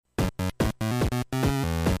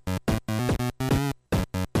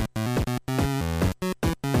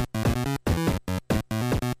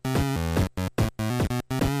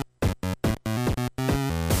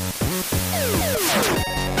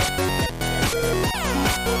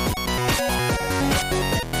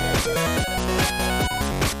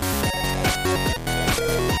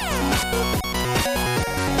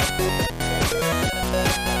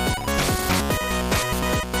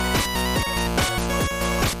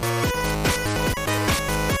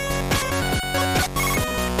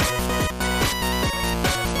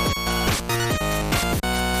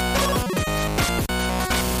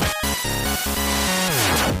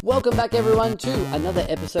Welcome back, everyone, to another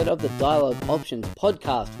episode of the Dialogue Options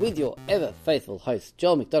podcast with your ever faithful host,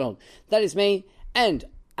 Joel McDonald. That is me, and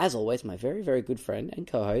as always, my very, very good friend and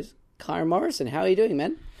co-host, Kyron Morrison. How are you doing,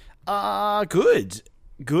 man? Good.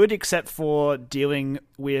 Good, except for dealing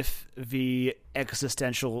with the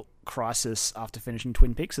existential crisis after finishing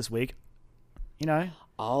Twin Peaks this week. You know?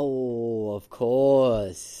 Oh, of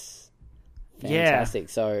course. Fantastic. Yeah.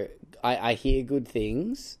 So, I hear good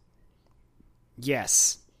things.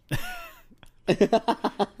 Yes.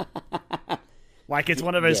 Like, it's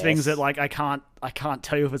one of those things that, like, I can't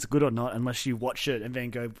tell you if it's good or not unless you watch it and then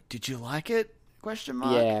go, "Did you like it?" ?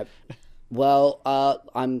 Yeah. Well,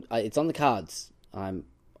 it's on the cards. I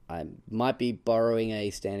might be borrowing a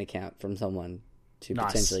Stan account from someone to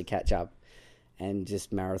potentially catch up and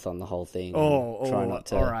just marathon the whole thing. Try not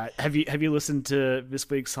to. All right. Have you listened to this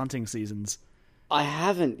week's hunting seasons? I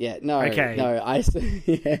haven't yet. No. Okay. No.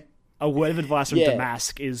 Yeah. A word of advice from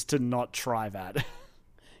Damask is to not try that.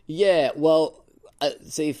 Yeah. Well,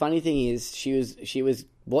 see, funny thing is, she was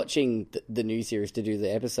watching the new series to do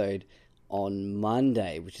the episode on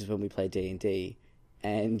Monday, which is when we play D&D,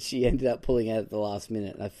 and she ended up pulling out at the last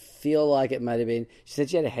minute. And I feel like it might have been. She said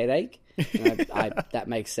she had a headache. And that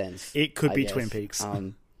makes sense. It could be guess. Twin Peaks.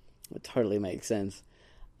 It totally makes sense.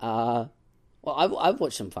 Well, I've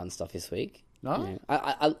watched some fun stuff this week. No, you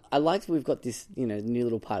know, I liked we've got this new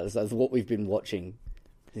little part of what we've been watching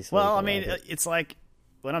this week. Well, I mean, it's like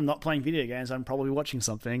when I'm not playing video games, I'm probably watching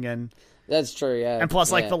something, and that's true. Yeah, and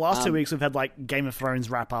plus, like the last 2 weeks, we've had like Game of Thrones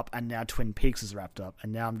wrap up, and now Twin Peaks is wrapped up,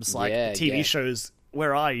 and now I'm just like TV shows.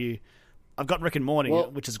 Where are you? I've got Rick and Morty,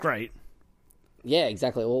 which is great. Yeah,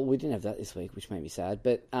 exactly. Well, we didn't have that this week, which made me sad.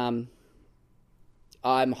 But I'm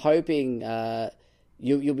hoping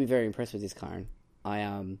you'll be very impressed with this, Kyron.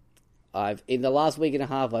 I've in the last week and a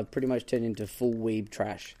half, I've pretty much turned into full weeb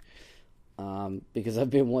trash because I've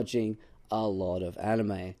been watching a lot of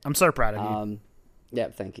anime. I'm so proud of you. Yeah,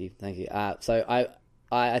 thank you. So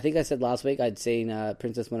I think I said last week I'd seen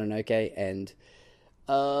Princess Mononoke and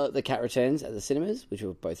The Cat Returns at the cinemas, which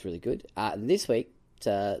were both really good. This week,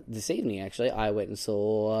 this evening actually, I went and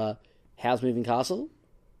saw Howl's Moving Castle,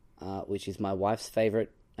 which is my wife's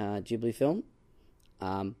favorite Ghibli film.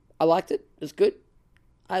 I liked it. It was good.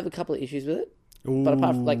 I have a couple of issues with it, but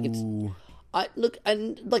apart from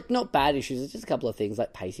not bad issues. It's just a couple of things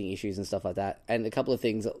like pacing issues and stuff like that, and a couple of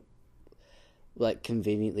things that, like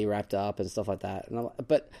conveniently wrapped up and stuff like that.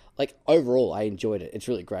 But like overall, I enjoyed it. It's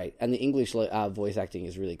really great, and the English voice acting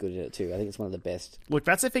is really good in it too. I think it's one of the best. Look,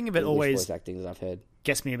 that's the thing about always voice acting that I've heard.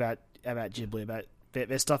 Gets me about Ghibli. About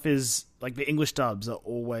their stuff is like the English dubs are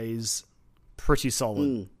always pretty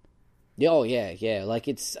solid. Oh yeah. Like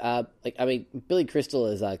it's Billy Crystal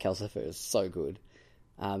as Calcifer is so good.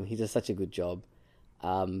 He does such a good job.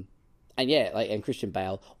 And Christian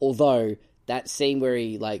Bale. Although that scene where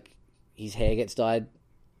he his hair gets dyed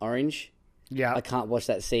orange, I can't watch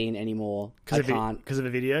that scene anymore. Because of a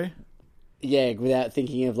video. Yeah, without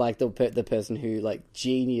thinking of the person who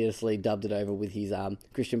geniusly dubbed it over with his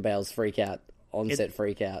Christian Bale's freak out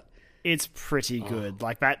freak out. It's pretty good.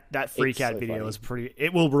 Like that freak out video is pretty.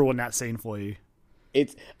 It will ruin that scene for you.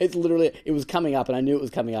 It's literally, it was coming up, and I knew it was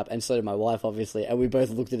coming up, and so did my wife, obviously. And we both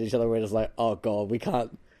looked at each other, and we're just like, "Oh God, we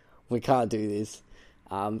can't do this."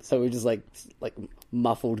 So we just like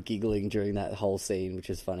muffled giggling during that whole scene, which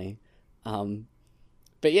is funny.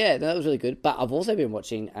 But yeah, that was really good. But I've also been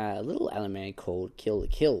watching a little anime called Kill la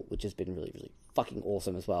Kill, which has been really, really fucking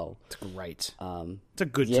awesome as well. It's great. It's a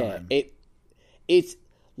good time.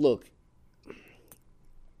 Look,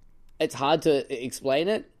 it's hard to explain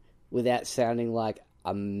it without sounding like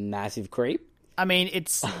a massive creep. I mean,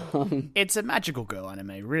 it's a magical girl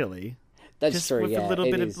anime, really. That's just true. With a little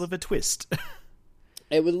bit of a twist.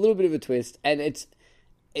 With a little bit of a twist, and I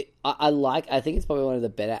think it's probably one of the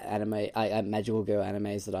better magical girl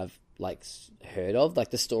animes that I've heard of. Like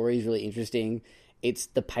the story is really interesting.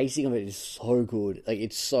 The pacing of it is so good. Like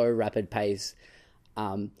it's so rapid pace.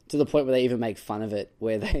 To the point where they even make fun of it,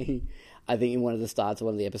 where I think in one of the starts of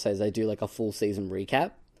one of the episodes, they do a full season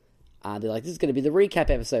recap. They're like, this is going to be the recap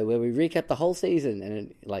episode where we recap the whole season.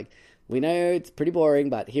 And we know it's pretty boring,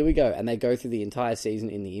 but here we go. And they go through the entire season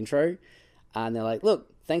in the intro. And they're like,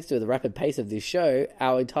 look, thanks to the rapid pace of this show,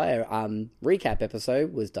 our entire recap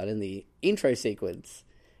episode was done in the intro sequence.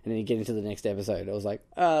 And then you get into the next episode. I was like,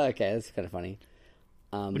 oh, okay, that's kind of funny.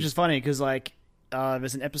 Which is funny because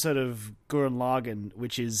there's an episode of Gurren Lagann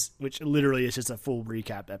which literally is just a full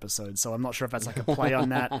recap episode. So I'm not sure if that's a play on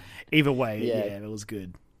that. Either way, yeah, it was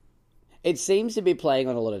good. It seems to be playing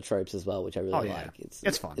on a lot of tropes as well, which I really like.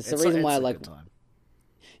 It's fun. It's the reason why I like.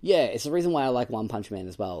 Yeah, it's the reason why I like One Punch Man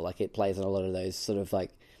as well. It plays on a lot of those sort of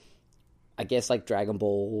I guess like Dragon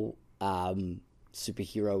Ball,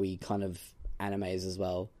 superhero-y kind of animes as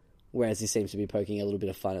well. Whereas this seems to be poking a little bit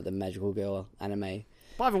of fun at the Magical Girl anime.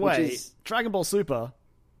 By the way, Dragon Ball Super,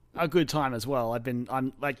 a good time as well.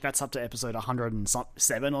 I'm like, that's up to episode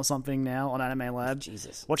 107 or something now on Anime Lab.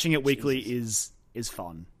 Jesus, watching it weekly is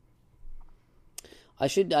fun. I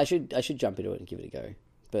should jump into it and give it a go,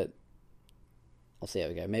 but I'll see how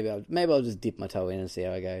we go. Maybe I'll just dip my toe in and see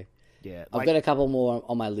how I go. Yeah, I've got a couple more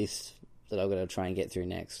on my list that I've got to try and get through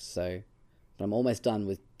next. So, but I'm almost done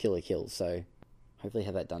with Kill la Kill. So, hopefully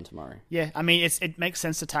have that done tomorrow. Yeah, I mean, it makes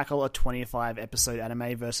sense to tackle a 25 episode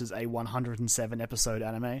anime versus a 107 episode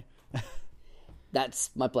anime. That's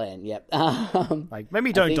my plan. Yep. Like,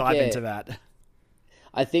 maybe don't dive into that.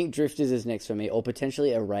 I think Drifters is next for me, or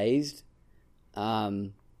potentially Erased. So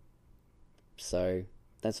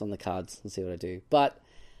that's on the cards. Let's see what I do. But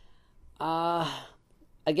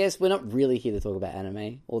I guess we're not really here to talk about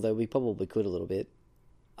anime, although we probably could a little bit.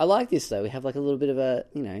 I like this though. We have like a little bit of a,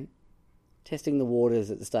 testing the waters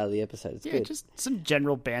at the start of the episode. It's good. Just some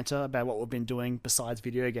general banter about what we've been doing besides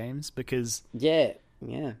video games, because yeah.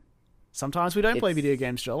 Sometimes we don't play video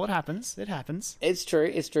games, Joel. It happens. It's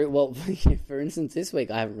true. Well, for instance, this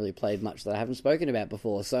week I haven't really played much that I haven't spoken about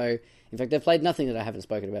before. So, in fact, I've played nothing that I haven't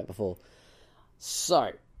spoken about before.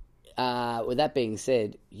 So, with that being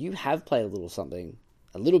said, you have played a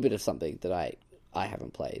little bit of something that I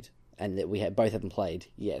haven't played, and that we both haven't played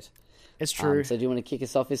yet. It's true. So, do you want to kick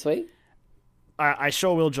us off this week? I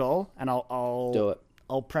sure will, Joel, and I'll do it.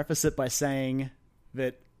 I'll preface it by saying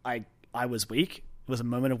that I was weak. It was a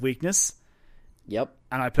moment of weakness. Yep.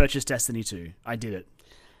 And I purchased Destiny 2. I did it.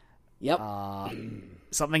 Yep.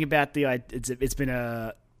 Something about it's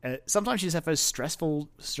been sometimes you just have those stressful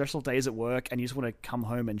days at work, and you just want to come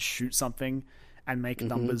home and shoot something and make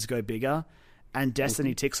numbers go bigger. And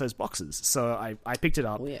Destiny ticks those boxes, so I picked it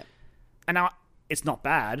up. Oh yeah. And now it's not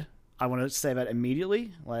bad. I want to say that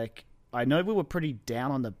immediately. Like, I know we were pretty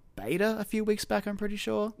down on the beta a few weeks back, I'm pretty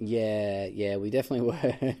sure. Yeah, we definitely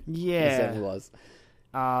were. Yeah. It certainly was.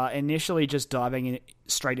 Initially just diving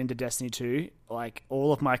straight into Destiny 2, like,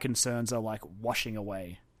 all of my concerns are, like, washing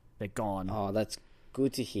away. They're gone. Oh, that's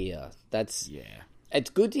good to hear. Yeah. It's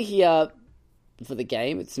good to hear for the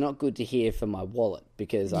game. It's not good to hear for my wallet,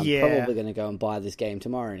 because I'm probably going to go and buy this game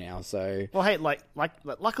tomorrow now, so... Well, hey,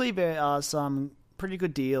 luckily there are some pretty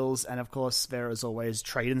good deals, and of course there is always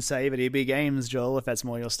trade and save at EB Games, Joel, if that's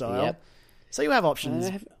more your style. Yep. So you have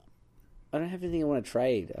options. I don't have anything I want to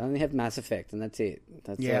trade. I only have Mass Effect, and that's it.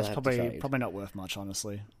 It's probably not worth much,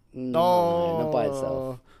 honestly. No, not by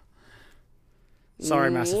itself.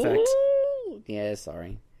 Sorry, Mass Effect. Yeah,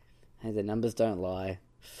 sorry. Hey, the numbers don't lie.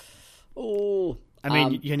 Oh, I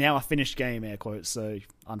mean, you're now a finished game, air quotes. So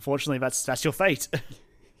unfortunately, that's your fate.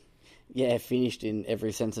 Yeah, finished in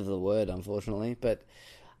every sense of the word, unfortunately. But,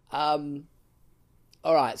 all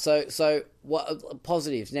right. So what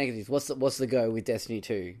positives, negatives? What's the go with Destiny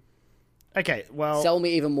 2? Okay, well, sell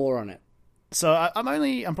me even more on it. So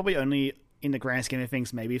I'm probably only, in the grand scheme of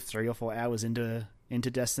things, maybe 3 or 4 hours into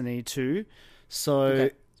Destiny 2. So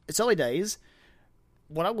It's early days.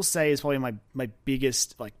 What I will say is probably my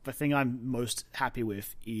biggest, like, the thing I'm most happy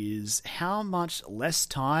with is how much less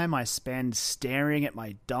time I spend staring at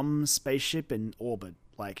my dumb spaceship in orbit.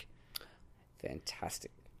 Like,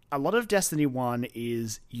 fantastic. A lot of Destiny 1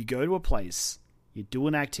 is you go to a place, you do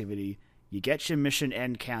an activity, you get your mission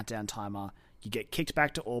end countdown timer, you get kicked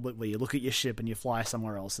back to orbit where you look at your ship and you fly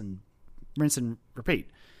somewhere else, and rinse and repeat.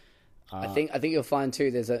 I think you'll find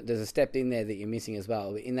too. There's a step in there that you're missing as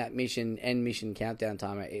well. In that mission countdown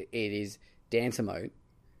timer, it is dancer mode.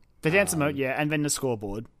 The dancer mode, yeah, and then the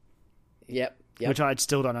scoreboard. Yep. Which I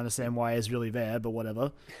still don't understand why is really there, but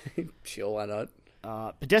whatever. Sure, why not?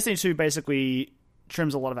 But Destiny 2 basically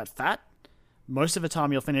trims a lot of that fat. Most of the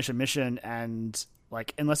time, you'll finish a mission and,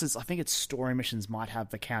 like, unless I think it's story missions might have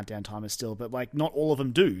the countdown timer still, but, like, not all of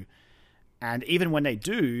them do. And even when they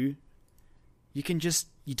do,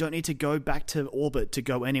 you don't need to go back to orbit to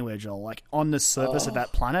go anywhere, Joel. Like, on the surface of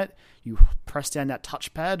that planet, you press down that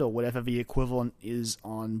touchpad or whatever the equivalent is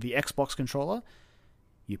on the Xbox controller.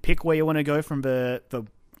 You pick where you want to go from the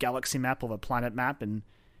galaxy map or the planet map, and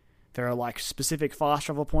there are, like, specific fast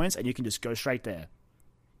travel points, and you can just go straight there.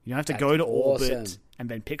 You don't have to go to orbit and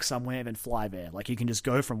then pick somewhere and then fly there. Like, you can just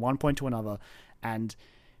go from one point to another. And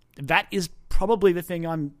that is probably the thing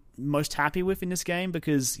I'm most happy with in this game,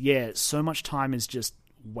 because, yeah, so much time is just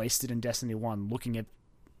wasted in Destiny 1 looking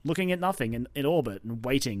at nothing in orbit and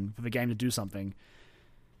waiting for the game to do something.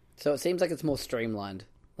 So it seems like it's more streamlined.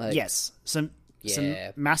 Yes. Some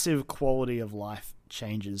massive quality of life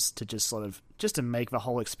changes to just to make the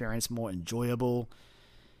whole experience more enjoyable.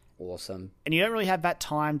 awesome. And you don't really have that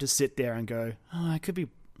time to sit there and go, oh, I could be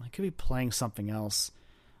playing something else.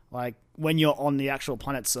 Like when you're on the actual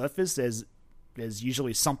planet's surface, there's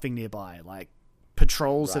usually something nearby. Like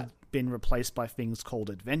patrols have been replaced by things called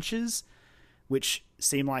adventures, which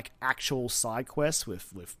seem like actual side quests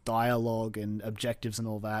with dialogue and objectives and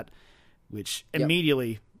all that, which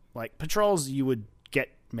immediately, like patrols, you would get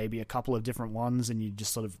maybe a couple of different ones and you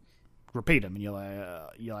just sort of repeat them and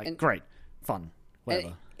you're like great, fun, whatever.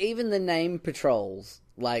 And even the name patrols,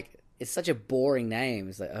 like, it's such a boring name.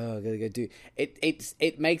 It's like, oh, I gotta go do it.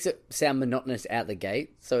 It makes it sound monotonous out the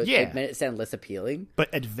gate, so it made it sound less appealing. But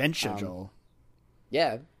adventure, Joel.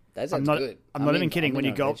 Yeah, that sounds good. I'm not even kidding. When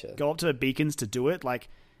you go up to the beacons to do it, like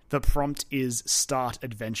the prompt is start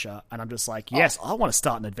adventure, and I'm just like, yes, I want to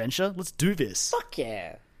start an adventure. Let's do this. Fuck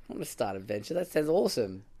yeah, I want to start adventure. That sounds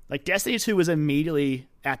awesome. Like Destiny 2 was immediately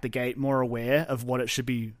at the gate more aware of what it should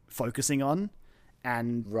be focusing on,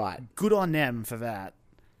 and good on them for that.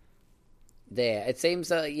 There, it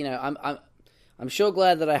seems I'm sure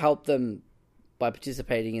glad that I helped them by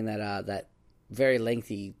participating in that very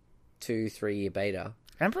lengthy 2-3 year beta,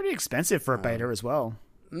 and pretty expensive for a beta as well.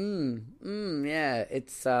 Yeah,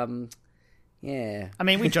 it's yeah. I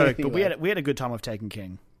mean, we joked, but we had a good time with Taken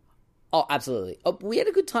King. Oh, absolutely. Oh, we had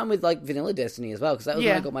a good time with like vanilla Destiny as well, because that was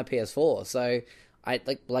when I got my PS4. So I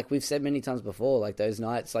like we've said many times before, like those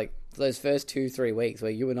nights, like those first 2-3 weeks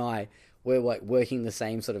where you and I were like working the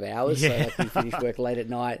same sort of hours. So like we finish work late at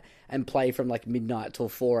night and play from like midnight till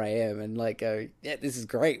 4 a.m. and like go, yeah, this is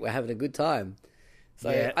great. We're having a good time.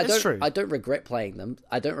 So I don't regret playing them.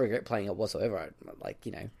 I don't regret playing it whatsoever.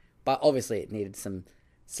 But obviously it needed some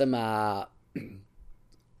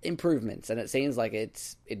improvements, and it seems like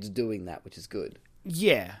it's doing that, which is good.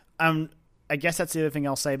 Yeah. I guess that's the other thing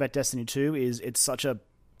I'll say about Destiny 2 is it's such a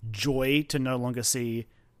joy to no longer see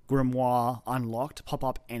Grimoire Unlocked pop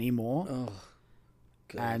up anymore. Oh,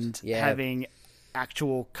 God. And having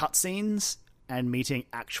actual cutscenes and meeting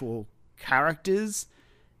actual characters.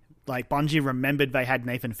 Like Bungie remembered they had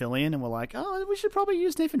Nathan Fillion and were like, oh, we should probably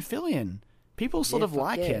use Nathan Fillion. People sort of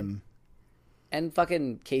like him. And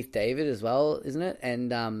fucking Keith David as well, isn't it?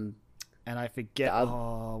 And I forget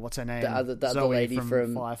what's her name? The other Zoe lady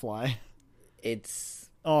from Firefly. It's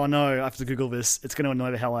no, I have to Google this. It's going to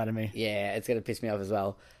annoy the hell out of me. Yeah, it's going to piss me off as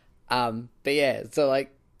well. But yeah, so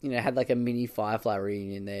like, had like a mini Firefly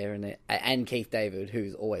reunion there, and Keith David,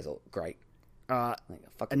 who's always great. And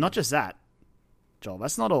not just that, Joel.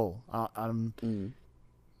 That's not all.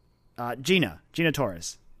 Gina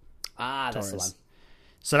Torres. That's the one.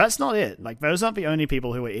 So that's not it. Like, those aren't the only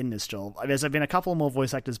people who are in this, Joel. There's been a couple more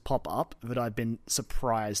voice actors pop up that I've been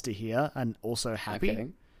surprised to hear and also happy. Okay.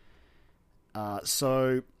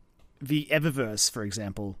 So the Eververse, for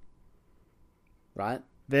example. Right.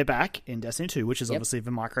 They're back in Destiny 2, which is obviously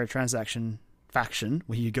the microtransaction faction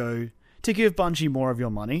where you go to give Bungie more of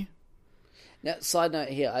your money. Now, side note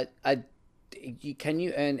here, can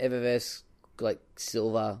you earn Eververse like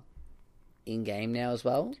silver in game now as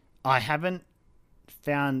well? I haven't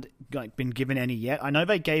been given any yet. I know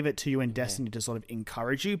they gave it to you in Destiny to sort of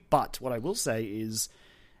encourage you, but what I will say is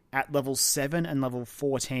at level 7 and level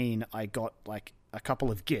 14 I got like a couple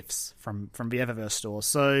of gifts from the Eververse store.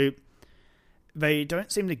 So they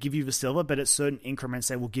don't seem to give you the silver, but at certain increments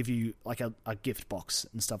they will give you like a gift box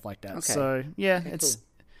and stuff like that. Okay. So yeah,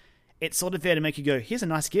 it's sort of there to make you go, here's a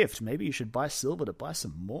nice gift. Maybe you should buy silver to buy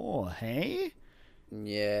some more, hey?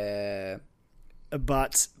 Yeah.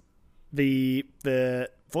 But the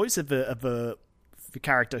voice of the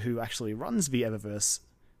character who actually runs the Eververse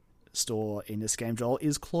store in this game, Joel,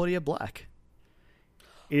 is Claudia Black.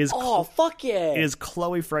 It is fuck yeah! It is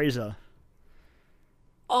Chloe Fraser.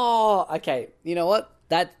 Oh, okay. You know what?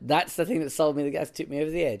 That's the thing that sold me. That tipped me over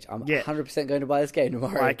the edge. I'm 100% going to buy this game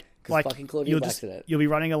tomorrow. Because fucking Claudia Black's in it. You'll be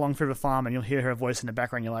running along through the farm and you'll hear her voice in the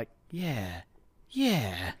background. You're like, yeah.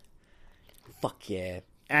 Fuck yeah.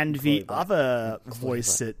 And the other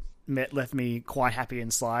voice that left me quite happy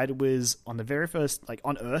inside was on the very first, like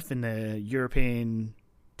on Earth in the European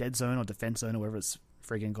Dead Zone or Defense Zone or whatever it's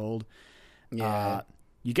friggin' called. Yeah.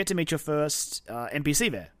 You get to meet your first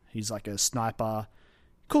NPC there. He's like a sniper,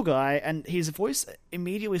 cool guy, and his voice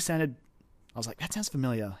immediately sounded. I was like, that sounds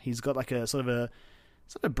familiar. He's got like a sort of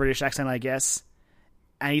a British accent, I guess,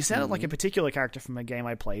 and he sounded like a particular character from a game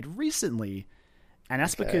I played recently. And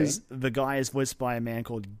that's because the guy is voiced by a man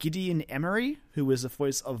called Gideon Emery, who was the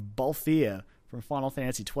voice of Balthier from Final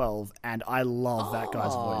Fantasy XII, and I love that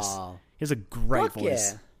guy's voice. He has a great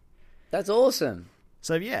voice. Yeah. That's awesome.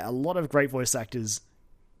 So yeah, a lot of great voice actors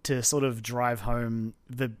to sort of drive home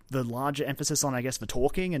the larger emphasis on, I guess, the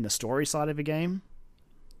talking and the story side of the game.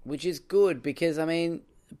 Which is good, because, I mean,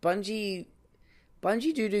 Bungie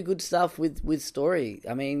do good stuff with story.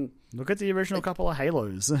 I mean, Look at the original couple of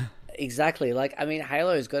Halos. exactly. Like, I mean,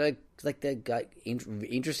 Halo's got they got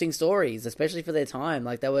interesting stories, especially for their time.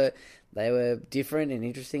 Like, they were different and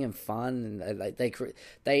interesting and fun, and like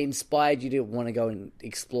they inspired you to want to go and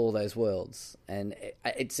explore those worlds. And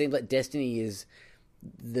it seems like Destiny is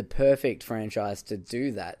the perfect franchise to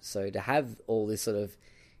do that. So to have all this sort of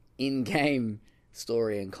in-game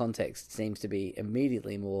story and context seems to be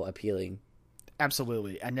immediately more appealing.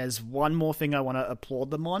 Absolutely. And there's one more thing I want to applaud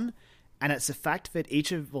them on, and it's the fact that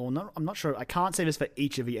I'm not sure, I can't say this for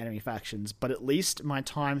each of the enemy factions, but at least my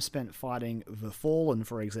time spent fighting the Fallen,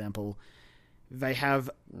 for example, they have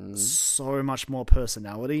so much more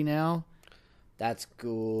personality now. That's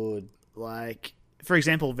good. Like, for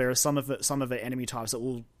example, there are some of the enemy types that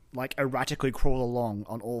will like erratically crawl along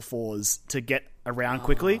on all fours to get around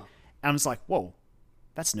quickly, and I'm just like, whoa,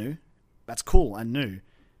 that's new. That's cool and new.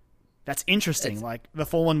 That's interesting. Like, the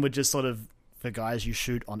Fallen would just sort of the guys you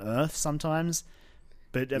shoot on Earth sometimes,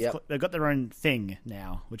 but they've got their own thing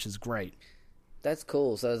now, which is great. That's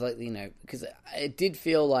cool. So it's like, because it did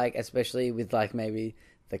feel like, especially with like maybe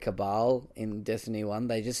the Cabal in Destiny 1,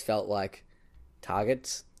 they just felt like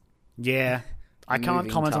targets. Yeah. I can't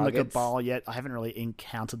comment on the targets. Cabal yet. I haven't really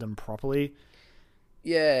encountered them properly.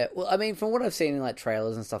 Yeah. Well, I mean, from what I've seen in like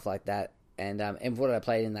trailers and stuff like that, and what I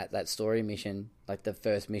played in that story mission, like the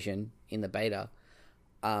first mission in the beta,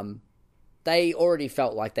 they already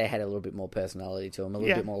felt like they had a little bit more personality to them, a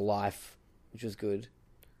little bit more life, which was good.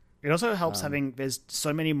 It also helps there's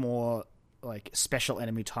so many more like special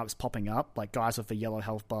enemy types popping up, like guys with the yellow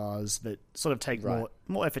health bars that sort of take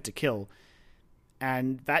more effort to kill.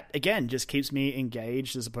 And that, again, just keeps me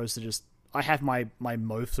engaged as opposed to just... I have my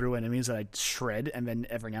mow through enemies that I shred, and then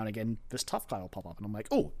every now and again this tough guy will pop up, and I'm like,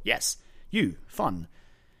 oh, yes, you, fun.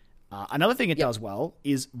 Another thing it does well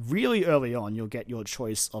is really early on you'll get your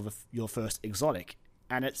choice of your first exotic,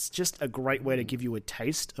 and it's just a great way to give you a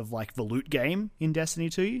taste of like the loot game in Destiny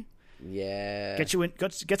 2. Yeah.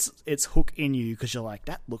 Gets its hook in you because you're like,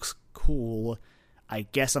 that looks cool. I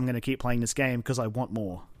guess I'm going to keep playing this game because I want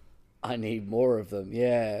more. I need more of them,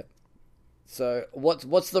 yeah. So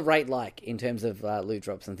what's the rate like in terms of loot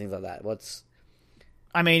drops and things like that?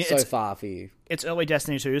 It's far for you? It's early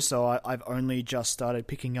Destiny 2, so I've only just started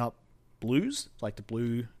picking up blues, like the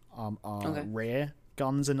blue rare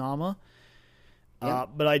guns and armor.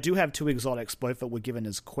 But I do have 2 exotics, both that were given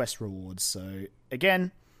as quest rewards. So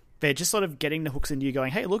again, they're just sort of getting the hooks into you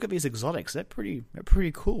going, hey, look at these exotics. They're pretty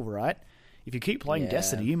cool, right? If you keep playing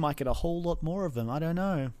Destiny, you might get a whole lot more of them. I don't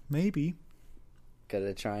know. Maybe.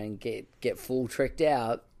 Gotta try and get full tricked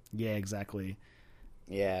out. Yeah, exactly.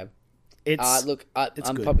 Yeah. It's look, I'm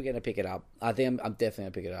good. probably going to pick it up. I think I'm definitely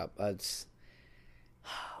going to pick it up.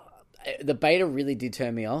 The beta really did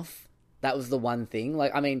turn me off. That was the one thing.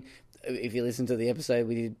 Like, I mean, if you listen to the episode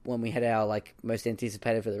we did when we had our like most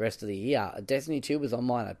anticipated for the rest of the year, Destiny 2 was on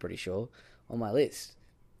mine, I'm pretty sure, on my list.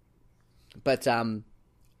 But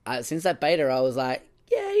since that beta, I was like,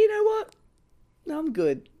 yeah, you know what? No, I'm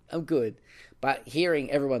good. But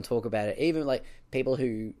hearing everyone talk about it, even like people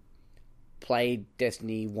who played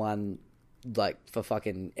Destiny 1 like for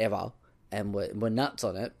fucking ever and were nuts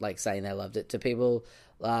on it, like saying they loved it, to people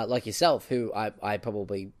like yourself who I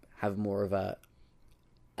probably have more of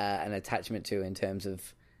an attachment to in terms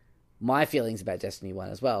of my feelings about Destiny 1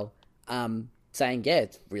 as well, saying, yeah,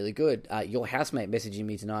 it's really good. Your housemate messaging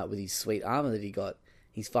me tonight with his sweet armor that he got,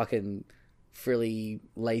 his fucking frilly,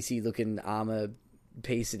 lacy looking armor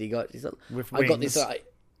piece that he got. He's like, with I got wings. this,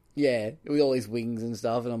 with all his wings and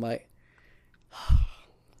stuff, and I'm like,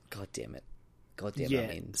 God damn it. Yeah, I'm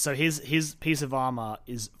in. so his piece of armor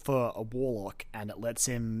is for a warlock, and it lets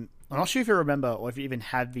him... I'm not sure if you remember, or if you even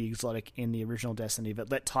had the exotic in the original Destiny, but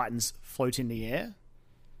let Titans float in the air.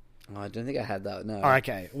 Oh, I don't think I had that, no. Oh,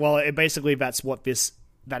 okay, well, basically that's what this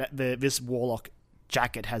warlock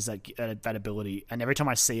jacket has, that ability, and every time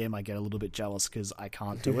I see him I get a little bit jealous because I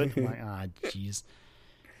can't do it. I'm like, jeez.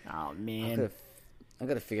 Oh, man. I've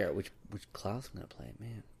got to figure out which class I'm going to play,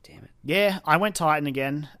 man. Damn it. Yeah, I went Titan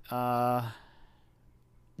again.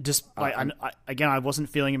 Just like I wasn't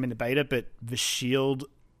feeling him in the beta, but the shield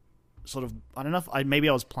sort of, I don't know if maybe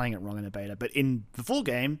I was playing it wrong in the beta, but in the full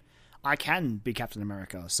game I can be Captain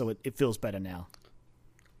America, so it feels better now.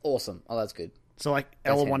 Awesome. Oh, that's good. So like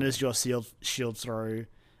L1 is your shield throw,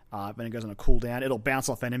 then it goes on a cooldown. It'll bounce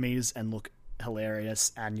off enemies and look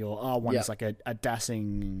hilarious, and your R1 is like a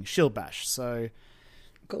dashing shield bash. So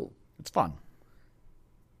cool. It's fun.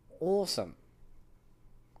 Awesome.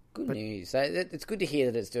 Good news. It's good to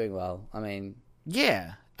hear that it's doing well. I mean,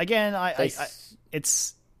 yeah. Again,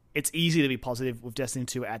 it's it's easy to be positive with Destiny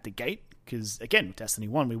 2 at the gate, because, again, with Destiny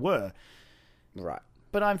 1, we were. Right.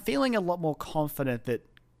 But I'm feeling a lot more confident that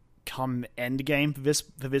come endgame for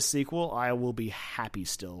this sequel, I will be happy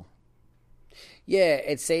still. Yeah,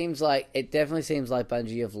 it definitely seems like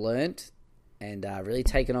Bungie have learnt and really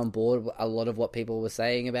taken on board a lot of what people were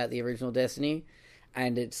saying about the original Destiny,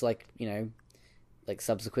 and it's like, you know, like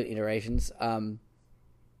subsequent iterations, and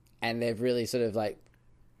they've really sort of like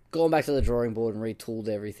gone back to the drawing board and retooled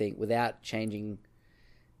everything without changing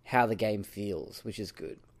how the game feels, which is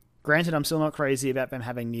good. Granted, I'm still not crazy about them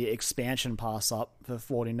having the expansion pass up for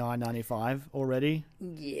 $49.95 already.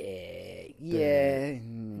 Yeah.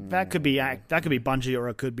 That could be Bungie, or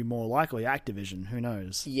it could be more likely Activision. Who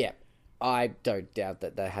knows? Yeah, I don't doubt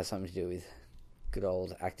that has something to do with good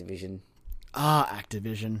old Activision.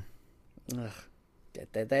 Activision. Ugh.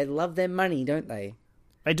 They love their money, don't they?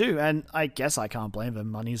 They do, and I guess I can't blame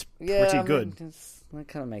them. Money's pretty good. That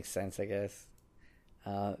kind of makes sense, I guess.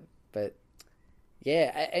 But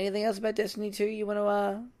yeah, anything else about Destiny 2 you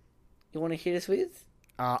want to hit us with?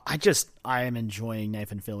 I am enjoying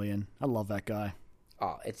Nathan Fillion. I love that guy.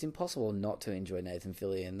 Oh, it's impossible not to enjoy Nathan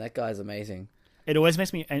Fillion. That guy's amazing. It always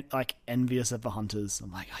makes me like envious of the Hunters.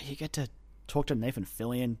 I'm like, you get to talk to Nathan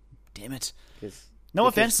Fillion. Damn it. No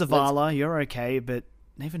offense, Zavala, you're okay, but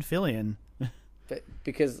Nathan Fillion.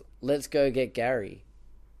 Because let's go get Gary.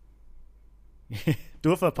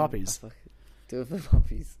 Do it for puppies. Do it for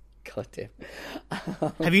puppies. God damn.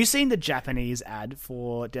 Have you seen the Japanese ad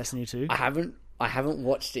for Destiny 2? I haven't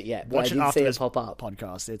watched it yet, but Watch I it did after see this it pop up.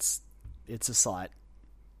 podcast. It's a sight.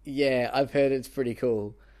 Yeah, I've heard it's pretty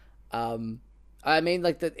cool. I mean,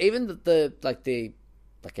 like the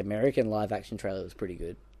American live action trailer was pretty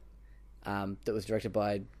good. That was directed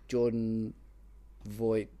by Jordan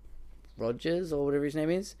Voight Rogers or whatever his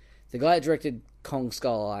name is. The guy that directed Kong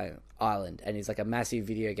Skull Island, and he's like a massive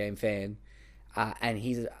video game fan, and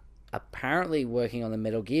he's apparently working on the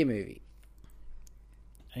Metal Gear movie.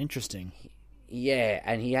 Interesting. Yeah,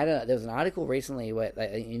 and there was an article recently where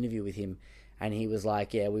an interview with him, and he was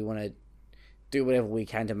like, "Yeah, we want to do whatever we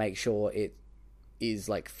can to make sure it is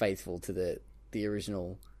like faithful to the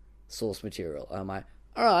original source material." And I'm like,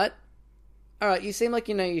 all right, you seem like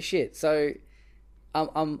you know your shit, so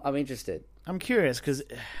I'm interested. I'm curious because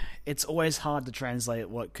it's always hard to translate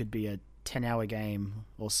what could be a 10-hour game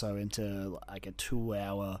or so into like a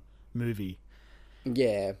 2-hour movie.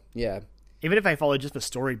 Yeah. Even if they follow just the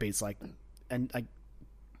story beats, and I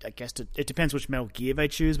guess it depends which Metal Gear they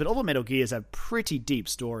choose, but all the Metal Gears have pretty deep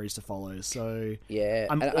stories to follow. So yeah,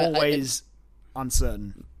 I'm always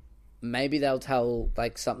uncertain. Maybe they'll tell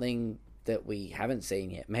like something that we haven't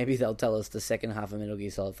seen yet. Maybe they'll tell us the second half of Metal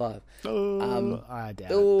Gear Solid 5. I doubt it.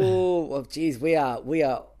 Oh, well, geez, we are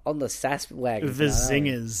on the sass wagon. The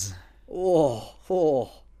zingers.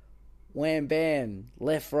 Oh, wham bam,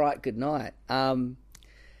 left, right, good night.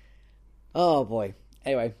 Oh boy.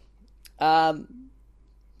 Anyway,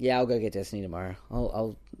 yeah, I'll go get Destiny tomorrow.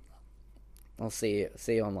 I'll see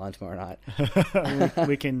you online tomorrow night.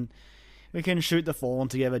 we can shoot the Fallen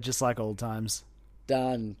together just like old times.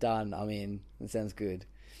 Done. I mean, that sounds good.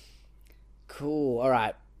 Cool. All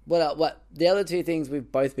right. What the other two things we've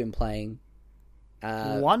both been playing?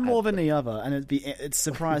 One more than the other, and it's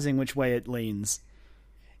surprising which way it leans.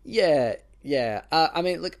 Yeah. I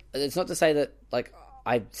mean, look, it's not to say that like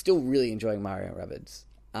I'm still really enjoying Mario Rabbids.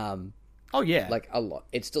 Oh yeah, like a lot.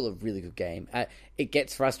 It's still a really good game. It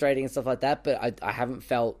gets frustrating and stuff like that, but I haven't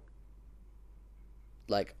felt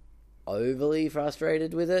like overly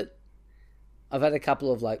frustrated with it. I've had a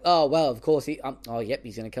couple of like, oh well, of course he's going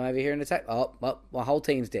to come over here and attack. Oh, well, my whole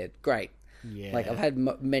team's dead. Great. Yeah. Like I've had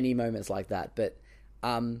many moments like that, but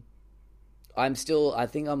I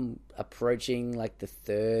think I'm approaching like the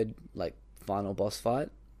third like final boss fight.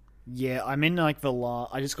 Yeah, I'm in like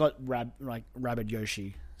I just got Rabbid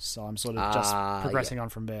Yoshi, so I'm sort of just progressing on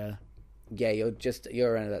from there. Yeah,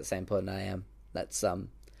 you're around that same point I am. That's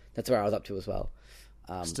where I was up to as well.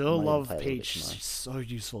 Still love Peach. She's so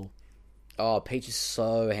useful. Oh, Peach is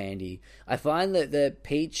so handy. I find that the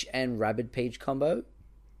Peach and Rabbid Peach combo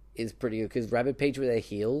is pretty good because Rabbid Peach with her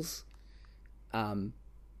heals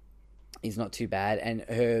is not too bad, and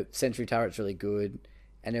her sentry turret's really good,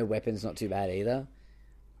 and her weapon's not too bad either.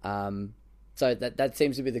 So that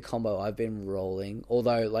seems to be the combo I've been rolling.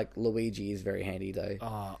 Although like Luigi is very handy though.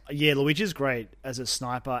 Yeah, Luigi's great as a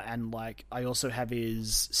sniper, and like I also have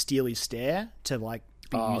his Steely Stare to like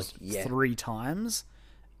be used 3 times.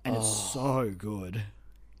 And it's so good.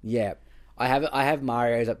 Yeah. I have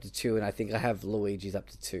Mario's up to 2, and I think I have Luigi's up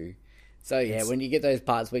to 2. So yeah, when you get those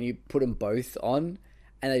parts, when you put them both on,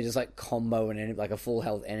 and they just like combo an enemy, like a full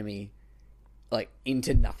health enemy, like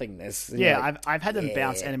into nothingness. And Yeah, you're like, I've had them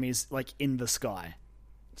bounce yeah. enemies like in the sky.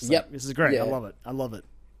 It's Yep. like, this is great. Yeah. I love it. I love it.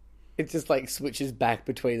 It just like switches back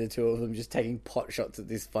between the two of them, just taking pot shots at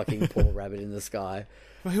this fucking poor rabbit in the sky.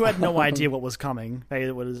 Who had no idea what was coming. They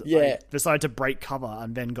was Yeah. decided to break cover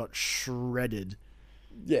and then got shredded.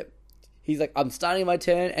 Yeah. He's like, I'm starting my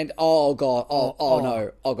turn, and oh god,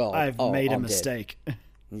 no, oh god, I've made a I'm dead. mistake.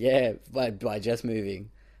 Yeah, by just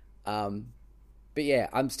moving. But yeah,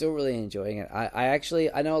 I'm still really enjoying it.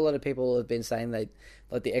 I know a lot of people have been saying that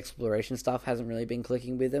like the exploration stuff hasn't really been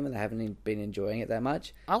clicking with them, and they haven't been enjoying it that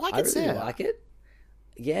much. I like it, really yeah. like it.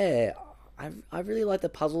 Yeah, I really like the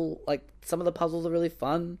puzzle. Like some of the puzzles are really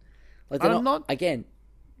fun. Like they're not again.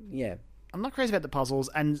 Yeah, I'm not crazy about the puzzles,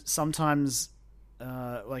 and sometimes,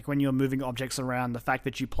 like when you're moving objects around, the fact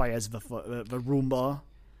that you play as the Roomba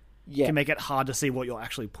yeah. can make it hard to see what you're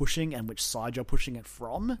actually pushing and which side you're pushing it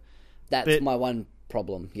from. That's my one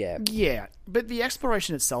problem. Yeah, Yeah, but the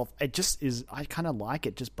exploration itself, it just is. I kind of like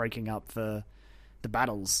it, just breaking up the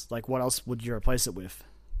battles. Like, what else would you replace it with?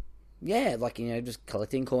 yeah. Like just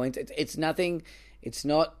collecting coins. It's nothing. It's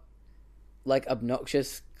not like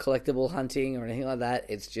obnoxious collectible hunting or anything like that.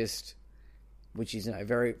 It's just, which is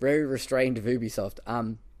very very restrained of Ubisoft.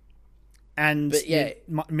 And But yeah.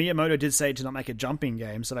 Miyamoto did say to not make a jumping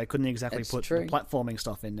game, so they couldn't exactly That's put true. the platforming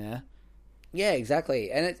stuff in there. Yeah,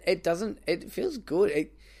 exactly. And it doesn't. It feels good.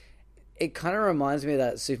 It kind of reminds me of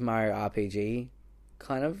that Super Mario RPG,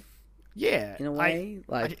 kind of Yeah, in a way.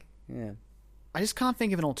 Yeah. I just can't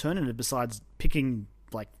think of an alternative besides picking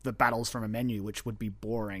like the battles from a menu, which would be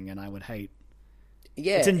boring and I would hate.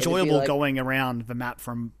 Yeah, It's it'd be enjoyable like- going around the map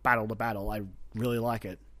from battle to battle. I really like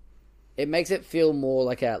it. It makes it feel more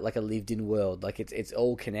like a lived-in world. Like it's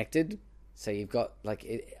all connected. So you've got like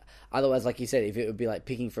it. Otherwise, like you said, if it would be like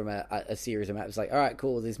picking from a series of maps, like all right,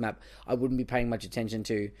 cool, this map I wouldn't be paying much attention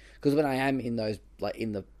to, because when I am in those like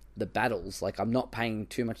in the battles, like I'm not paying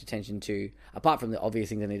too much attention to, apart from the obvious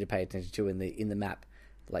things I need to pay attention to in the map,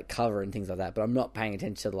 like cover and things like that. But I'm not paying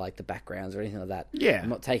attention to like the backgrounds or anything like that. Yeah. I'm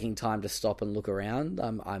not taking time to stop and look around.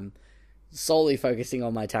 I'm solely focusing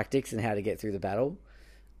on my tactics and how to get through the battle.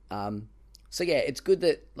 So yeah, it's good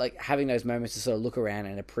that like having those moments to sort of look around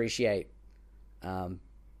and appreciate,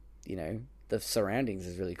 the surroundings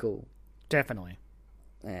is really cool. Definitely.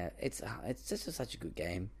 Yeah, it's just such a good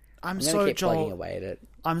game. I'm gonna so keep plugging Joel, away at it.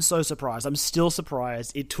 I'm so surprised. I'm still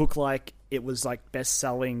surprised. It took it was best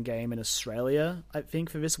selling game in Australia, I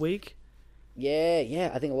think, for this week.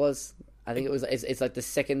 Yeah, I think it was. It's like the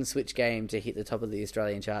second Switch game to hit the top of the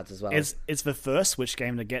Australian charts as well. It's the first Switch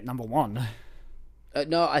game to get number one.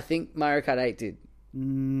 No, I think Mario Kart 8 did.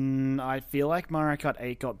 I feel like Mario Kart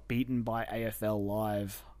 8 got beaten by AFL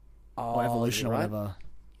Live or Evolution or you're right. whatever.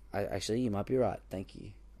 Actually, you might be right. Thank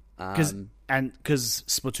you. Because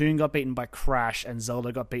Splatoon got beaten by Crash and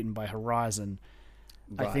Zelda got beaten by Horizon.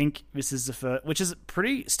 Right. I think this is the first, which is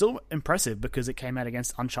pretty still impressive because it came out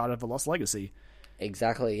against Uncharted: The Lost Legacy.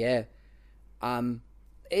 Exactly, yeah.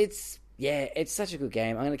 It's such a good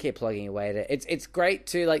game. I'm gonna keep plugging away at it. It's great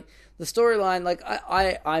too. Like the storyline, like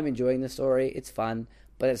I'm enjoying the story. It's fun,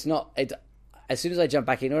 but it's not. As soon as I jump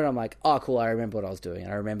back into it, I'm like, oh, cool. I remember what I was doing.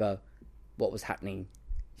 I remember what was happening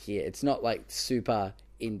here. It's not like super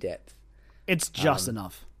in depth. It's just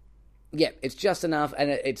enough. Yeah, it's just enough, and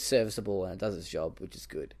it's serviceable, and it does its job, which is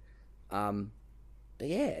good. But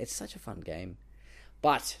yeah, it's such a fun game.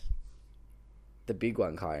 But the big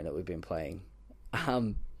one, Kyron, that we've been playing,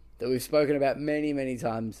 that we've spoken about many, many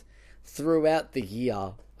times throughout the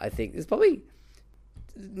year, I think, is probably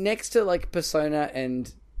next to like Persona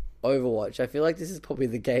and Overwatch. I feel like this is probably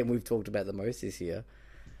the game we've talked about the most this year.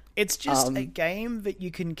 It's just a game that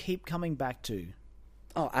you can keep coming back to.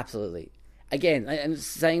 Oh, absolutely. Again, and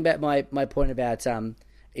saying about my point about,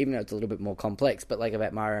 even though it's a little bit more complex, but like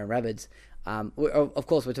about Mario and Rabbids, of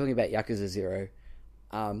course we're talking about Yakuza 0.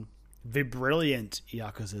 The brilliant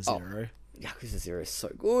Yakuza 0. Yakuza 0 is so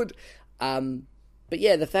good. But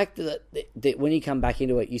yeah, the fact that when you come back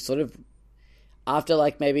into it, you sort of, after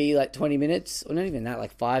like maybe like 20 minutes, or not even that,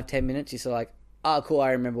 like 5-10 minutes, you're sort of like, oh, cool,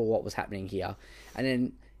 I remember what was happening here. And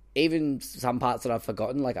then even some parts that I've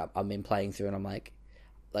forgotten, like I've been playing through and I'm like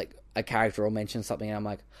a character will mention something and I'm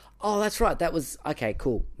like, oh, that's right, that was, okay,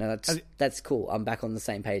 cool. No, that's cool. I'm back on the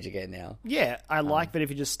same page again now. Yeah, I like that if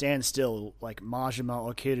you just stand still, like Majima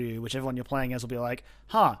or Kiryu, whichever one you're playing as, will be like,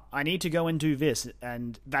 I need to go and do this,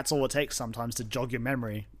 and that's all it takes sometimes to jog your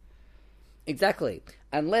memory. Exactly.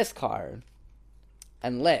 Unless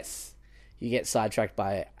you get sidetracked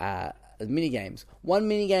by minigames. One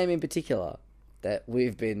minigame in particular that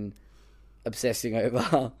we've been obsessing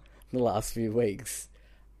over the last few weeks,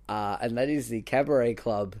 and that is the Cabaret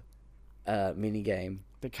Club minigame.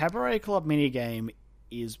 The Cabaret Club minigame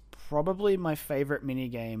is probably my favorite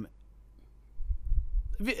minigame.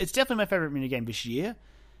 It's definitely my favorite minigame this year,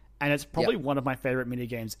 and it's probably one of my favorite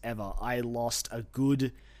minigames ever. I lost a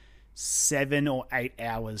good 7 or 8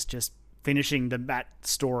 hours just finishing that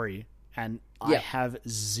story, and I have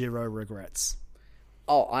zero regrets.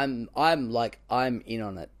 Oh, I'm in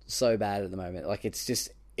on it so bad at the moment. Like,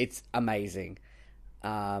 it's amazing.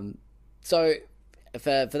 So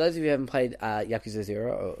for those of you who haven't played Yakuza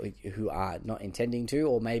 0, or who are not intending to,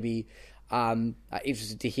 or maybe are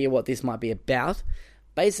interested to hear what this might be about,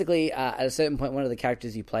 basically, at a certain point, one of the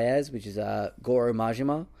characters you play as, which is Goro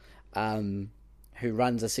Majima, who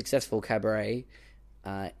runs a successful cabaret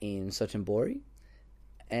in Sotenbori,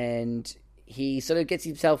 and he sort of gets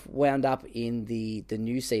himself wound up in the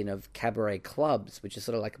new scene of cabaret clubs, which is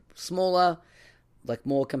sort of like smaller, like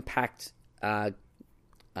more compact,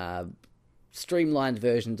 streamlined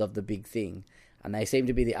versions of the big thing, and they seem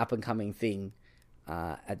to be the up and coming thing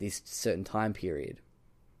at this certain time period.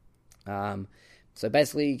 So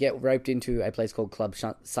basically, you get roped into a place called Club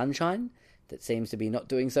Sunshine that seems to be not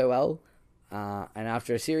doing so well, and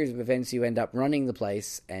after a series of events, you end up running the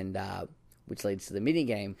place, and which leads to the mini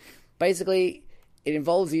game. Basically, it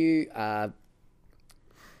involves you, for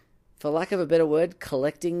lack of a better word,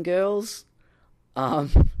 collecting girls. You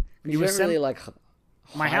don't really like.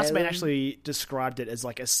 My housemate actually described it as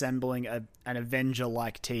like assembling an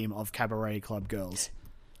Avenger-like team of cabaret club girls.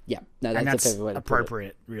 Yeah, no, that's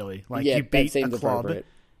appropriate, really. Like, you beat a club,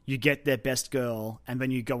 you get their best girl, and then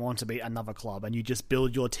you go on to beat another club, and you just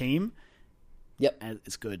build your team. Yep, and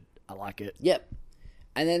it's good. I like it. Yep.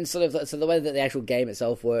 And then so the way that the actual game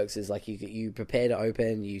itself works is like you prepare to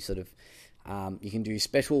open, you sort of you can do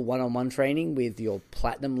special one-on-one training with your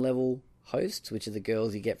platinum level hosts, which are the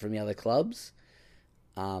girls you get from the other clubs,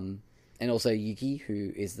 and also Yuki,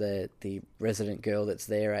 who is the resident girl that's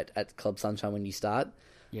there at Club Sunshine when you start.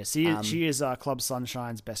 Yeah, she is Club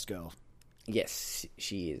Sunshine's best girl. Yes,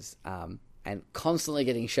 she is, and constantly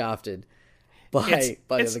getting shafted by the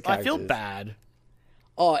other characters. I feel bad.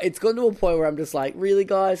 Oh, it's gone to a point where I'm just like, really,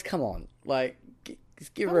 guys? Come on. Like,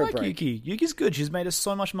 just give her a break. Yuki. Yuki's good. She's made us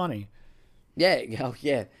so much money. Yeah. Oh,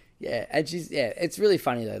 yeah. Yeah. And it's really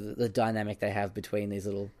funny, though, the dynamic they have between these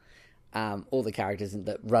little, all the characters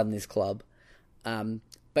that run this club.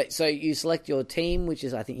 But so you select your team, which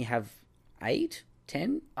is, I think you have 8,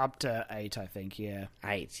 10? Up to 8, I think, yeah.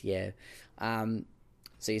 8, yeah.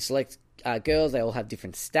 So you select girls. They all have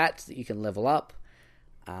different stats that you can level up,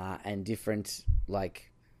 and different, like,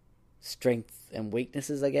 strengths and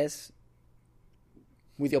weaknesses, I guess.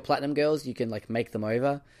 With your platinum girls, you can, like, make them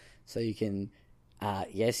over. So you can,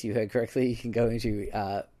 yes, you heard correctly, you can go into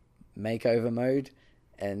makeover mode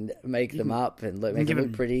and make them up and make them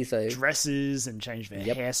look pretty. So dresses and change their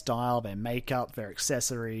hairstyle, their makeup, their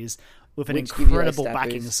accessories, with an incredible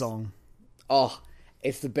backing song. Oh,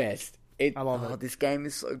 it's the best. I love it. This game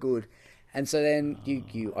is so good. And so then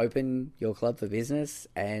you open your club for business,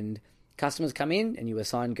 and customers come in, and you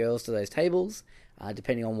assign girls to those tables,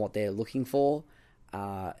 depending on what they're looking for,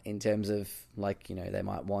 in terms of, like, you know, they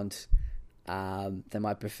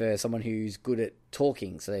might prefer someone who's good at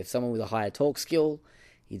talking. So if someone with a higher talk skill,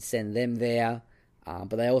 you'd send them there.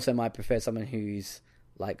 But they also might prefer someone who's,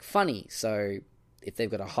 like, funny. So if they've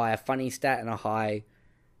got a higher funny stat and a high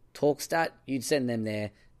talk stat, you'd send them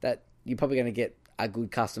there. That you're probably going to get a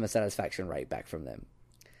good customer satisfaction rate back from them.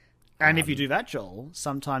 And if you do that, Joel,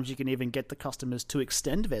 sometimes you can even get the customers to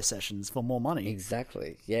extend their sessions for more money.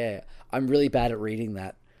 Exactly. Yeah. I'm really bad at reading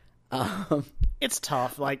that. It's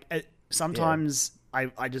tough. Like, sometimes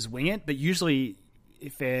I just wing it, but usually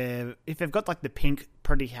if they've got, like, the pink,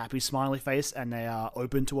 pretty happy smiley face and they are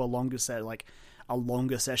open to a longer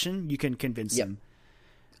session, you can convince them.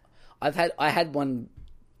 I had one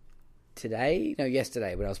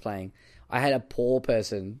yesterday when I was playing. I had a poor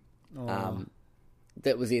person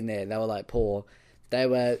that was in there. They were, like, poor. They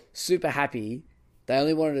were super happy. They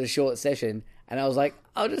only wanted a short session, and I was like,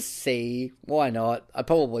 I'll just see. Why not? I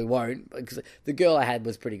probably won't, because the girl I had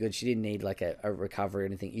was pretty good. She didn't need, like, a recovery or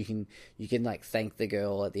anything. You can like thank the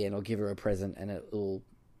girl at the end or give her a present, and it will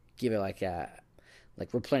give her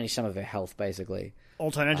like replenish some of her health, basically.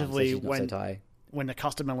 Alternatively, when the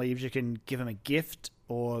customer leaves, you can give them a gift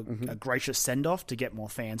or a gracious send-off to get more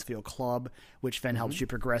fans for your club, which then helps you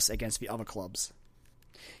progress against the other clubs.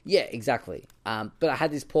 Yeah, exactly. But I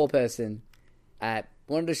had this poor person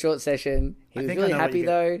wanted a short session. He was really happy,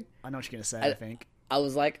 though. I know what you're going to say, I think. I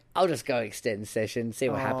was like, I'll just go extend session, see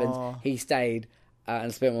what happens. He stayed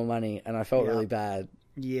and spent more money, and I felt really bad.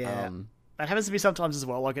 Yeah. That happens to me sometimes as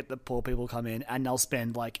well. I get the poor people come in, and they'll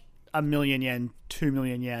spend, like, 1 million yen, 2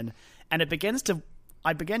 million yen, and I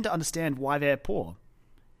began to understand why they're poor.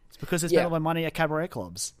 It's because they spend all their money at cabaret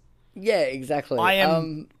clubs. Yeah, exactly. I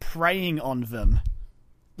am preying on them.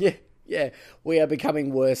 Yeah. We are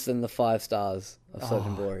becoming worse than the 5 stars of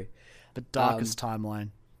Sotenbori. The darkest timeline.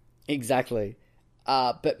 Exactly.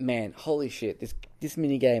 But man, holy shit, this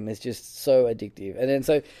mini game is just so addictive. And then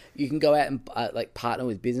so you can go out and like partner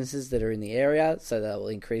with businesses that are in the area, so that will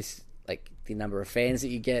increase like the number of fans that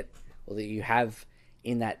you get or that you have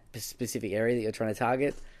in that specific area that you're trying to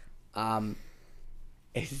target. And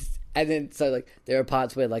then so like there are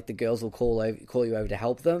parts where like the girls will call you over to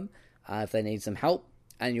help them if they need some help.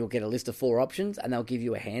 And you'll get a list of 4 options, and they'll give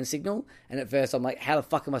you a hand signal. And at first, I'm like, how the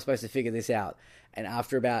fuck am I supposed to figure this out? And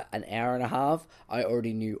after about an hour and a half, I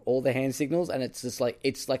already knew all the hand signals, and it's just like,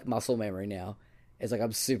 it's like muscle memory now. It's like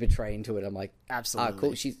I'm super trained to it. I'm like, absolutely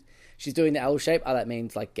cool. She's doing the L shape. Oh, that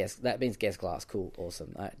means guest glass. Cool,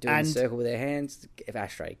 awesome. Doing the circle with her hands.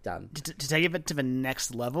 Ashtray, done. To take it to the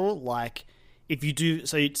next level, like if you do,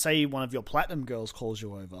 so you say one of your platinum girls calls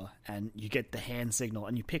you over, and you get the hand signal,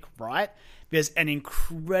 and you pick right. There's an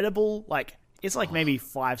incredible, like, it's like maybe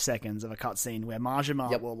 5 seconds of a cutscene where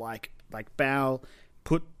Majima will like bow,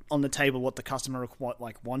 put on the table what the customer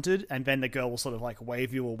wanted, and then the girl will sort of like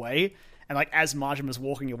wave you away, and like as Majima's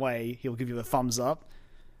walking away, he'll give you a thumbs up,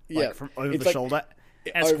 from over the shoulder.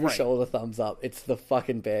 Over shoulder thumbs up. It's the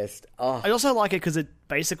fucking best. I also like it because it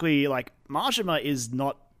basically like Majima is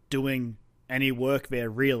not doing any work there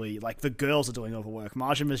really. Like the girls are doing all the work.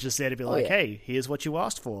 Majima's just there to be like, hey, here's what you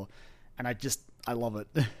asked for. And I love it.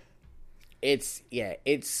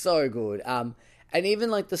 It's so good. And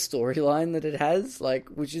even like the storyline that it has, like,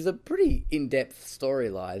 which is a pretty in-depth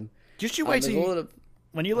storyline. Just you wait till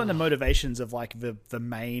when you learn the motivations of like the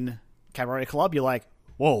main cabaret club, you're like,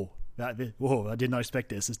 whoa, I did not expect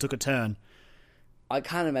this. This took a turn. I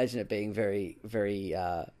can't imagine it being very, very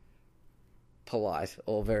polite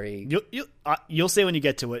or very. You'll see when you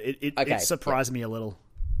get to it. It surprised me a little.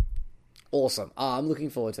 Awesome. I'm looking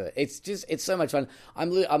forward to it. It's so much fun.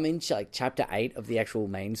 I'm in like chapter 8 of the actual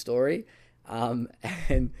main story.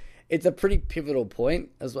 And it's a pretty pivotal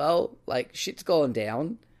point as well. Like shit's gone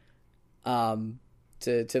down, to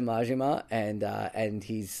Majima and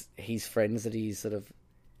his friends that he sort of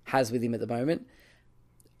has with him at the moment.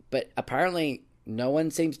 But apparently no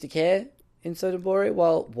one seems to care in Sotenbori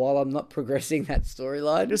while I'm not progressing that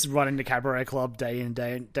storyline. Just running the cabaret club day in,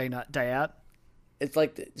 day out. It's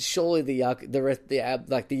like surely the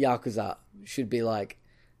Yakuza should be like,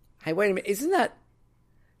 hey, wait a minute, isn't that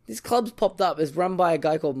this club's popped up as run by a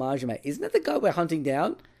guy called Majima? Isn't that the guy we're hunting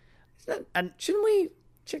down? And shouldn't we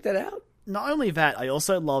check that out? Not only that, I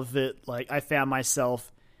also love that. Like I found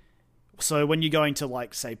myself. So when you're going to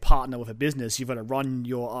like say partner with a business, you've got to run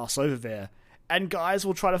your ass over there. And guys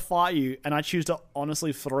will try to fight you, and I choose to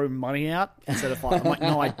honestly throw money out instead of fight. I'm like,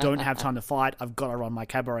 no, I don't have time to fight. I've got to run my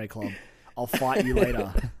cabaret club. I'll fight you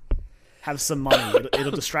later. Have some money.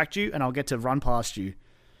 It'll distract you, and I'll get to run past you.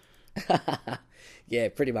 Yeah,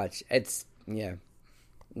 pretty much. It's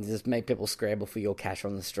just make people scramble for your cash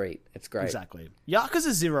on the street. It's great. Exactly.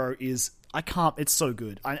 Yakuza 0 is it's so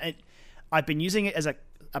good. I've been using it as a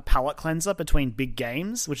palate cleanser between big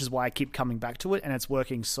games, which is why I keep coming back to it, and it's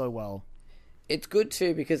working so well. It's good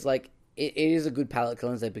too because like it is a good palate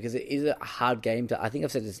cleanser because it is a hard game to. I think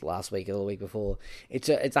I've said this last week or the week before. It's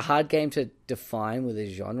a hard game to define with a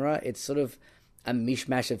genre. It's sort of a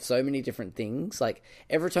mishmash of so many different things. Like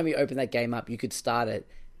every time you open that game up, you could start it,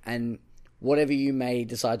 and whatever you may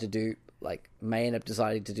decide to do, like may end up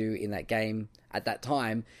deciding to do in that game at that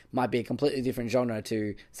time, might be a completely different genre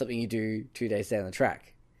to something you do 2 days down the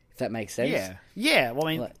track. If that makes sense. Yeah. Well,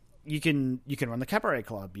 I mean. You can run the cabaret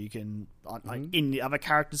club. You can in the other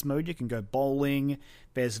characters mode. You can go bowling.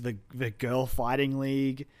 There's the girl fighting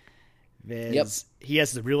league. He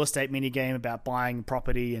has the real estate mini game about buying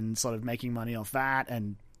property and sort of making money off that.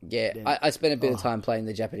 And I spent a bit of time playing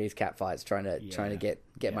the Japanese cat fights, trying to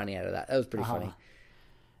get money out of that. That was pretty funny.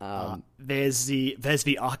 There's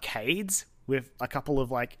the arcades with a couple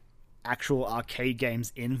of like actual arcade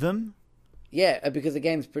games in them. Yeah, because the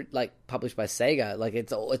game's like published by Sega. Like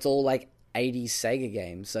it's all like 80s Sega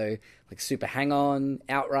games. So like Super Hang-On,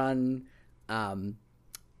 Outrun,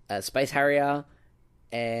 Space Harrier,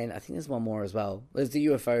 and I think there's one more as well. There's the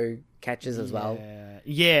UFO catches as well.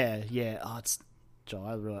 Yeah. Oh, it's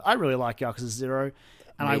Joe. I really like Yakuza 0,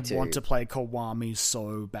 and I want to play Kiwami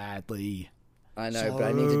so badly. I know, but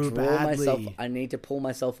I need to myself. I need to pull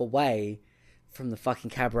myself away from the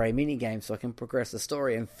fucking cabaret mini game so I can progress the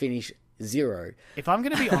story and finish 0. If I'm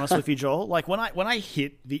going to be honest with you, Joel, like when I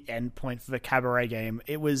hit the end point for the cabaret game,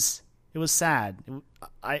 it was sad.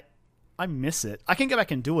 I miss it. I can go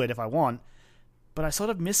back and do it if I want, but I sort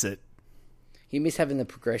of miss it. You miss having the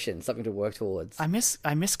progression, something to work towards. I miss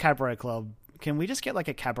Cabaret Club. Can we just get like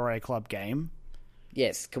a Cabaret Club game?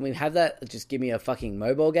 Yes, can we have that? Just give me a fucking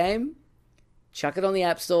mobile game, chuck it on the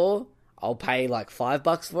App Store, I'll pay like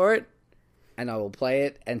 $5 for it, and I will play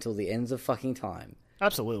it until the ends of fucking time.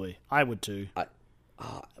 Absolutely. I would too.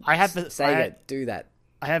 Sega, do that.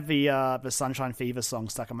 I have the Sunshine Fever song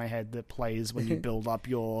stuck in my head that plays when you build up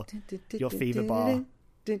your fever bar.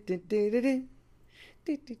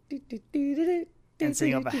 And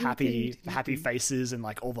seeing all the happy faces and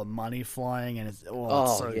like all the money flying, and it's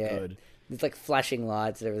so good. It's like flashing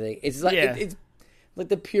lights and everything. It's like it's like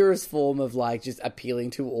the purest form of like just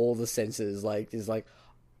appealing to all the senses. Like just like,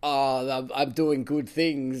 I'm doing good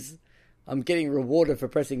things. I'm getting rewarded for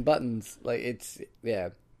pressing buttons. Like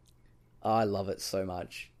I love it so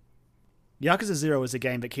much. Yakuza 0 is a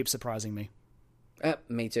game that keeps surprising me.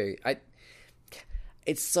 Me too.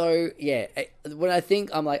 It's so when I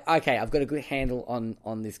think I'm like, okay, I've got a good handle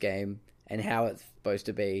on this game and how it's supposed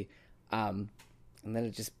to be, and then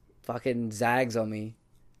it just fucking zags on me,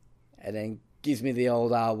 and then gives me the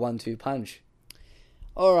old 1-2 punch.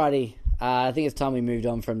 Alrighty, I think it's time we moved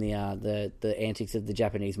on from the antics of the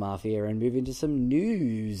Japanese mafia and move into some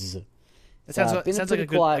news. It sounds like a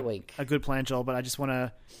quiet week. A good plan, Joel. But I just want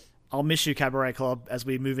to. I'll miss you, Cabaret Club, as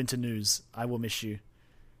we move into news. I will miss you.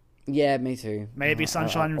 Yeah, me too. May it be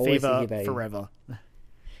Sunshine and Fever forever.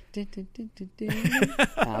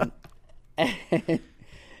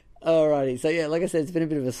 Alrighty, so yeah, like I said, it's been a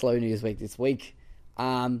bit of a slow news week this week.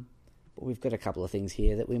 But we've got a couple of things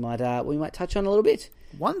here that we might touch on a little bit.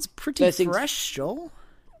 One's pretty fresh, Joel.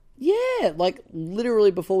 Yeah, like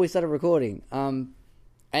literally before we started recording.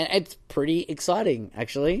 And it's pretty exciting,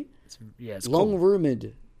 actually. It's long cool.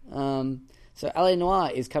 rumored. So LA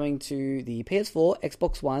Noire is coming to the PS4,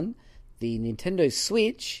 Xbox One, the Nintendo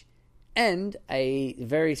Switch, and a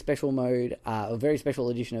very special mode, a very special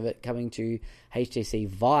edition of it coming to HTC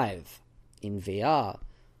Vive in VR.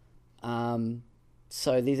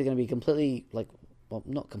 So these are going to be completely,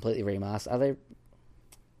 not completely remastered. Are they?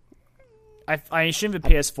 I assume the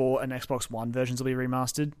PS4 and Xbox One versions will be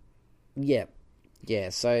remastered. Yeah. Yeah,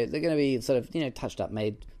 so they're going to be sort of, touched up,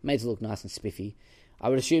 made to look nice and spiffy. I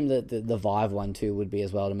would assume that the Vive one too would be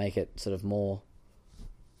as well, to make it sort of more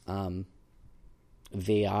VR-y,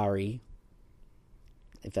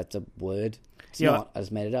 if that's a word. It's not. I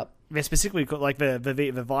just made it up. They're specifically called, like the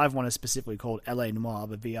Vive one is specifically called LA Noire,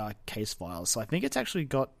 the VR case files. So I think it's actually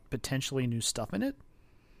got potentially new stuff in it.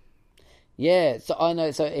 Yeah, so I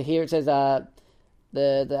know. So here it says the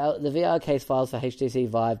VR case files for HTC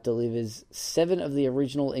Vive delivers 7 of the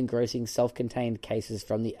original engrossing self-contained cases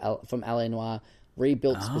from LA Noire,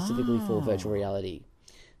 rebuilt specifically for virtual reality.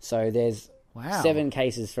 So there's 7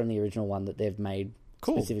 cases from the original one that they've made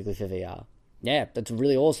specifically for VR. Yeah, that's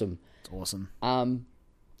really awesome. It's awesome.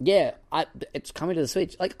 Yeah, it's coming to the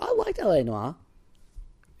Switch. Like, I liked LA Noire.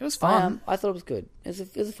 It was fun. I thought it was good.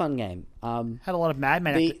 It was a fun game. Had a lot of Mad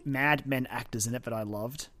Men actors in it that I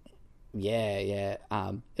loved. Yeah.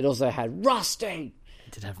 It also had Rusty.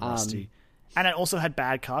 It did have Rusty. And it also had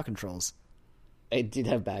bad car controls. It did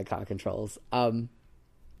have bad car controls. But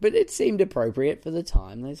it seemed appropriate for the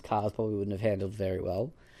time. Those cars probably wouldn't have handled very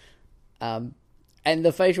well. And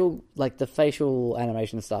the facial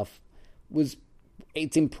animation stuff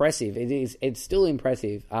it's impressive. It's still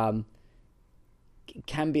impressive. It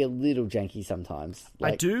can be a little janky sometimes.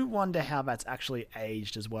 I do wonder how that's actually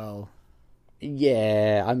aged as well.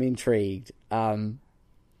 Yeah, I'm intrigued.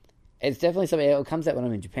 It's definitely something. It comes out when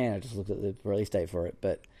I'm in Japan. I just looked at the release date for it,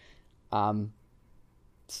 but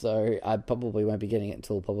so I probably won't be getting it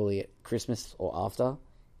until probably at Christmas or after.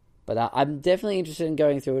 But I'm definitely interested in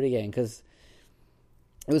going through it again, because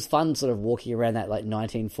it was fun, sort of walking around that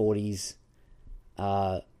 1940s,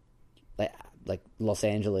 like Los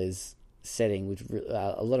Angeles setting, which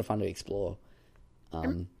a lot of fun to explore.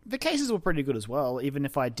 The cases were pretty good as well, even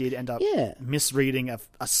if I did end up misreading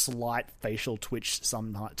a slight facial twitch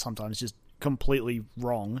sometimes just completely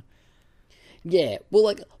wrong. Yeah,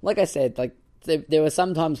 well, like I said, there were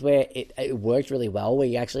some times where it worked really well, where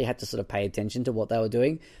you actually had to sort of pay attention to what they were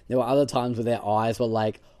doing. There were other times where their eyes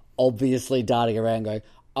were obviously darting around, going,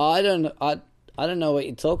 I don't know what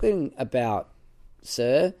you're talking about,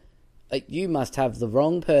 sir. You must have the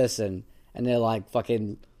wrong person. And they're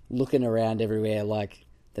fucking looking around everywhere, like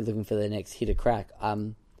they're looking for their next hit of crack.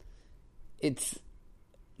 So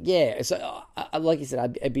like you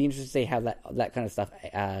said, I'd be interested to see how that kind of stuff,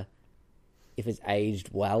 if it's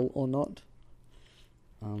aged well or not.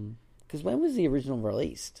 Because when was the original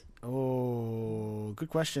released? Oh, good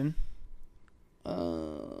question.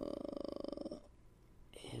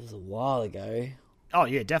 was a while ago. Oh,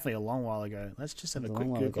 yeah, definitely a long while ago. Let's just have a quick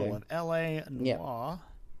while Google ago. of LA Noire.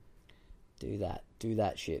 Yep. Do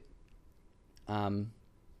that shit.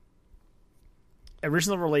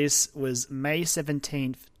 Original release was May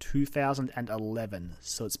 17th, 2011.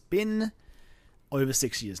 So it's been over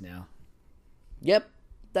 6 years now. Yep,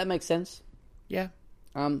 that makes sense. Yeah.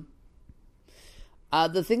 The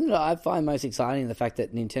thing that I find most exciting is the fact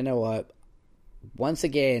that Nintendo are once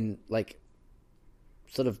again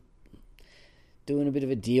sort of doing a bit of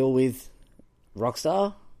a deal with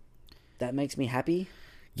Rockstar. That makes me happy.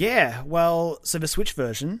 Yeah, well, so the Switch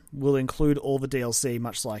version will include all the DLC,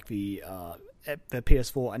 much like the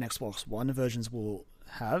PS4 and Xbox One versions will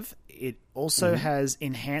have. It also has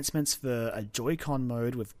enhancements for a Joy-Con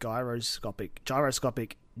mode with gyroscopic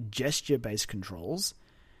gesture-based controls.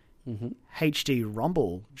 HD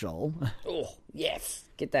Rumble, Joel. Oh, yes.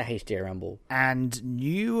 Get that HD Rumble. And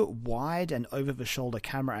new wide and over-the-shoulder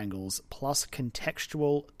camera angles, plus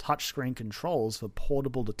contextual touchscreen controls for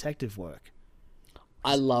portable detective work.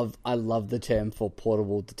 I love the term for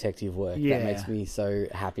portable detective work. Yeah. That makes me so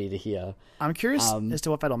happy to hear. I'm curious as to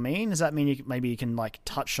what that'll mean. Does that mean maybe you can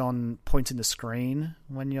touch on points in the screen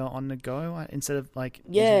when you're on the go instead of I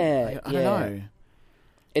don't know.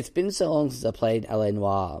 It's been so long since I played LA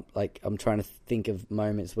Noire. I'm trying to think of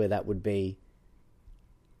moments where that would be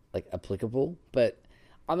applicable. But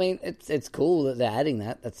I mean, it's cool that they're adding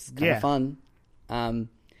that. That's kind of fun. And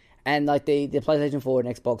the PlayStation 4 and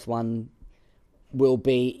Xbox One will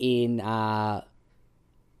be in what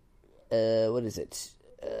is it?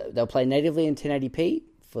 They'll play natively in 1080p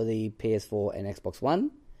for the PS4 and Xbox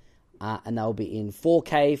One, and they'll be in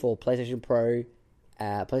 4K for PlayStation Pro,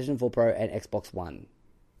 PlayStation 4 Pro, and Xbox One,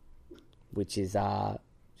 which is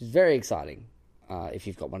very exciting if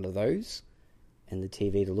you've got one of those and the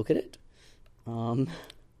TV to look at it. We're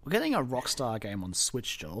getting a Rockstar game on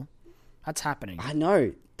Switch, Joel. That's happening. I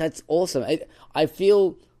know. That's awesome. I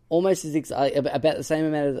feel almost as about the same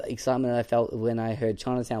amount of excitement I felt when I heard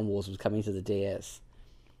Chinatown Wars was coming to the DS.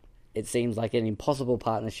 It seems like an impossible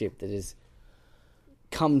partnership that has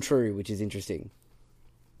come true, which is interesting.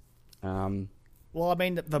 Well, I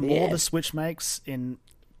mean, the more the Switch makes in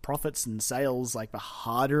profits and sales, the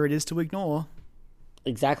harder it is to ignore.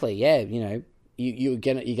 Exactly. Yeah. You're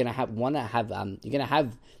gonna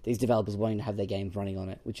have these developers wanting to have their games running on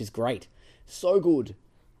it, which is great. So good.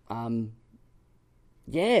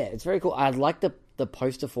 Yeah, it's very cool. I like the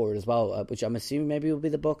poster for it as well, which I'm assuming maybe will be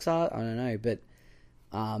the box art. I don't know, but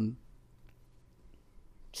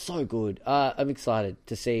so good. I'm excited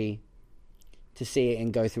to see it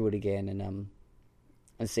and go through it again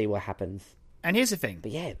and see what happens. And here's the thing.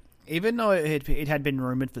 But yeah, even though it had been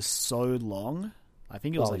rumored for so long, I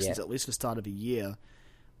think it was since at least the start of the year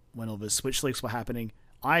when all the Switch leaks were happening,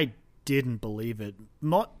 I didn't believe it.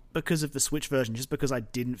 Not because of the Switch version, just because I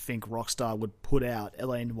didn't think Rockstar would put out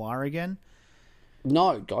LA Noire again.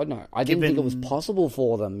 No, God, no. I didn't think it was possible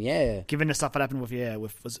for them, yeah. Given the stuff that happened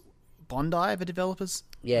was Bondi, the developers?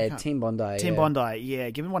 Yeah, Team Bondi. Team Bondi, yeah.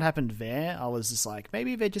 Given what happened there, I was just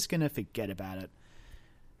maybe they're just going to forget about it.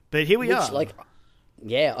 But here we are.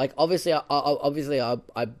 Obviously I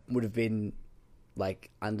would have been,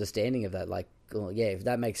 understanding of that, if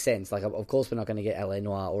that makes sense. Of course we're not going to get LA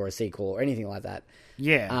Noire or a sequel or anything like that.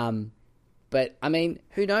 Yeah. But, I mean,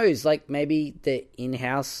 who knows? Maybe the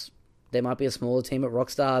in-house, there might be a smaller team at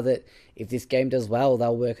Rockstar that if this game does well,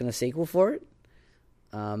 they'll work on a sequel for it.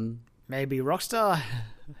 Maybe Rockstar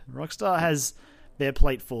has their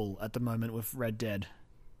plate full at the moment with Red Dead.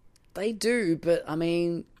 They do, but, I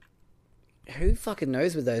mean, who fucking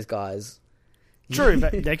knows with those guys? True,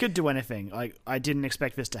 but they could do anything. I didn't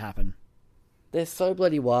expect this to happen. They're so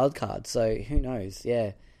bloody wild cards, so who knows?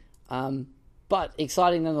 Yeah. But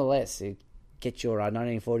exciting nonetheless. Get your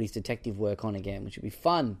 1940s detective work on again, which would be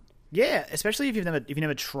fun. Yeah, especially if you've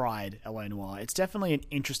never tried LA Noire. It's definitely an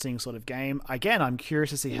interesting sort of game. Again, I'm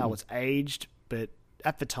curious to see how it's aged, but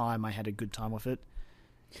at the time I had a good time with it.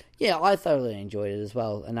 Yeah, I thoroughly enjoyed it as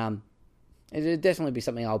well, and it'd definitely be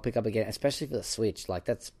something I'll pick up again, especially for the Switch.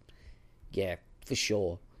 That's for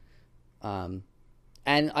sure. And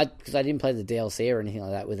because I didn't play the DLC or anything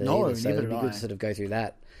like that with it either, so it'd be good to sort of go through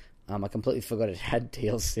that. I completely forgot it had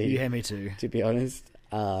DLC. Yeah, me too. To be honest,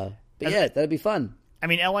 but that'd be fun. I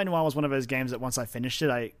mean, LA Noire was one of those games that once I finished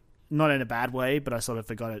it, not in a bad way, but I sort of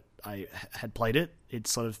forgot it. I had played it. It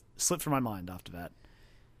sort of slipped from my mind after that.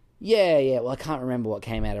 Yeah. Well, I can't remember what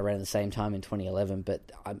came out around the same time in 2011,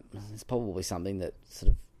 but it's probably something that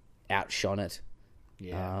sort of outshone it.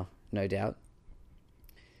 Yeah, no doubt.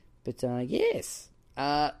 But yes.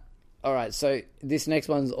 All right. So this next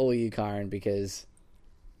one's all you, Kyron, because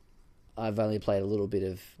I've only played a little bit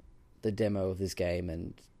of the demo of this game,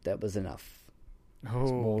 and that was enough. It's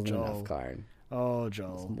more than enough, Kyron. Oh,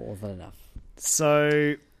 Joel. It's more than enough.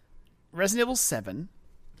 So, Resident Evil 7,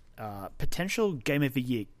 potential Game of the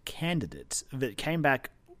Year candidate that came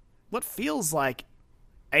back what feels like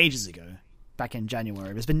ages ago, back in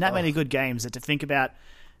January. There's been that many good games that to think about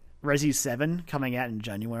Resi 7 coming out in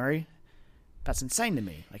January, that's insane to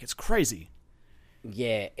me. Like, it's crazy.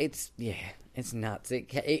 Yeah, it's nuts.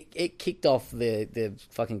 It kicked off the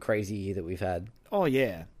fucking crazy year that we've had. Oh,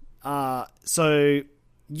 yeah. So,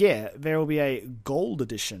 yeah, there will be a gold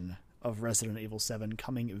edition of Resident Evil 7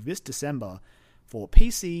 coming this December for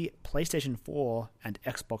PC, PlayStation 4, and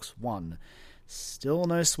Xbox One. Still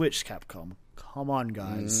no Switch, Capcom. Come on,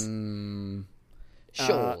 guys.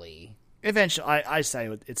 Surely. Eventually, I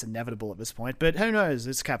say it's inevitable at this point, but who knows?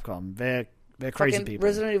 It's Capcom. They're crazy fucking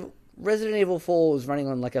people. Resident Evil 4 was running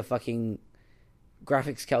on like a fucking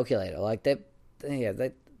graphics calculator. Like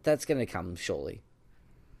that's going to come surely.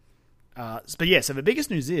 But yeah, so the biggest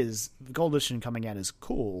news is the Gold Edition coming out is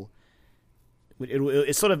cool.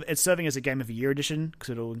 It's serving as a Game of the Year edition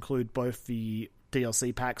because it'll include both the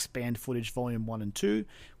DLC packs, Banned Footage Volume 1 and 2,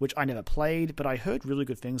 which I never played, but I heard really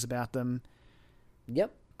good things about them.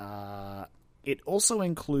 Yep. It also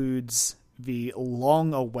includes the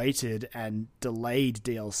long-awaited and delayed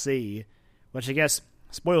DLC, which I guess,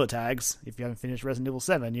 spoiler tags, if you haven't finished Resident Evil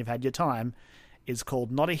 7, you've had your time, is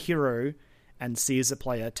called Not a Hero, and sees a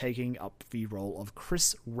player taking up the role of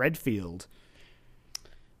Chris Redfield.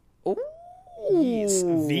 Ooh. He's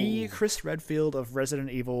the Chris Redfield of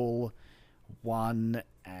Resident Evil 1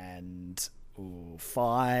 and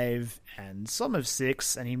 5 and some of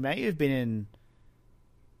 6, and he may have been in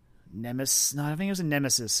Nemesis. No, I think he was in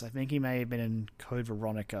Nemesis. I think he may have been in Code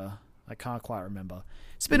Veronica. I can't quite remember.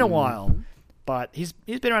 It's been a while, but he's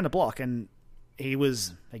been around the block, and he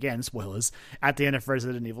was, again, spoilers, at the end of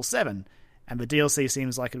Resident Evil 7. And the DLC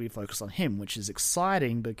seems like it'll be focused on him, which is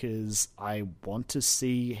exciting because I want to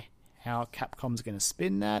see how Capcom's going to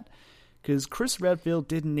spin that. Because Chris Redfield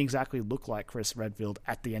didn't exactly look like Chris Redfield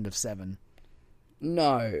at the end of 7.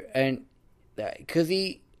 No, and because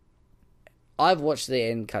I've watched the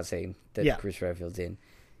end cutscene that Chris Redfield's in.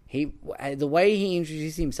 The way he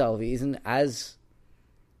introduced himself, he isn't as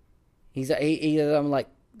is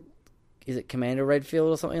it Commander Redfield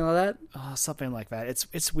or something like that? Oh, something like that.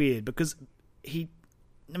 It's weird because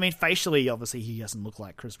facially, obviously, he doesn't look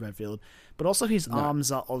like Chris Redfield, but also his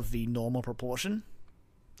arms are of the normal proportion.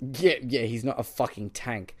 Yeah, he's not a fucking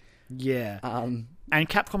tank. Yeah. And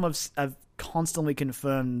Capcom have constantly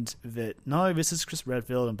confirmed that, no, this is Chris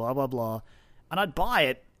Redfield and blah, blah, blah. And I'd buy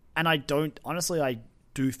it, and I do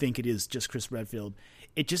think it is just Chris Redfield.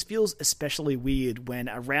 It just feels especially weird when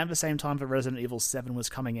around the same time that Resident Evil 7 was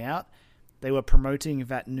coming out, they were promoting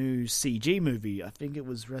that new CG movie. I think it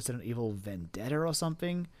was Resident Evil Vendetta or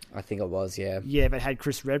something. I think it was, yeah. Yeah, that had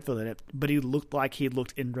Chris Redfield in it, but he looked like he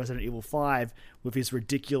looked in Resident Evil 5 with his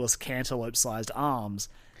ridiculous cantaloupe-sized arms.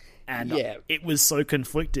 And it was so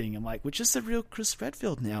conflicting. I'm like, which is the real Chris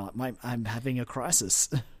Redfield now? I'm having a crisis.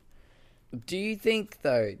 Do you think,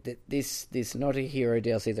 though, that this Not a Hero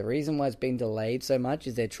DLC, the reason why it's been delayed so much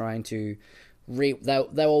is they're trying to... they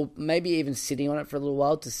were maybe even sitting on it for a little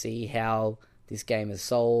while to see how this game has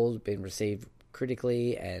sold, been received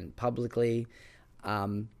critically and publicly,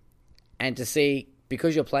 and to see,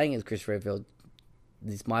 because you're playing as Chris Redfield,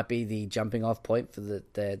 this might be the jumping off point for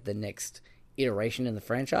the next iteration in the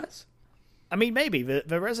franchise? I mean, maybe.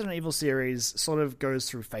 The Resident Evil series sort of goes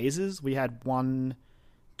through phases. We had 1,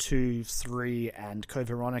 2, 3, and Code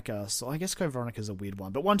Veronica. So I guess Code Veronica is a weird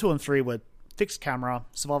one. But 1, 2, and 3 were fixed camera,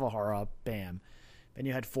 survival horror, bam. Then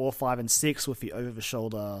you had 4, 5, and 6 with the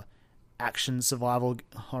over-the-shoulder action survival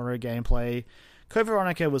horror gameplay. Code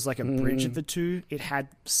Veronica was like a bridge of the two. It had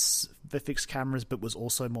the fixed cameras, but was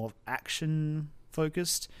also more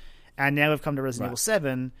action-focused. And now we've come to Resident Evil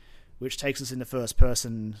 7, which takes us into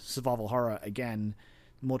first-person survival horror again,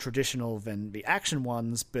 more traditional than the action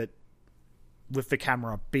ones, but with the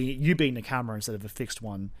camera, you being the camera instead of a fixed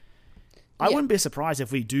one. I wouldn't be surprised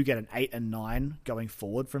if we do get an 8 and 9 going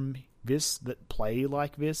forward from this that play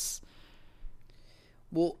like this.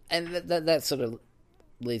 Well, and that sort of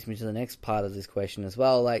leads me to the next part of this question as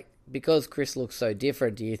well. Like, because Chris looks so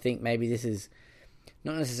different, do you think maybe this is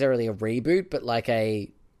not necessarily a reboot, but like a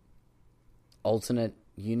alternate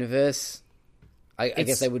universe? I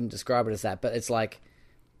guess they wouldn't describe it as that, but it's like,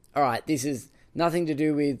 all right, this is nothing to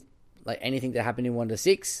do with like anything that happened in 1 to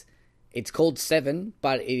 6. It's called 7,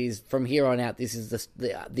 but it is from here on out. This is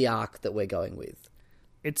the arc that we're going with.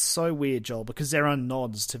 It's so weird, Joel, because there are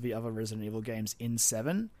nods to the other Resident Evil games in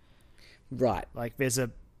 7. Right. Like there's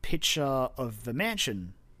a picture of the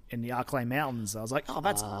mansion in the Arklay Mountains. I was like, oh,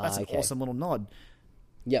 that's an awesome little nod.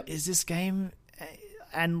 Yep. Is this game?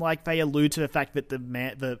 And like they allude to the fact that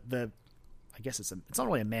the I guess it's not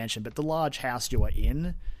really a mansion, but the large house you are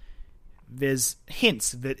in, there's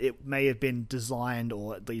hints that it may have been designed,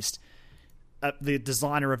 or at least the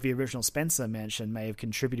designer of the original Spencer mansion may have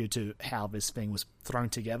contributed to how this thing was thrown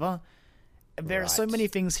together. There are so many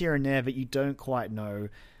things here and there that you don't quite know.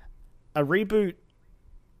 A reboot,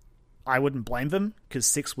 I wouldn't blame them, because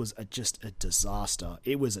 6 was just a disaster.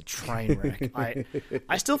 It was a train wreck.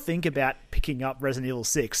 I still think about picking up Resident Evil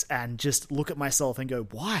 6 and just look at myself and go,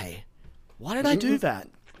 why? Why did I do that?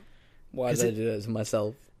 Why did I do that to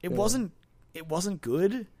myself? It wasn't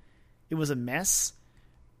good. It was a mess.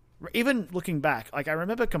 Even looking back, like I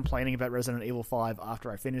remember complaining about Resident Evil 5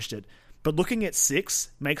 after I finished it, but looking at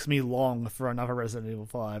 6 makes me long for another Resident Evil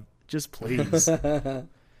 5. Just please. But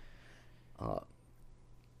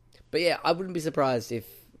yeah, I wouldn't be surprised if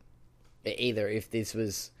this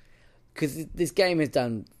was, because this game has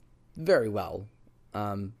done very well.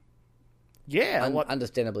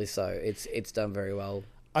 Understandably so. It's done very well.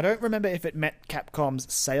 I don't remember if it met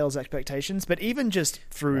Capcom's sales expectations, but even just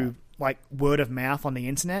through like word of mouth on the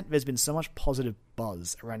internet, there's been so much positive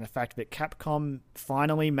buzz around the fact that Capcom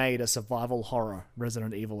finally made a survival horror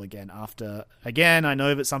Resident Evil again. After, again, I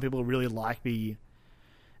know that some people really like the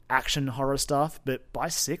action horror stuff, but by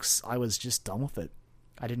 6, I was just done with it.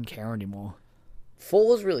 I didn't care anymore. 4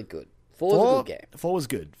 was really good. 4 was a good game. 4 was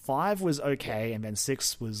good. 5 was okay, and then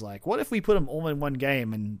 6 was like, what if we put them all in one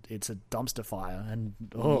game and it's a dumpster fire? And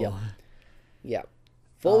yeah.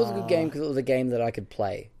 4 was a good game because it was a game that I could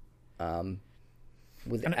play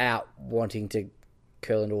without wanting to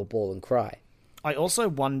curl into a ball and cry. I also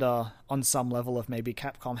wonder, on some level, if maybe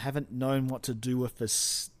Capcom haven't known what to do with the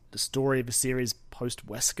story of the series post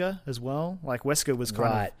Wesker as well. Like Wesker was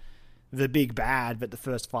kind of the big bad that the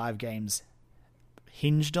first 5 games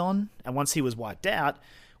hinged on, and once he was wiped out,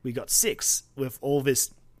 we got 6 with all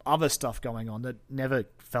this other stuff going on that never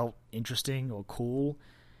felt interesting or cool.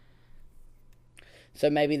 So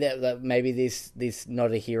maybe maybe this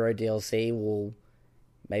Not a Hero DLC will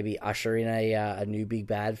maybe usher in a new big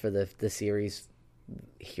bad for the series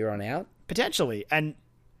here on out. Potentially, and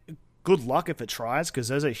good luck if it tries, because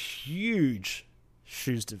those are huge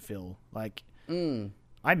shoes to fill. Like,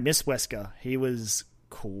 I miss Wesker. He was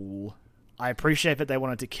cool. I appreciate that they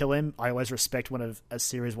wanted to kill him. I always respect when a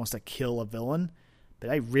series wants to kill a villain, but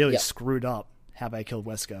they really screwed up how they killed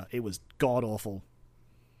Wesker. It was god-awful.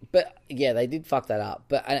 But, yeah, they did fuck that up.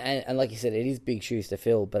 But and like you said, it is big shoes to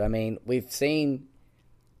fill. But, I mean, we've seen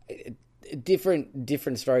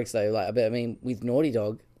different strokes, though. Like, I mean, with Naughty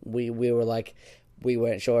Dog, we were like, we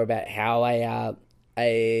weren't sure about how an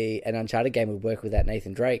Uncharted game would work without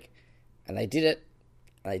Nathan Drake. And they did it.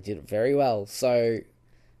 They did it very well. So...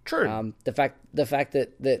 True. The fact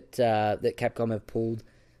that Capcom have pulled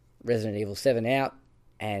Resident Evil 7 out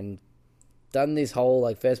and done this whole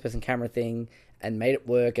like first person camera thing and made it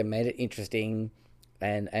work and made it interesting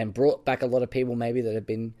and brought back a lot of people maybe that have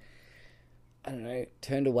been, I don't know,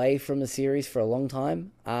 turned away from the series for a long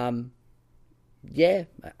time. Yeah,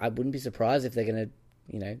 I wouldn't be surprised if they're gonna,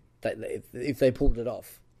 if they pulled it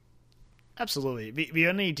off. Absolutely. The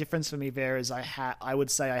only difference for me there is I would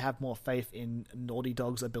say I have more faith in Naughty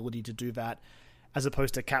Dog's ability to do that as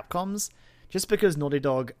opposed to Capcom's, just because Naughty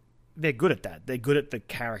Dog, they're good at that. They're good at the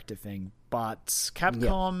character thing. But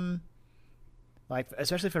Capcom, like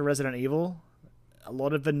especially for Resident Evil, a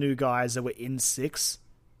lot of the new guys that were in 6,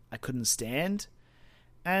 I couldn't stand.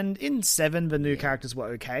 And in 7, the new characters were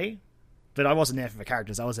okay, but I wasn't there for the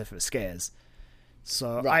characters. I was there for the scares.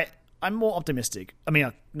 So I'm more optimistic. I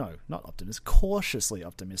mean, no, not optimistic. Cautiously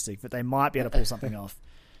optimistic that they might be able to pull something off.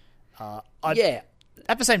 At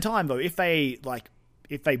the same time, though, if they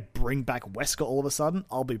bring back Wesker all of a sudden,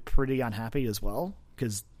 I'll be pretty unhappy as well,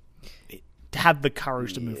 because to have the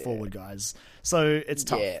courage to move forward, guys. So it's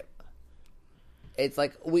tough. Yeah. It's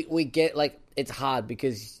like we get like it's hard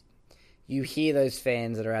because you hear those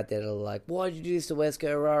fans that are out there that are like, "Why did you do this to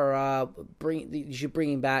Wesker? Rah, rah. You should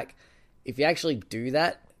bring him back." If you actually do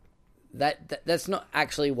that. That's not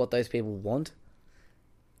actually what those people want.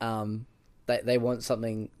 They want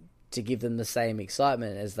something to give them the same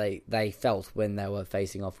excitement as they felt when they were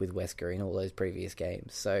facing off with Wesker in all those previous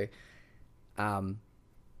games. So,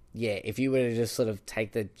 if you were to just sort of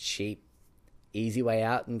take the cheap, easy way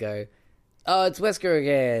out and go, "Oh, it's Wesker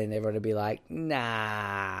again," everyone would be like,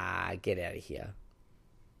 "Nah, get out of here."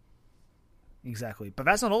 Exactly. But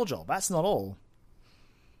that's not all, Joel. That's not all.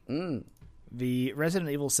 The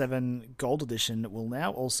Resident Evil 7 Gold Edition will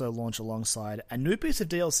now also launch alongside a new piece of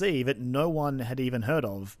DLC that no one had even heard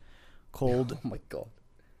of, called Oh my god.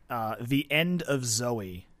 The End of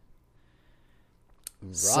Zoe.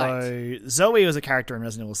 Right. So Zoe was a character in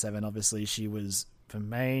Resident Evil 7. Obviously, she was the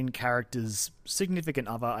main character's significant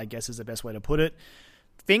other, I guess is the best way to put it.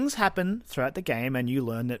 Things happen throughout the game, and you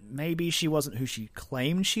learn that maybe she wasn't who she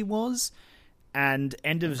claimed she was. And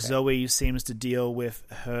End of Zoe seems to deal with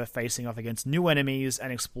her facing off against new enemies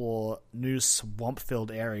and explore new swamp-filled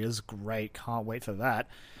areas. Great, can't wait for that.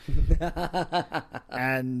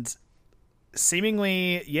 And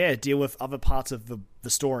seemingly, deal with other parts of the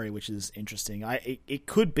story, which is interesting. It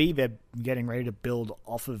could be they're getting ready to build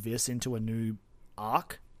off of this into a new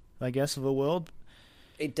arc, I guess, of the world.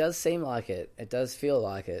 It does seem like it. It does feel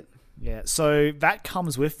like it. Yeah, so that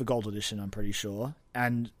comes with the Gold Edition, I'm pretty sure.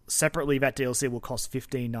 And separately, that DLC will cost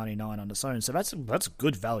 $15.99 on its own. So that's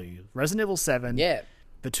good value. Resident Evil 7,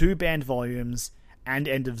 the 2 banned volumes, and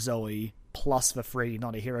End of Zoe, plus the free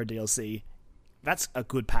Not a Hero DLC. That's a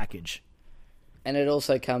good package. And it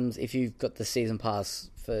also comes, if you've got the Season Pass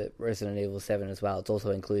for Resident Evil 7 as well, it's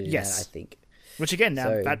also included in that, I think. Which again,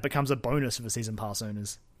 now that becomes a bonus for the Season Pass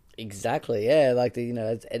owners. Exactly, yeah. Like,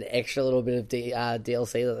 it's an extra little bit of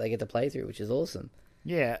DLC that they get to play through, which is awesome.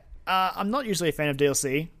 Yeah. I'm not usually a fan of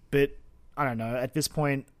DLC, but I don't know. At this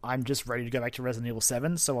point, I'm just ready to go back to Resident Evil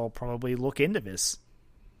 7, so I'll probably look into this.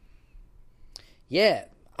 Yeah,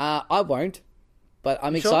 I won't, but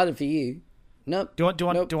I'm excited for you. Nope. Do you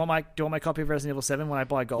want my copy of Resident Evil 7 when I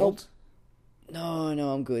buy gold? Nope. No,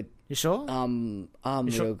 I'm good. You sure? I'm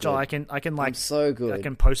you sure? real good. Joel, I can like I'm so good. I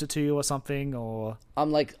can post it to you or something, or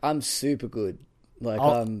I'm super good. Like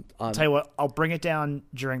I'll tell you what, I'll bring it down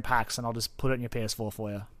during PAX and I'll just put it in your PS4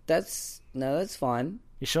 for you. That's fine.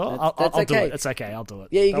 You sure? That's I'll okay. do it. It's okay. I'll do it.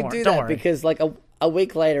 Yeah, you can do that because like a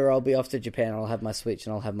week later I'll be off to Japan and I'll have my Switch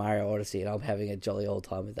and I'll have Mario Odyssey and I'm having a jolly old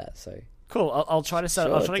time with that. So cool. I'll try to set.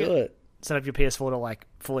 Sure, I'll try to set up your PS4 to like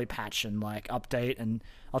fully patch and like update, and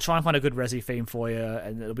I'll try and find a good Resi theme for you,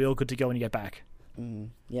 and it'll be all good to go when you get back.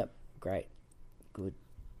 Yep. Great. Good.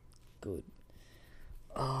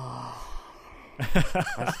 Oh.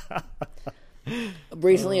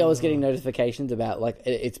 Recently, I was getting notifications about like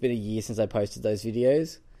it's been a year since I posted those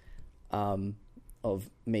videos, of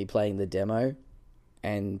me playing the demo,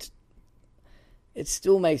 and it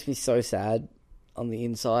still makes me so sad on the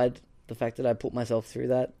inside, the fact that I put myself through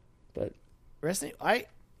that. But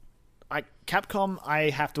Capcom, I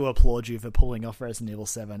have to applaud you for pulling off Resident Evil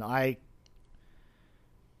 7. I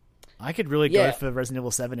could really go for Resident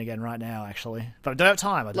Evil 7 again right now, actually, but I don't have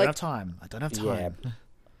time. I don't have time. Yeah.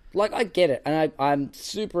 Like, I get it, and I'm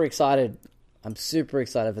super excited. I'm super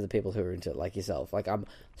excited for the people who are into it, like yourself. Like, I'm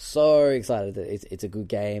so excited that it's a good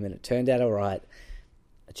game and it turned out all right.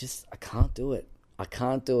 I can't do it.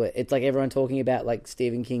 It's like everyone talking about like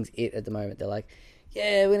Stephen King's It at the moment. They're like,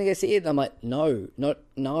 yeah, we're gonna go see it. And I'm like, no.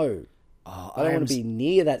 I don't want to be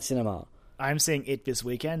near that cinema. I'm seeing It this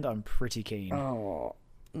weekend. I'm pretty keen. Oh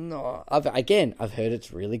no! I've heard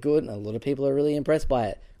it's really good, and a lot of people are really impressed by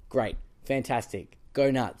it. Great, fantastic,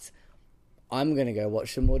 go nuts! I'm gonna go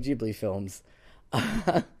watch some more Ghibli films.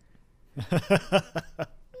 I'm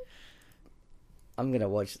gonna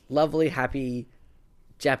watch lovely, happy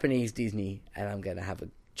Japanese Disney, and I'm gonna have a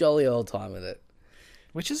jolly old time with it.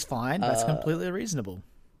 Which is fine. That's completely reasonable.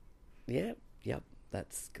 Yeah, yep,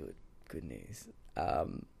 that's good. Good news.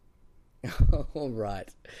 All right.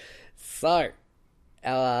 So,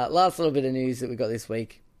 our last little bit of news that we got this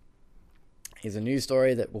week is a news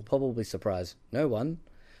story that will probably surprise no one.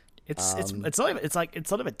 It's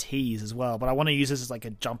sort of a tease as well, but I want to use this as like a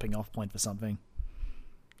jumping off point for something.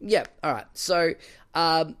 Yeah. All right. So,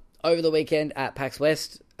 over the weekend at PAX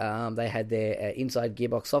West, they had their Inside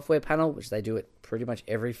Gearbox Software panel, which they do at pretty much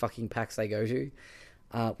every fucking PAX they go to,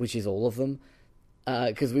 which is all of them,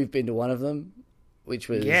 because we've been to one of them, which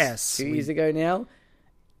was 2 years ago now.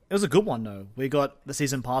 It was a good one, though. We got the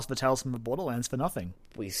season pass for Tales from the Borderlands for nothing.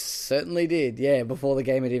 We certainly did, yeah, before the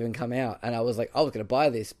game had even come out. And I was like, I was going to buy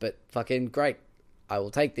this, but fucking great. I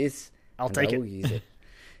will take this. I will use it.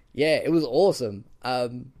 Yeah, it was awesome.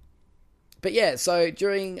 But yeah, so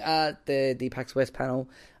during the PAX West panel,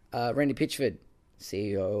 Randy Pitchford,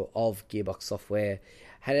 CEO of Gearbox Software,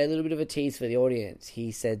 had a little bit of a tease for the audience.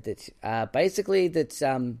 He said that basically that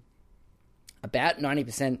about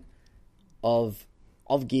 90% of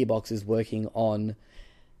Gearbox is working on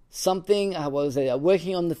something.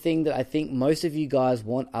 Working on the thing that I think most of you guys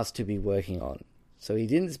want us to be working on. So he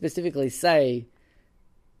didn't specifically say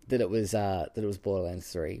that it was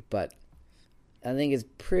Borderlands 3, but I think it's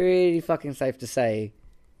pretty fucking safe to say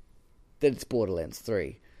that it's Borderlands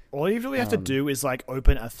 3. All you really have to do is like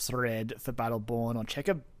open a thread for Battleborn or check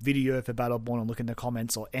a video for Battleborn and look in the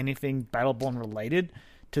comments or anything Battleborn related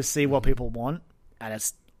to see what people want, and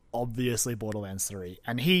it's obviously Borderlands 3.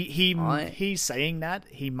 And he's saying that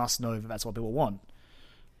he must know that that's what people want.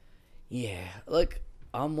 Yeah, look,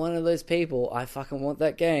 I'm one of those people. I fucking want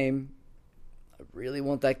that game. I really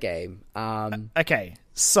want that game. Okay,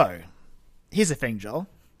 so here's the thing, Joel.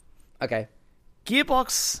 Okay.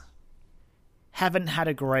 Gearbox haven't had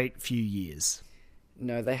a great few years.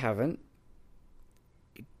 No, they haven't.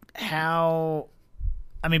 How...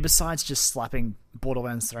 I mean, besides just slapping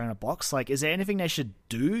Borderlands 3 in a box, like, is there anything they should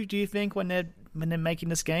do you think, when they're making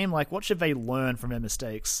this game? Like, what should they learn from their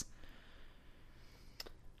mistakes?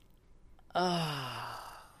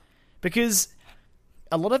 Because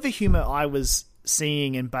a lot of the humor I was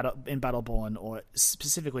seeing in Battleborn, or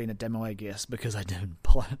specifically in a demo, I guess, because I didn't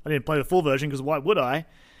play the full version, because why would I?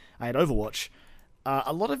 I had Overwatch.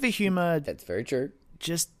 A lot of the humor... That's very true.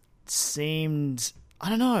 ...just seemed... I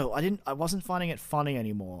don't know. I wasn't finding it funny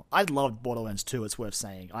anymore. I loved Borderlands 2, it's worth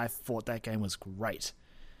saying. I thought that game was great.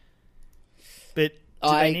 But do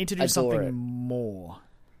they need to do something more?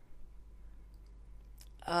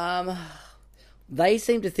 They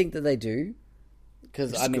seem to think that they do.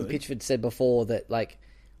 Because, I mean, good. Pitchford said before that, like,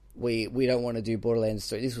 we don't want to do Borderlands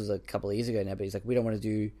 3. This was a couple of years ago now, but he's like, we don't want to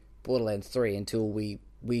do Borderlands 3 until we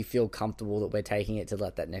feel comfortable that we're taking it to,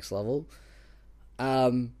 like, that next level. I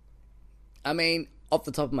mean, off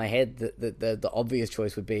the top of my head, the obvious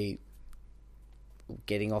choice would be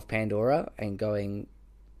getting off Pandora and going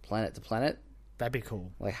planet to planet. That'd be cool.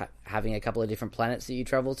 Like, having a couple of different planets that you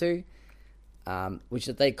travel to. Which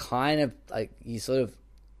they kind of, like, you sort of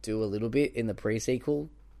do a little bit in the pre-sequel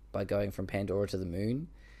by going from Pandora to the moon.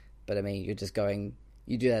 But, I mean, you're just going...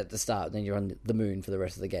 You do that at the start, and then you're on the moon for the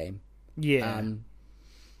rest of the game. Yeah.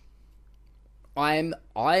 I'm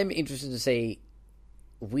interested to see...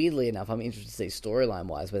 Weirdly enough, I'm interested to see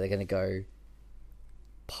storyline-wise where they're going to go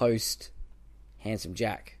post Handsome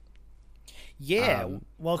Jack. Yeah,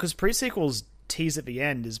 well, because pre-sequel's tease at the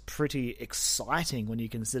end is pretty exciting when you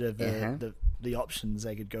consider the options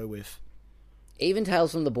they could go with. Even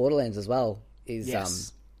Tales from the Borderlands as well is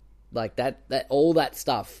yes. Like that all that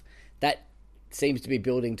stuff that seems to be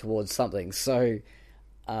building towards something. So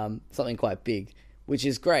something quite big, which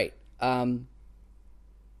is great.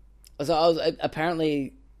 So I was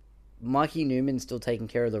apparently Mikey Newman's still taking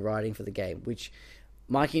care of the writing for the game, which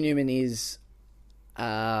Mikey Newman is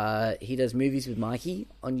he does movies with Mikey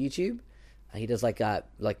on YouTube. He does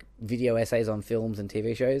like video essays on films and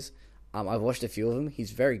TV shows. I've watched a few of them. He's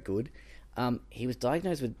very good. He was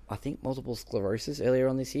diagnosed with, I think, multiple sclerosis earlier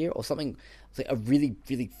on this year or something. It's like a really,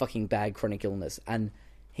 really fucking bad chronic illness. And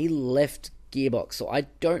he left Gearbox. So I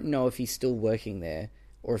don't know if he's still working there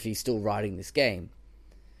or if he's still writing this game.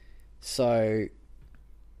 So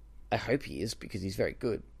I hope he is, because he's very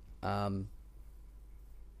good. And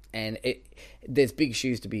there's big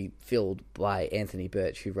shoes to be filled by Anthony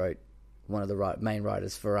Birch, who wrote one of the main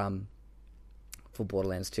writers for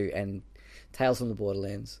Borderlands 2 and Tales from the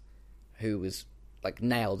Borderlands, who was like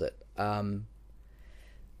nailed it. But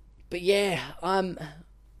yeah,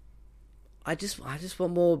 I just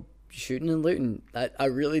want more shooting and looting. I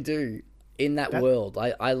really do. In that world,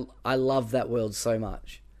 I love that world so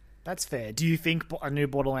much. That's fair. Do you think a new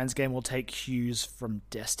Borderlands game will take cues from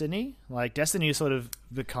Destiny? Like, Destiny has sort of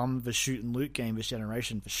become the shoot and loot game this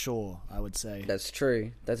generation, for sure, I would say. That's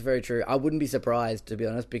true. That's very true. I wouldn't be surprised, to be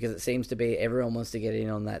honest, because it seems to be everyone wants to get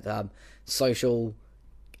in on that social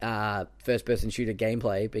first-person shooter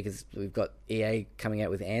gameplay, because we've got EA coming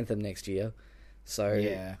out with Anthem next year. So,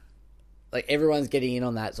 yeah, like, everyone's getting in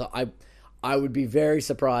on that. So I would be very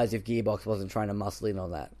surprised if Gearbox wasn't trying to muscle in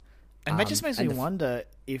on that. And that just makes me wonder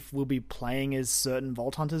if we'll be playing as certain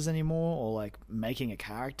Vault Hunters anymore, or like making a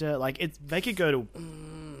character. Like, they could go to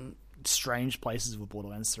strange places with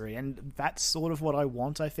Borderlands 3, and that's sort of what I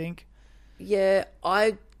want, I think. Yeah,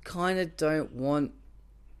 I kind of don't want,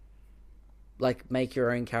 like, make your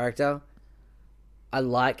own character. I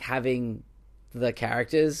like having the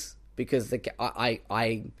characters because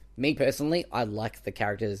me personally, I like the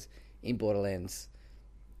characters in Borderlands.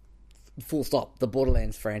 Full stop. The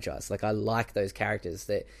Borderlands franchise, like, I like those characters.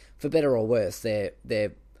 They're, for better or worse,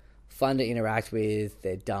 they're fun to interact with.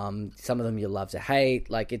 They're dumb. Some of them you love to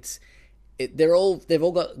hate. Like, they've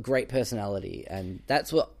all got great personality, and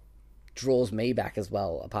that's what draws me back as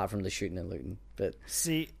well. Apart from the shooting and looting, but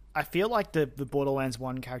see, I feel like the Borderlands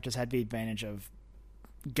 1 characters had the advantage of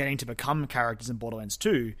getting to become characters in Borderlands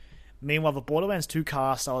 2. Meanwhile, the Borderlands 2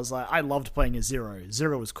 cast, I was like, I loved playing as Zero.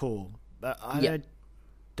 Zero was cool, but I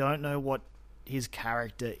don't know what his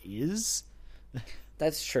character is.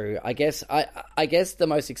 That's true. I guess the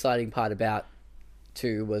most exciting part about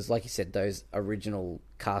 2 was, like you said, those original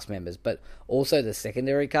cast members, but also the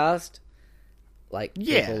secondary cast, like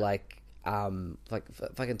people like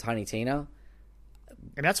fucking Tiny Tina.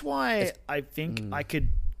 And that's why I think I could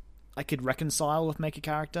reconcile with make a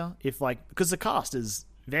character if like because the cast is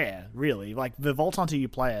there really like the Vault Hunter you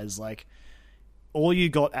play as like all you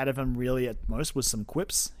got out of him really at most was some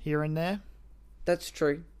quips here and there. That's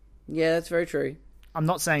true. Yeah, that's very true. I'm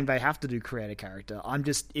not saying they have to do create a character. I'm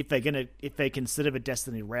just if they consider the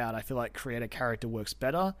Destiny route, I feel like create a character works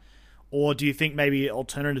better. Or do you think maybe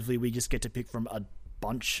alternatively we just get to pick from a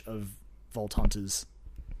bunch of Vault Hunters?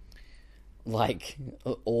 Like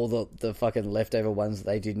all the fucking leftover ones that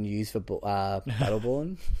they didn't use for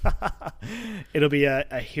Battleborn. It'll be a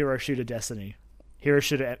hero shooter Destiny, hero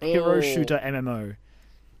shooter MMO.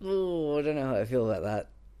 Oh, I don't know how I feel about that.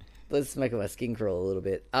 Let's make my skin crawl a little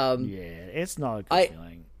bit. Yeah, it's not a good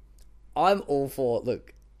feeling. I'm all for.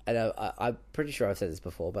 Look, I know I'm pretty sure I've said this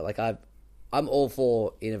before, but like I'm all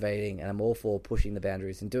for innovating and I'm all for pushing the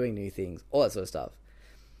boundaries and doing new things, all that sort of stuff.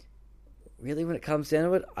 Really, when it comes down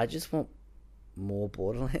to it, I just want more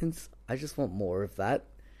Borderlands. I just want more of that.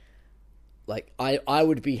 Like, I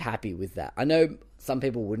would be happy with that. I know some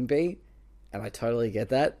people wouldn't be, and I totally get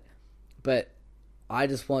that, but I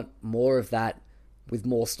just want more of that with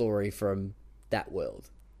more story from that world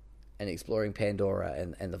and exploring Pandora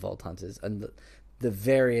and the Vault Hunters and the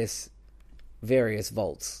various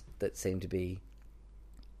vaults that seem to be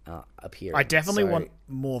appearing. I definitely want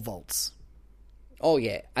more vaults. Oh,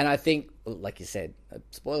 yeah. And I think, like you said,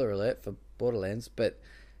 spoiler alert for Borderlands, but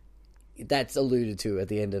that's alluded to at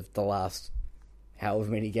the end of the last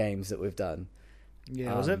however many games that we've done.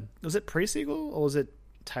 Yeah, was it pre-sequel or was it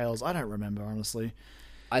Tales? I don't remember, honestly.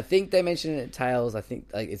 I think they mentioned it in Tales. I think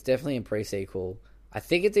like it's definitely in pre-sequel. I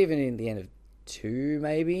think it's even in the end of 2,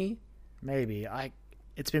 maybe. Maybe.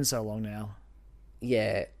 It's been so long now.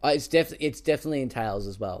 Yeah, it's definitely in Tales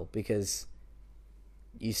as well because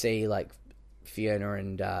you see like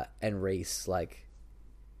Fiona and Reese like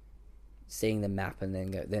seeing the map and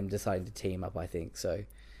then them deciding to team up. I think so.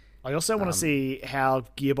 I also want to see how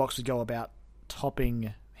Gearbox would go about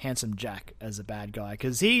topping Handsome Jack as a bad guy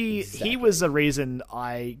because he was the reason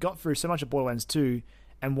I got through so much of Borderlands 2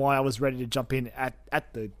 and why I was ready to jump in at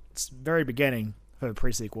the very beginning for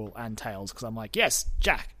pre-sequel and Tales because I'm like, yes,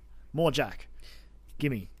 Jack, more Jack,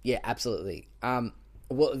 gimme. Yeah, absolutely.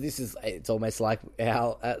 Well, it's almost like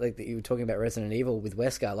how like you were talking about Resident Evil with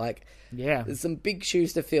Wesker. Like, yeah, there's some big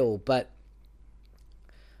shoes to fill, but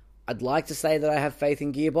I'd like to say that I have faith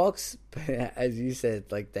in Gearbox, but as you said,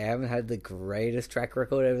 like they haven't had the greatest track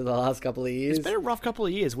record over the last couple of years. It's been a rough couple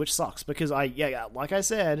of years, which sucks because like I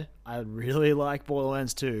said, I really like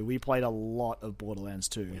Borderlands 2. We played a lot of Borderlands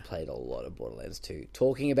 2.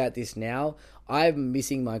 Talking about this now, I'm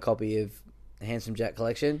missing my copy of the Handsome Jack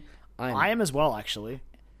collection. I am as well, actually.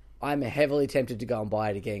 I'm heavily tempted to go and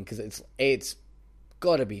buy it again because it's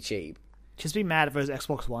got to be cheap. Just be mad at those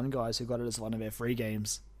Xbox One guys who got it as one of their free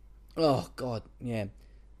games. Oh, God, yeah.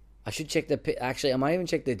 I should check actually, I might even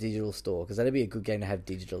check the digital store, because that'd be a good game to have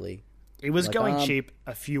digitally. It was like, going cheap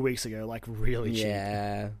a few weeks ago, like really cheap.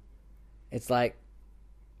 Yeah. It's like...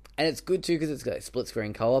 And it's good, too, because it's got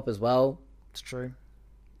split-screen co-op as well. It's true.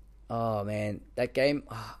 Oh, man. That game...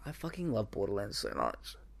 Oh, I fucking love Borderlands so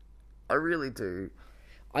much. I really do.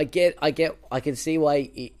 I can see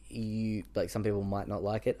why you... Like, some people might not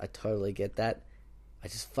like it. I totally get that. I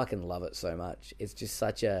just fucking love it so much. It's just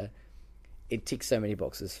such a... It ticks so many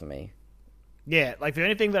boxes for me. Yeah, like the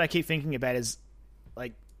only thing that I keep thinking about is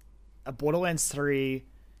like a Borderlands 3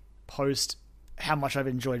 post how much I've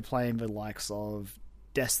enjoyed playing the likes of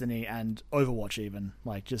Destiny and Overwatch even.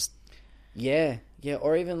 Like just... Yeah,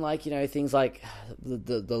 or even like, you know, things like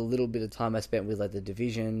the little bit of time I spent with like the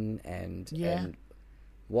Division and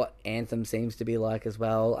what Anthem seems to be like as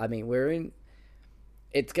well. I mean,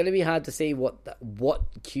 it's going to be hard to see what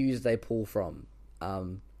cues they pull from.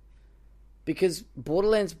 Because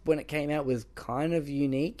Borderlands, when it came out, was kind of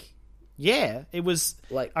unique. Yeah, it was...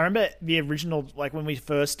 Like, I remember the original, like when we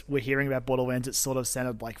first were hearing about Borderlands, it sort of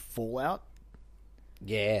sounded like Fallout.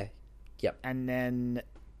 Yeah. Yep. And then,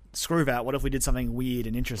 screw that, what if we did something weird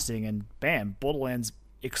and interesting, and bam, Borderlands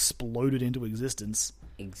exploded into existence.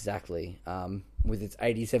 Exactly. With its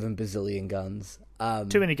 87 bazillion guns.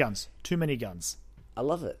 Too many guns. I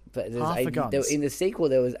love it, but Half the guns. In the sequel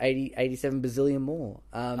there was 87 bazillion more.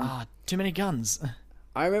 Too many guns.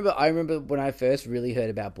 I remember when I first really heard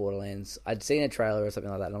about Borderlands, I'd seen a trailer or something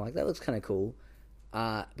like that, and I'm like, that looks kind of cool.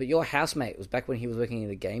 But your housemate was back when he was working in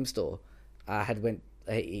a game store.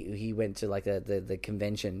 He went to like the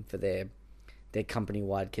convention for their their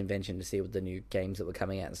company-wide convention to see what the new games that were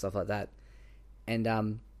coming out and stuff like that.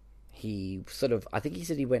 And he sort of, I think he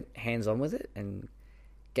said he went hands-on with it and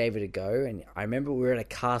gave it a go. And I remember we were at a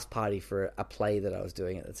cast party for a play that I was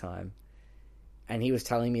doing at the time. And he was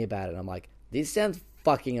telling me about it. And I'm like, this sounds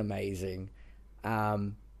fucking amazing.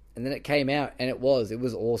 And then it came out, and it was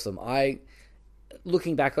awesome.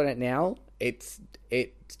 Looking back on it now, it's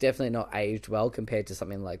definitely not aged well compared to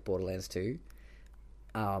something like Borderlands 2.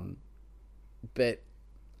 But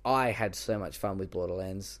I had so much fun with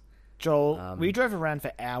Borderlands. Joel, we drove around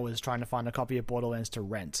for hours trying to find a copy of Borderlands to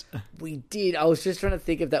rent. We did. I was just trying to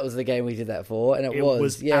think if that was the game we did that for, and it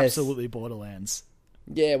was yes. absolutely Borderlands.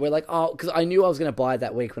 Yeah, we're like, because I knew I was going to buy it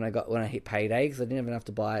that week when I hit payday, because I didn't even have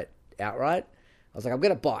to buy it outright. I was like, I'm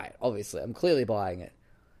going to buy it, obviously. I'm clearly buying it.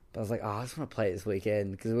 But I was like, I just want to play it this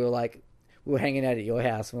weekend, because we were hanging out at your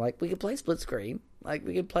house, and we're like, we could play split screen. Like,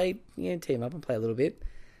 we could play, team up and play a little bit.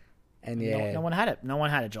 And yeah. No one had it. No one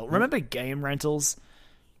had it, Joel. Remember game rentals?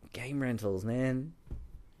 Game rentals, man.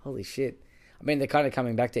 Holy shit. I mean, they're kind of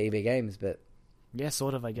coming back to EB Games, but... Yeah,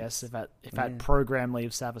 sort of, I guess, if that program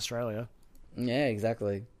leaves South Australia. Yeah,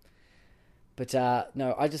 exactly. But,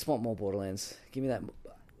 no, I just want more Borderlands. Give me that...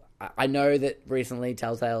 I know that recently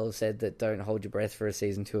Telltale have said that don't hold your breath for a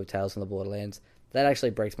Season 2 of Tales from the Borderlands. That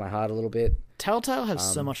actually breaks my heart a little bit. Telltale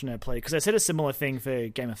has so much on their plate, because they said a similar thing for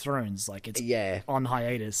Game of Thrones. Like, it's on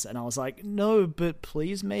hiatus, and I was like, no, but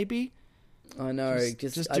please, maybe? I know.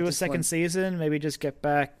 Just do a second season, maybe just get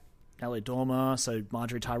back Ellie Dormer so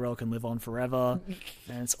Marjorie Tyrell can live on forever.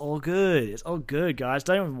 And it's all good. It's all good, guys.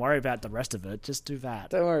 Don't even worry about the rest of it. Just do that.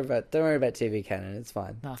 Don't worry about TV canon. It's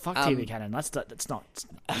fine. No, fuck TV canon. That's not.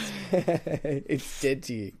 It's dead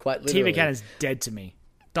to you, quite literally. TV canon's dead to me.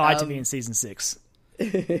 Died to me in season 6.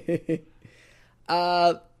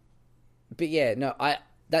 But yeah, no,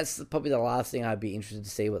 that's probably the last thing I'd be interested to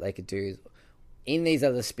see what they could do in these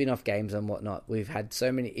other spin-off games and whatnot. We've had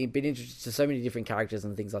been introduced to so many different characters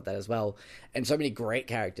and things like that as well, and so many great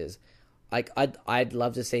characters. Like, I'd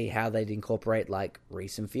love to see how they'd incorporate, like,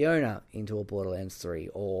 Reese and Fiona into a Borderlands 3,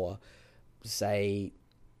 or say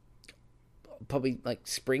probably like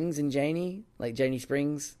Springs and Janie, like Janie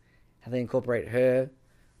Springs, how they incorporate her,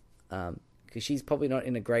 because she's probably not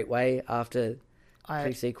in a great way after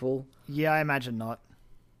pre-sequel. Yeah, I imagine not.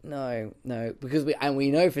 No, because we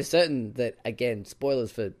know for certain that, again,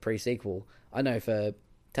 spoilers for pre-sequel, I know for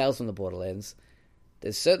Tales from the Borderlands,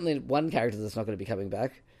 there's certainly one character that's not going to be coming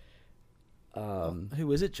back.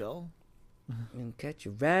 Who is it, Joel? Catch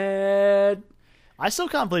you red. I still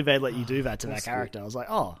can't believe they let you do that to that character. I was like,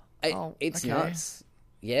 it's okay. nuts.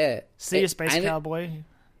 Yeah. See a space cowboy.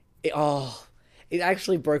 It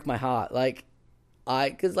actually broke my heart.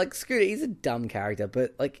 Because Scooter, he's a dumb character,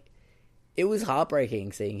 but it was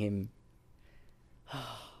heartbreaking seeing him.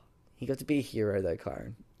 He got to be a hero, though,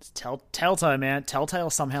 Kyron. Telltale, man. Telltale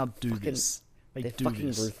somehow do this. They're fucking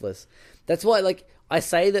ruthless. That's why, I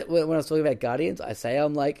say that when I was talking about Guardians, I say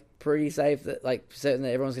I'm, pretty safe, that, certain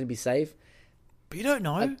that everyone's going to be safe. But you don't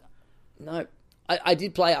know. No. I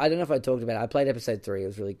did play, I don't know if I talked about it. I played episode 3. It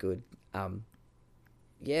was really good.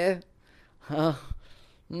 Yeah. There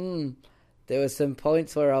were some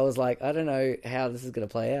points where I was like, I don't know how this is going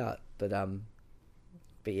to play out. But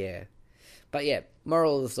yeah. But yeah,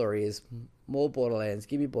 moral of the story is more Borderlands.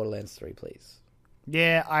 Give me Borderlands 3, please.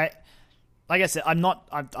 Yeah, like I said, I'm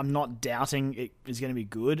not doubting it is going to be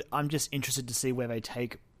good. I'm just interested to see where they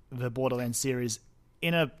take the Borderlands series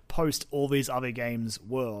in a post all these other games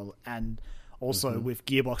world, and also with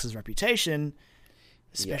Gearbox's reputation,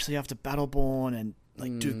 especially after Battleborn and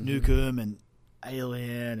Duke Nukem and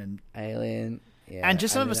Alien. Yeah, and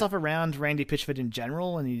just some of the stuff around Randy Pitchford in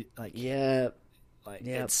general, and he it's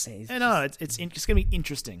just gonna be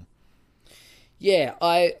interesting. Yeah,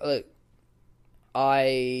 I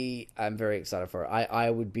am very excited for it. I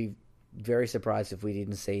would be very surprised if we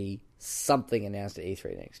didn't see something announced at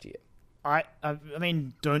E3 next year. I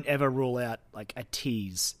mean, don't ever rule out a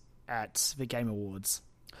tease at the Game Awards.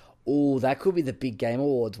 Oh, that could be the big Game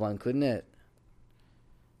Awards one, couldn't it?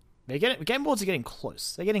 Game Awards are getting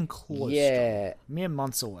close. They're getting close. Yeah. Mere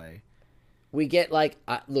months away. We get a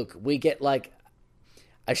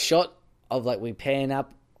shot of we pan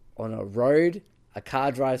up on a road, a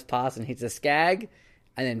car drives past and hits a skag,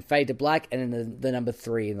 and then fade to black, and then the number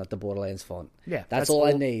 3 in the Borderlands font. Yeah. That's all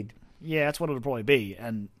I need. Yeah, that's what it'll probably be.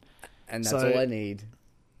 And that's all I need.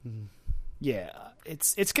 Yeah,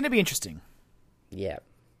 it's going to be interesting. Yeah.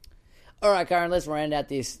 All right, Karen, let's round out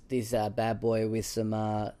this bad boy with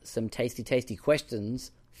some tasty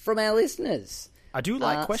questions from our listeners. I do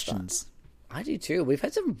like questions. I do too. We've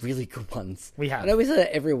had some really good ones. We have. I know we say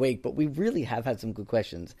that every week, but we really have had some good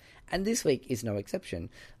questions. and this week is no exception.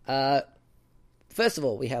 First of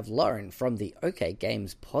all, we have Lauren from the OK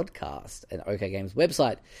Games podcast and OK Games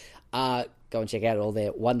website. Go and check out all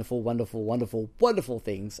their wonderful, wonderful, wonderful, wonderful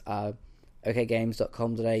things.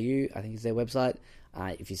 okgames.com.au, I think is their website.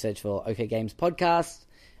 If you search for OK Games podcast,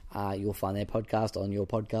 you'll find their podcast on your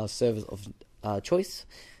podcast service of choice.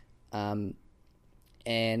 And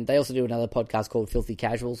they also do another podcast called Filthy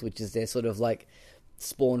Casuals, which is their sort of like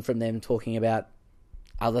spawn from them talking about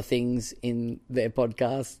other things in their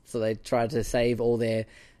podcast. So they try to save all their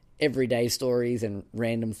everyday stories and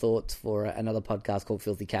random thoughts for another podcast called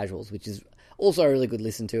Filthy Casuals, which is also a really good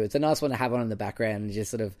listen to. It's a nice one to have on in the background and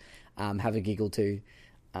just sort of have a giggle to.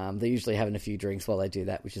 They're usually having a few drinks while they do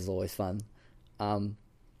that, which is always fun.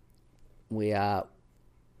 We are,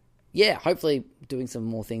 hopefully doing some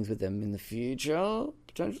more things with them in the future,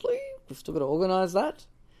 potentially. We've still got to organise that.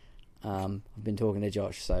 I've been talking to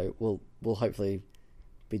Josh, so we'll hopefully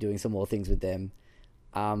be doing some more things with them.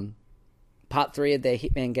 Part 3 of their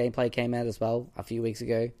Hitman gameplay came out as well a few weeks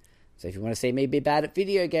ago. So if you want to see me be bad at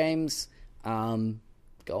video games, go and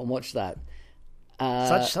watch that.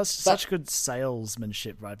 Such good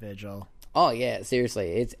salesmanship right there, Joel. Oh yeah,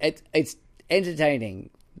 seriously, it's entertaining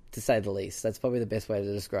to say the least. That's probably the best way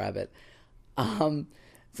to describe it.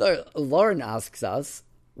 So Lauren asks us,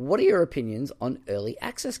 what are your opinions on early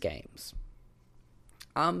access games?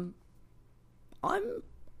 I'm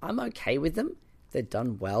okay with them. They're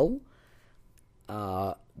done well,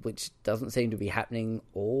 which doesn't seem to be happening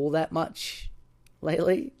all that much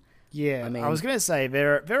lately. Yeah, I was going to say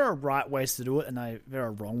there are right ways to do it, and there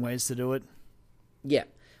are wrong ways to do it. Yeah,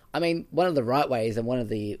 I mean, one of the right ways, and one of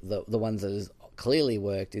the ones that has clearly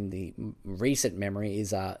worked in the recent memory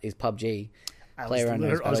is PUBG. I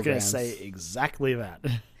was going to say exactly that.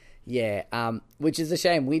 Yeah, which is a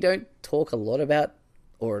shame. We don't talk a lot about,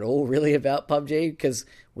 or at all really, about PUBG because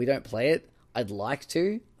we don't play it. I'd like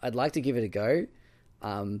to give it a go,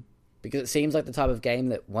 because it seems like the type of game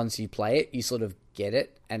that once you play it, you sort of get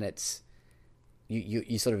it, and it's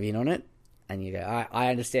you sort of in on it, and you go, I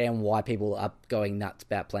understand why people are going nuts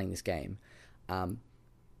about playing this game.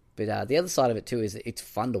 But the other side of it too is it's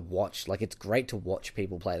fun to watch. Like, it's great to watch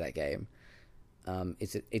people play that game.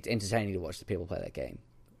 It's entertaining to watch the people play that game.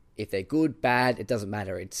 If they're good, bad, it doesn't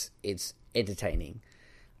matter. It's entertaining.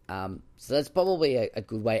 So that's probably a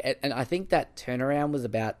good way. And I think that turnaround was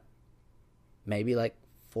about maybe like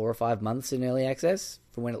 4 or 5 months in early access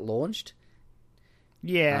from when it launched.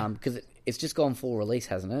 Yeah. Because it's just gone full release,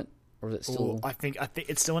 hasn't it? Or is it still... I think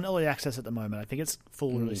it's still in early access at the moment. I think its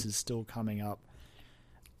full release is still coming up.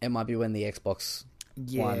 It might be when the Xbox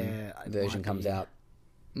One version comes out.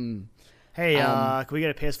 Hey, can we get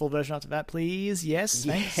a PS4 version after that, please? Yes,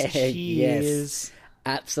 thanks. Cheers. Yes.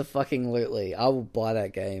 Abso-fucking-lutely. I will buy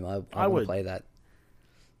that game. I want to play that.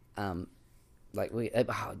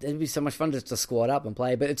 It'd be so much fun just to squad up and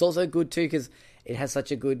play. But it's also good too because it has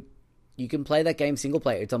such a good... You can play that game single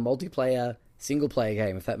player. It's a multiplayer single player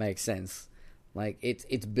game, if that makes sense. Like,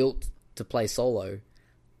 it's built to play solo.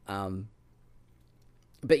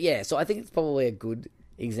 But yeah, so I think it's probably a good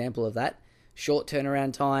example of that. Short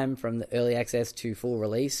turnaround time from the early access to full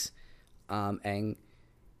release, and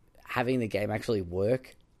having the game actually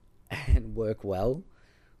work and work well.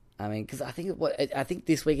 I mean, because I think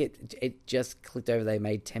this week it just clicked over. They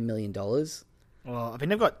made $10 million. Well, I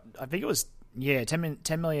think it was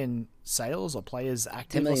 10 million sales or players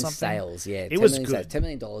active. 10 million or something. Sales. Yeah, it was good. $10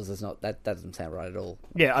 million is not that doesn't sound right at all.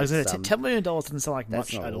 Yeah, I was going to say $10 million doesn't sound like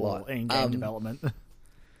much at all in game development.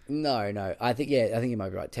 No. I think you might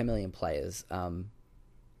be right. 10 million players. And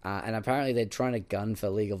apparently they're trying to gun for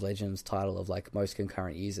League of Legends title of like most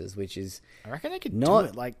concurrent users, which is I reckon they could do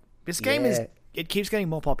it. Like, this game it keeps getting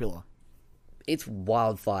more popular. It's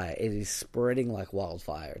wildfire. It is spreading like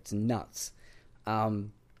wildfire. It's nuts.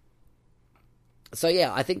 So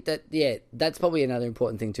yeah, I think that's probably another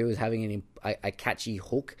important thing too, is having a catchy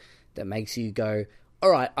hook that makes you go, all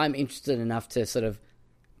right, I'm interested enough to sort of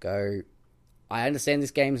go, I understand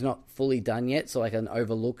this game's not fully done yet, so I can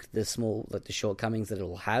overlook the shortcomings that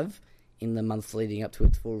it'll have in the months leading up to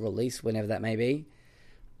its full release, whenever that may be.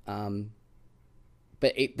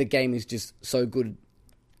 But the game is just so good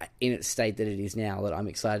in its state that it is now that I'm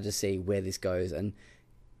excited to see where this goes. And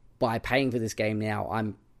by paying for this game now,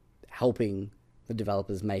 I'm helping the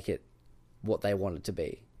developers make it what they want it to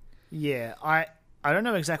be. Yeah, I don't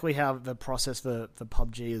know exactly how the process for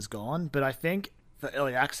PUBG has gone, but I think for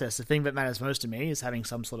early access, the thing that matters most to me is having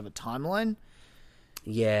some sort of a timeline.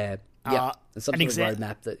 Yeah. Some sort of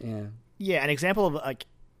roadmap that, yeah. Yeah, an example of, like,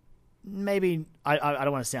 maybe, I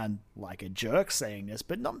don't want to sound like a jerk saying this,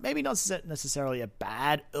 but maybe not necessarily a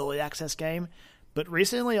bad early access game, But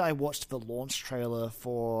recently I watched the launch trailer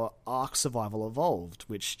for Ark Survival Evolved,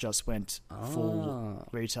 which just went full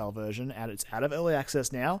retail version, and it's out of early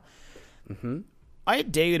access now. Mm-hmm. I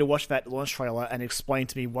dare you to watch that launch trailer and explain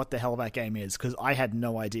to me what the hell that game is, because I had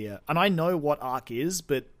no idea. And I know what Ark is,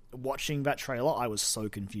 but watching that trailer, I was so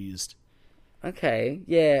confused. Okay,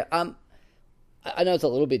 yeah. I know it's a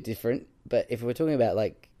little bit different, but if we're talking about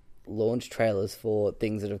like launch trailers for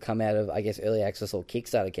things that have come out of, I guess, early access or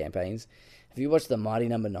Kickstarter campaigns, have you watched the Mighty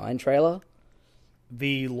Number 9 trailer?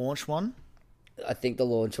 The launch one? I think the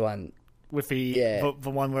launch one. With the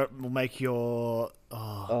one where it will make your...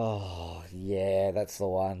 Oh, yeah, that's the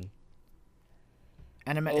one.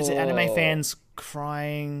 Is it anime fans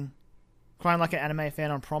crying like an anime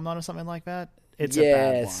fan on prom night or something like that? It's a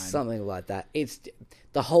bad line. Something like that. It's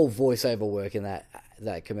the whole voiceover work in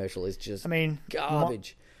that commercial is just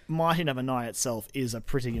garbage. Mighty Number 9 itself is a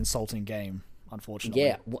pretty insulting game, unfortunately.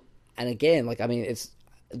 Yeah, and again, it's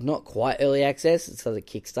not quite early access. It's sort of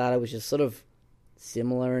Kickstarter, which is sort of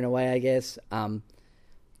similar in a way, I guess.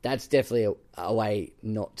 That's definitely a way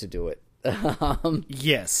not to do it.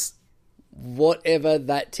 Yes. Whatever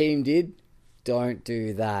that team did, don't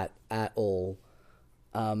do that at all.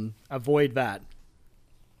 Avoid that.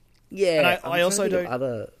 Yeah, and I also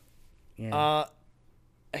don't...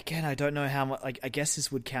 Again, I don't know how much... I guess this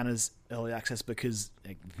would count as early access because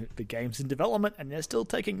the game's in development and they're still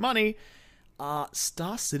taking money.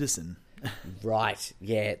 Star Citizen. Right,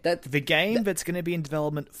 yeah. The game that's going to be in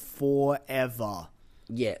development forever.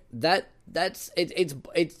 Yeah, it's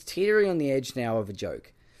teetering on the edge now of a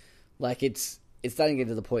joke. Like, it's starting to get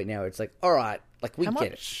to the point now where it's like, all right, like, we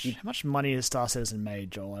get it. How much money has Star Citizen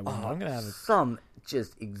made, Joel? I'm going to have some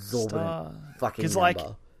just exorbitant fucking number. Like,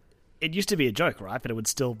 it used to be a joke, right? But it's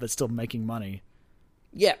still making money.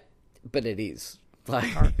 Yeah, but it is.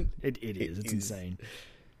 Like, it is. It's insane.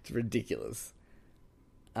 It's ridiculous.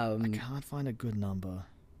 I can't find a good number.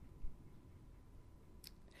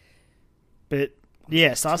 But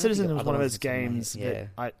yeah, Star Citizen was one of those games that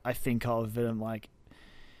I think of, and I'm like,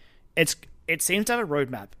 it seems to have a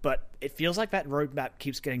roadmap, but it feels like that roadmap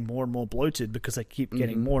keeps getting more and more bloated because they keep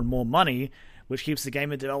getting more and more money, which keeps the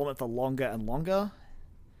game in development for longer and longer.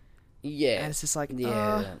 Yeah, and it's just like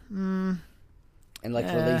and like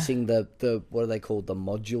releasing the what are they called, the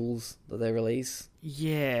modules that they release?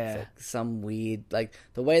 Yeah, it's like some weird, like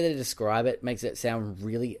the way they describe it makes it sound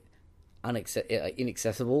really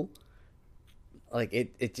inaccessible. Like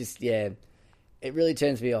it just it really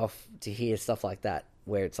turns me off to hear stuff like that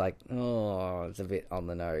where it's like, oh, it's a bit on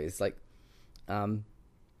the nose. Like,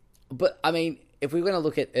 but I mean, if we're going to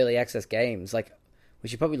look at early access games, like we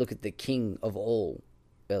should probably look at the king of all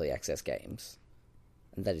early access games,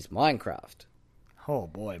 and that is Minecraft. Oh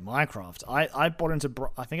boy, Minecraft! I bought into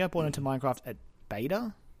Minecraft at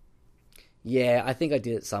beta. Yeah, I think I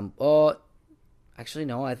did it some. Oh, actually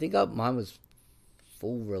no, I think mine was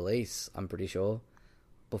full release. I'm pretty sure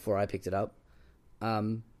before I picked it up.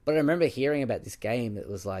 But I remember hearing about this game that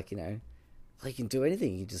was like, you can do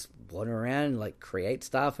anything. You just wander around and like create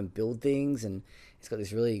stuff and build things, and it's got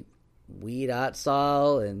this really weird art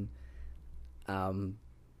style, and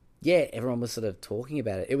everyone was sort of talking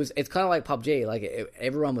about it. It's kind of like PUBG. Like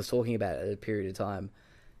everyone was talking about it at a period of time,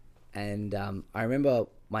 and I remember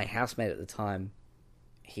my housemate at the time,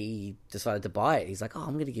 he decided to buy it. He's like, "Oh,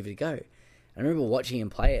 I'm going to give it a go." I remember watching him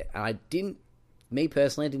play it, and I didn't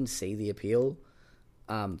see the appeal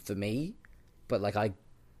for me, but like I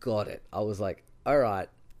got it. I was like, all right,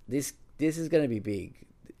 this is going to be big.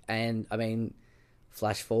 And I mean,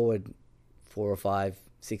 flash forward 4 or 5,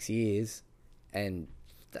 6 years, and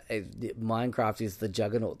Minecraft is the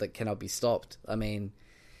juggernaut that cannot be stopped. I mean,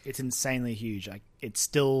 it's insanely huge. It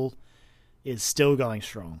still is still going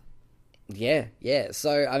strong. Yeah.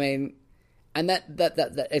 So I mean, and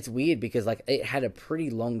that it's weird because like it had a pretty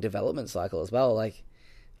long development cycle as well. Like,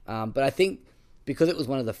 but I think because it was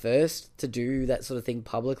one of the first to do that sort of thing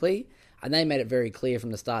publicly, and they made it very clear from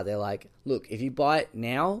the start. They're like, look, if you buy it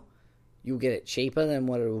now, you'll get it cheaper than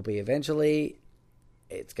what it will be eventually.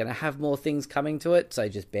 It's going to have more things coming to it, so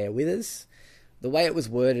just bear with us. The way it was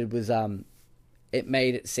worded was, it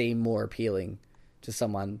made it seem more appealing to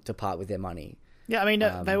someone to part with their money. Yeah, I mean,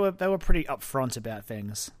 they were pretty upfront about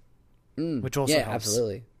things, which also helps.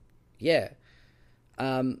 Absolutely. Yeah.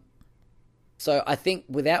 So I think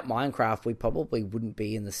without Minecraft, we probably wouldn't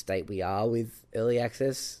be in the state we are with early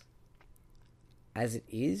access as it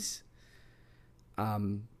is.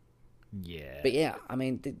 Yeah. But yeah, I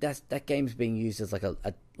mean, that game's being used as like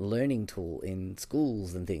a learning tool in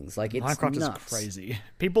schools and things. Like, it's Minecraft nuts. is crazy.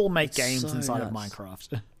 People make games so inside nuts. of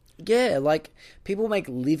Minecraft. Yeah, like people make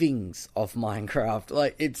livings off Minecraft.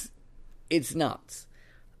 Like it's it's nuts.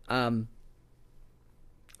 But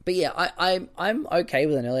yeah, I'm okay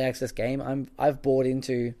with an early access game. I've bought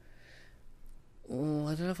into. Oh,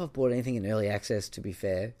 I don't know if I've bought anything in early access, to be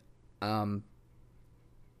fair. But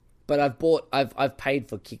I've paid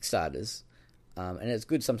for Kickstarters, and it's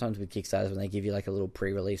good sometimes with Kickstarters when they give you like a little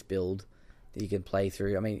pre-release build that you can play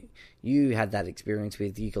through. I mean, you had that experience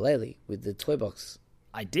with Yooka-Laylee, with the toy box.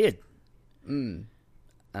 I did.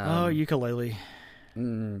 Yooka-Laylee.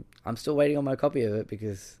 I'm still waiting on my copy of it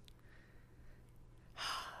because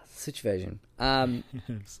Switch version.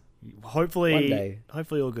 Hopefully, one day.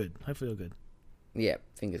 Hopefully all good. Yeah,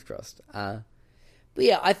 fingers crossed. But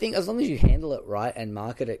yeah, I think as long as you handle it right and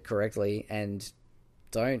market it correctly and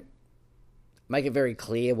don't make it very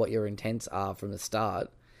clear what your intents are from the start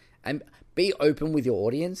and be open with your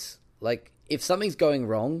audience. Like, if something's going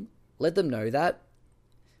wrong, let them know that.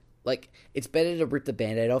 Like, it's better to rip the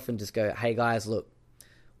Band-Aid off and just go, hey guys, look,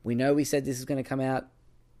 we know we said this is going to come out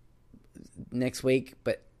next week,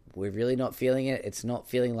 but we're really not feeling it. It's not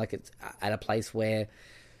feeling like it's at a place where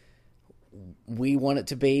we want it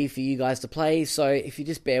to be for you guys to play. So if you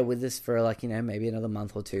just bear with us for like, maybe another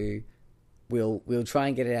month or two, we'll try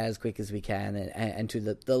and get it out as quick as we can and to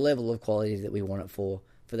the level of quality that we want it for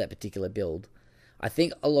that particular build. I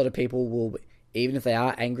think a lot of people will, even if they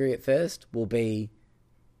are angry at first, will be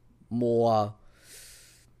more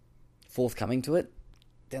forthcoming to it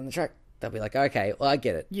down the track. They'll be like, okay, well, I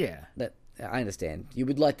get it. Yeah. I understand. You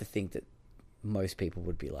would like to think that most people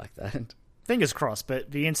would be like that. Fingers crossed, but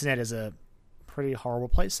the internet is a pretty horrible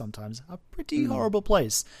place sometimes. A pretty horrible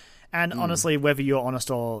place. And honestly, whether you're honest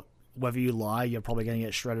or whether you lie, you're probably going to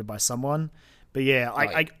get shredded by someone. But yeah,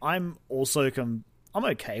 I'm also... I'm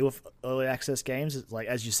okay with early access games. It's like,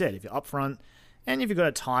 as you said, if you're upfront and if you've got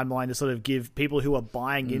a timeline to sort of give people who are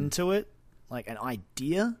buying into it like an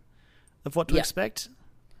idea of what to expect.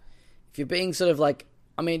 If you're being sort of like,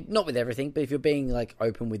 I mean, not with everything, but if you're being like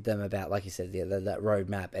open with them about, like you said, that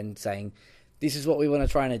roadmap and saying, this is what we want to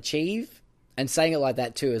try and achieve, and saying it like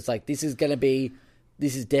that too, it's like, this is definitely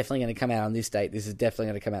going to come out on this date. This is definitely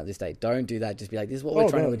going to come out this date. Don't do that. Just be like, this is what we're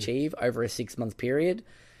trying to achieve over a 6-month period.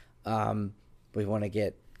 We want to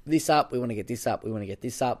get this up. We want to get this up. We want to get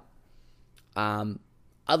this up.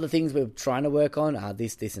 Other things we're trying to work on are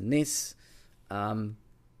this, and this.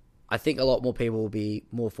 I think a lot more people will be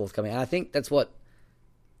more forthcoming. And I think that's what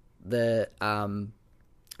the... I can't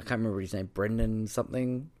remember his name. Brendan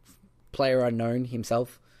something. Player unknown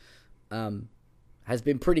himself. Has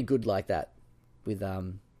been pretty good like that. With... I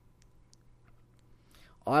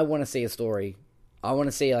want to see a story. I want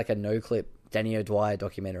to see like a no-clip Danny O'Dwyer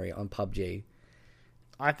documentary on PUBG.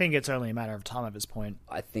 I think it's only a matter of time at this point.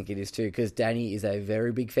 I think it is too, because Danny is a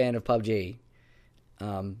very big fan of PUBG.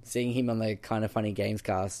 Seeing him on the Kind of Funny Games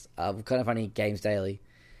cast, Kind of Funny Games Daily,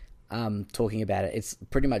 talking about it, it's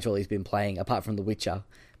pretty much all he's been playing, apart from The Witcher,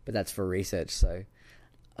 but that's for research, so...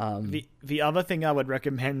 The other thing I would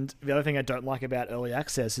recommend, the other thing I don't like about early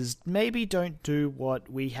access is maybe don't do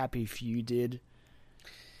what We Happy Few did.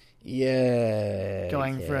 Yeah.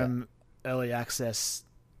 Going from early access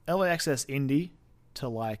indie to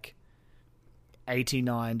like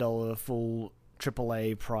 $89 full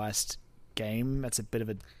AAA priced game. That's a bit of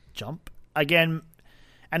a jump. Again,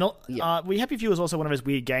 and We Happy Few was also one of those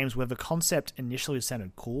weird games where the concept initially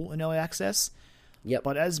sounded cool in early access. Yep.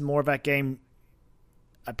 But as more of that game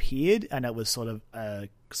appeared and it was sort of a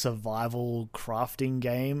survival crafting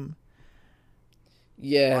game,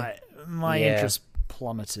 my interest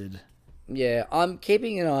plummeted. Yeah, I'm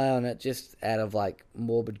keeping an eye on it just out of like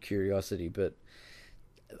morbid curiosity, but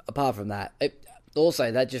apart from that,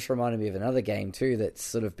 also that just reminded me of another game too that's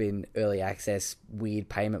sort of been early access, weird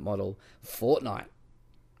payment model, Fortnite.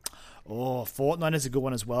 Oh, Fortnite is a good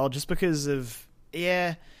one as well, just because of,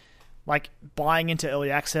 like buying into early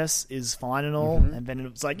access is fine and all, and then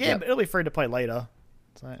it's like, but it'll be free to play later.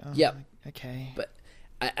 It's like, okay. But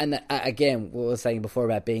and again, what we were saying before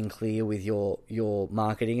about being clear with your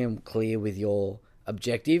marketing and clear with your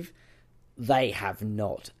objective, they have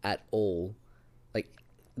not at all. Like,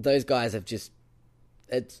 those guys have just...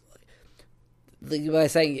 They're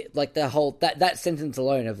saying, like, the whole... That sentence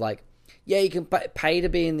alone of, like, yeah, you can pay to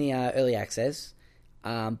be in the early access,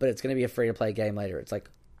 but it's going to be a free-to-play game later. It's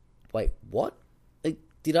like, wait, what? Like,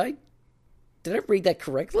 did I read that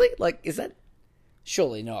correctly? Like, is that...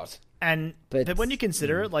 Surely not. But when you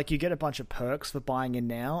consider it, like, you get a bunch of perks for buying in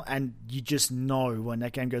now, and you just know when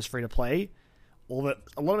that game goes free to play, a lot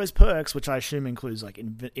of those perks, which I assume includes like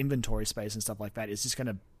inventory space and stuff like that, is just going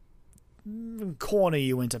to corner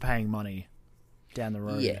you into paying money down the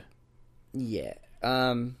road. Yeah.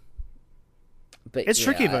 But it's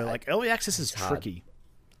tricky though. Like, early access is tricky.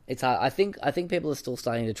 It's hard. I think people are still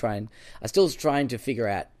starting to trying to figure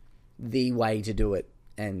out the way to do it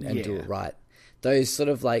and do it right. Those sort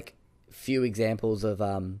of like few examples of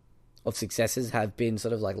successes have been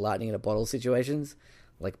sort of like lightning in a bottle situations,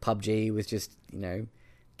 like PUBG was just,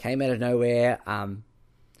 came out of nowhere,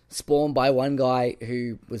 spawned by one guy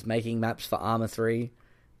who was making maps for Arma 3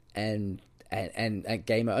 and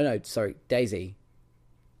Gamer. Oh no, sorry, DayZ.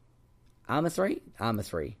 Arma 3? Arma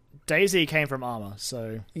 3. DayZ came from Arma,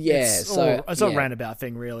 so it's a roundabout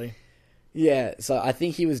thing, really. Yeah, so I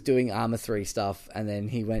think he was doing Arma 3 stuff, and then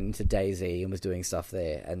he went into DayZ and was doing stuff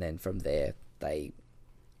there, and then from there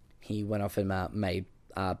he went off and made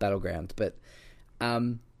Battlegrounds. But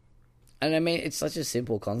and I mean, it's such a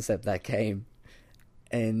simple concept, that game,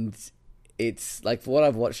 and it's like, for what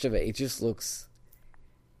I've watched of it, it just looks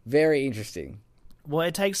very interesting. Well,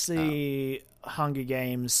 it takes the Hunger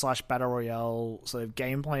Games / Battle Royale sort of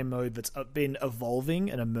gameplay mode that's been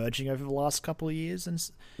evolving and emerging over the last couple of years, and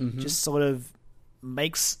just sort of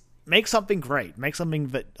makes something great, make something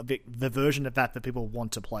that the version of that people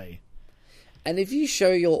want to play. And if you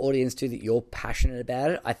show your audience too that you're passionate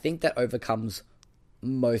about it, I think that overcomes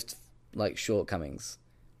most like shortcomings.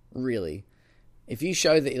 Really, if you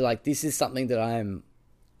show that you're like, this is something that I'm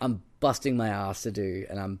busting my ass to do,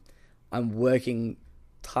 and I'm working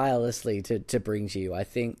tirelessly to bring to you. I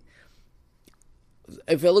think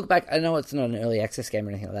if I look back, I know it's not an early access game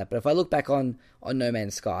or anything like that, but if I look back on No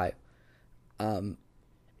Man's Sky,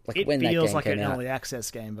 it when that feels game like came an out, early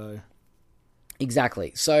access game, though.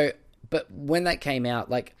 Exactly. So, but when that came out,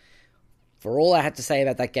 like, for all I had to say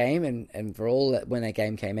about that game, and for all that when that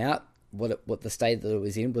game came out, what the state that it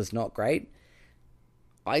was in was not great,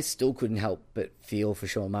 I still couldn't help but feel for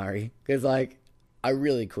Sean Murray, because like, I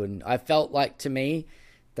really couldn't. I felt like, to me,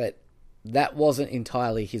 that wasn't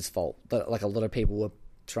entirely his fault. But like, a lot of people were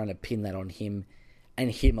trying to pin that on him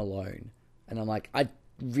and him alone. And I'm like, I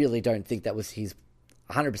really don't think that was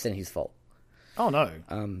 100% his fault. Oh no.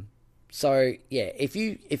 So yeah, if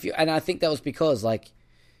you, and I think that was because, like,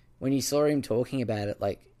 when you saw him talking about it,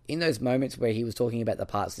 like, in those moments where he was talking about the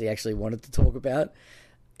parts that he actually wanted to talk about,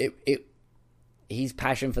 his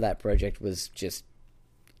passion for that project was just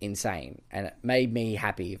insane, and it made me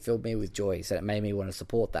happy. It filled me with joy, so it made me want to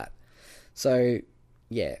support that. So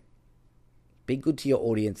yeah, be good to your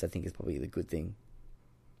audience, I think, is probably the good thing.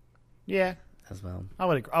 Yeah, as well. I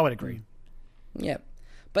would agree. Yeah,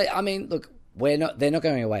 but I mean, look, they're not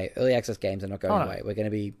going away. Early access games are not going away. We're going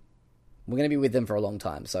to be with them for a long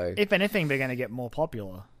time. So if anything, they're going to get more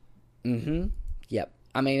popular. Yep.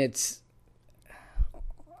 I mean, it's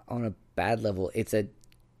on a bad level. It's a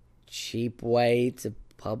cheap way to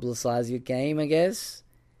publicize your game, I guess.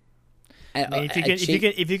 I mean,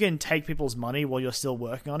 if you can take people's money while you're still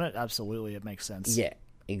working on it, absolutely, it makes sense. Yeah,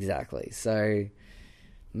 exactly. So,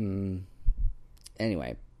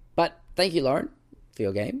 anyway, but thank you, Lauren, for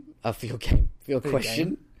your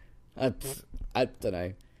question. I don't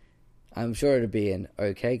know. I'm sure it'll be an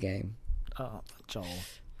okay game. Oh, Joel.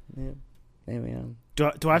 Yeah, there we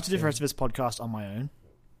are. Do I have to do the rest of this podcast on my own?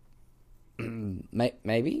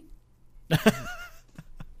 Maybe.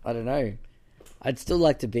 I don't know. I'd still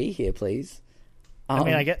like to be here, please. I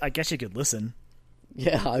mean, I guess you could listen.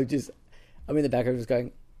 Yeah, I'm in the background just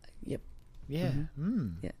going, yep. Yeah.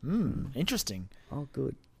 Yeah. Interesting. Oh,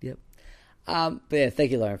 good. Yep. But yeah,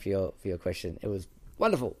 thank you, Lauren, for your question. It was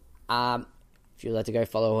wonderful. If you'd like to go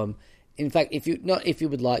follow them, in fact, if you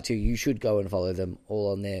would like to, you should go and follow them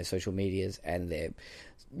all on their social medias and their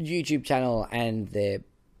YouTube channel and their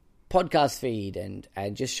podcast feed, and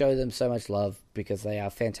just show them so much love, because they are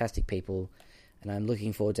fantastic people, and I'm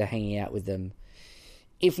looking forward to hanging out with them,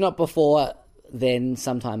 if not before, then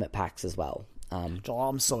sometime at PAX as well. Joel,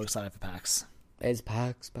 I'm so excited for PAX. There's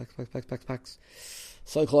PAX.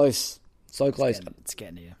 So close. It's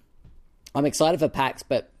getting here. I'm excited for PAX,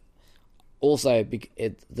 but also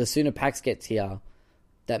the sooner PAX gets here,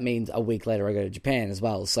 that means a week later I go to Japan as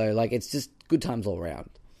well. So like, it's just good times all around.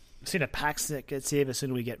 The sooner PAX gets here, the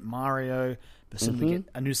sooner we get Mario, the sooner we get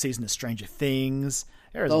a new season of Stranger Things.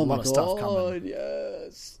 There is a lot of stuff coming.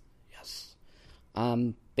 Yes.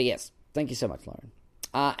 But yes, thank you so much, Lauren.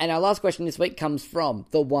 And our last question this week comes from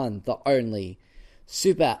the one, the only,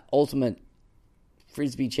 super ultimate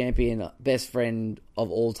Frisbee champion, best friend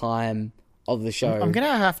of all time of the show. I'm going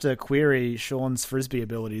to have to query Sean's Frisbee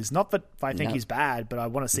abilities. Not that I think he's bad, but I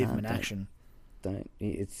want to see them in action.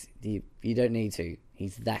 You don't need to.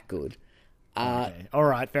 He's that good. Okay. All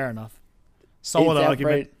right, fair enough. Solid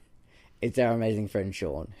argument. It's our amazing friend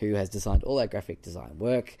Sean, who has designed all our graphic design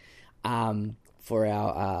work for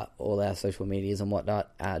our all our social medias and whatnot.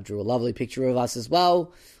 Drew a lovely picture of us as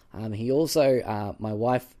well. He also, my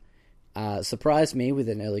wife surprised me with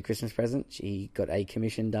an early Christmas present. She got a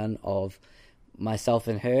commission done of myself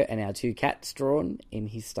and her and our 2 cats drawn in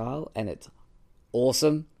his style, and it's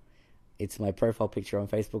awesome. It's my profile picture on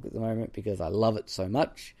Facebook at the moment because I love it so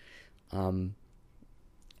much.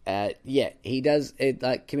 He does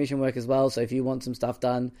it commission work as well. So if you want some stuff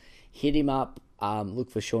done, hit him up.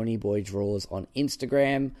 Look for Shawnee Boy Draws on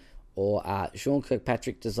Instagram or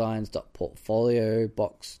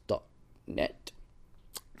SeanKirkpatrickDesigns.portfoliobox.net.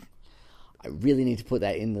 I really need to put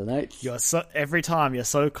that in the notes. Every time you're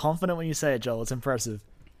so confident when you say it, Joel. It's impressive.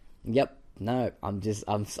 Yep. No,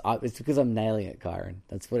 it's because I'm nailing it, Kyron.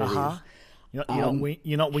 That's what it is.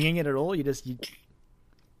 You're not winging it at all.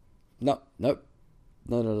 Nope.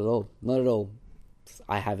 Not at all. Not at all.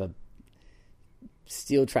 I have a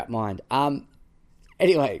steel trap mind.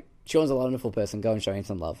 Anyway, Sean's a wonderful person. Go and show him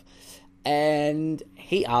some love. And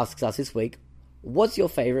he asks us this week, what's your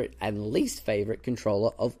favorite and least favorite controller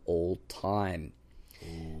of all time?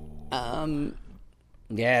 Yeah,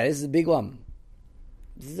 this is a big one.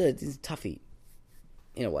 This is a toughie,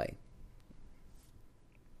 in a way.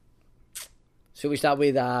 Should we start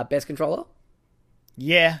with best controller?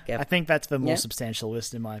 Yeah, I think that's the more substantial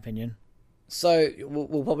list, in my opinion. So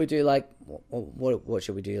we'll probably do what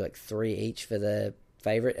should we do? 3 each for the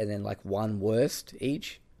favorite, and then 1 worst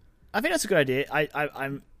each. I think that's a good idea.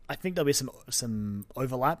 I think there'll be some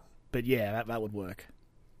overlap, but yeah, that would work.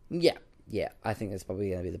 Yeah. I think that's probably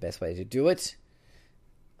going to be the best way to do it.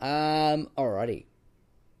 Alrighty.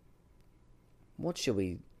 What should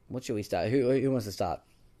we start? Who wants to start?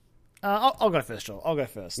 I'll go first, Joel. I'll go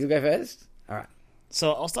first. You go first. All right.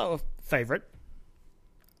 So I'll start with favorite.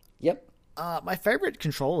 Yep. My favorite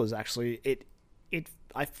controller is actually it.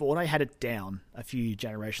 I thought I had it down a few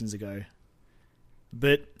generations ago,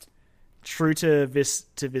 but true to this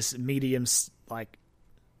medium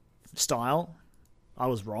style, I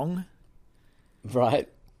was wrong. Right.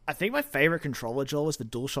 I think my favorite controller, Joel, was the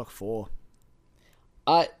DualShock 4.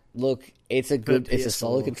 Look, it's a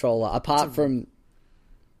solid controller. Apart from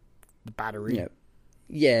the battery,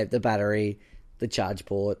 the battery, the charge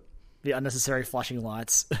port, the unnecessary flashing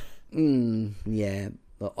lights. Yeah.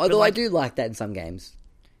 Although I do like that in some games.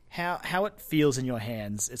 How it feels in your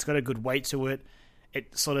hands. It's got a good weight to it.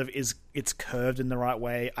 It sort of it's curved in the right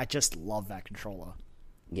way. I just love that controller.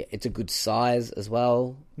 Yeah, it's a good size as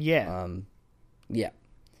well. Yeah. Yeah.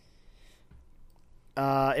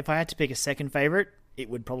 If I had to pick a second favorite, it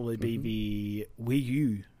would probably be the Wii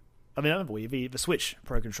U. I mean, not the Wii U, the Switch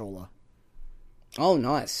Pro Controller. Oh,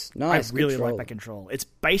 nice. I really like that control. It's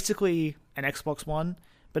basically an Xbox One,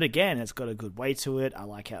 but again, it's got a good weight to it. I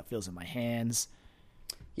like how it feels in my hands.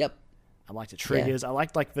 Yep. I like the triggers. Yeah. I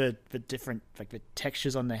like the different the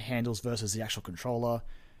textures on the handles versus the actual controller.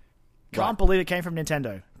 Can't believe it came from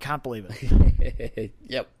Nintendo. Can't believe it.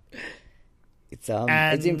 Yep. It's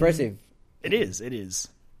impressive. It is.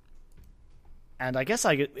 And I guess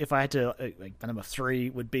if I had to, my number 3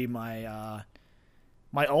 would be my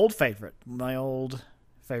my old favorite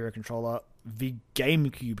controller, the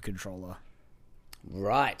GameCube controller.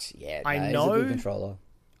 Right. Yeah. I know. It's a good controller.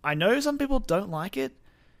 I know some people don't like it,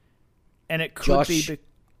 and it could be.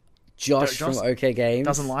 Josh from OK Games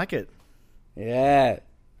doesn't like it. Yeah.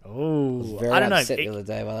 Oh, I don't know. Upset the other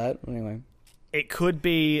day by that. Anyway. It could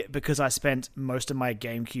be because I spent most of my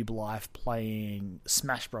GameCube life playing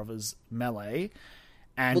Smash Brothers Melee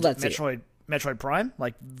and Metroid Prime.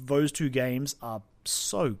 Those 2 games are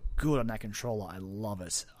so good on that controller. I love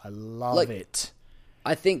it. I love it.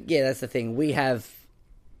 I think that's the thing. We have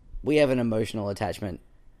an emotional attachment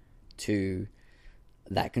to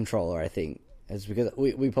that controller. I think it's because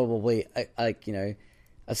we probably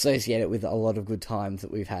associate it with a lot of good times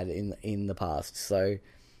that we've had in the past. So.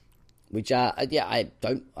 Which I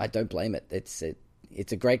don't blame it.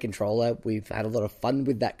 It's a great controller. We've had a lot of fun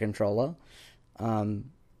with that controller, and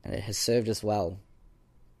it has served us well.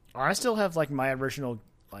 I still have my original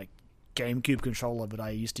GameCube controller that I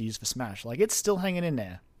used to use for Smash. It's still hanging in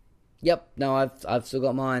there. Yep. No, I've still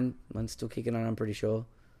got mine. Mine's still kicking on. I'm pretty sure.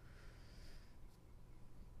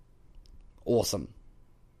 Awesome.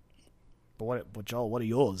 But Joel, what are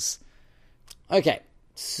yours? Okay,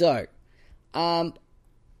 so,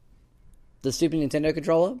 the Super Nintendo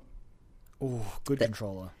controller. Ooh, good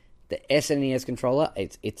controller. The SNES controller,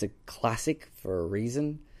 it's a classic for a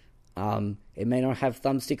reason. It may not have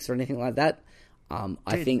thumbsticks or anything like that.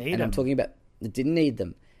 I think, and I'm talking about, it didn't need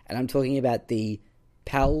them. And I'm talking about the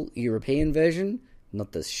PAL European version,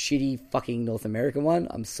 not the shitty fucking North American one.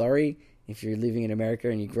 I'm sorry if you're living in America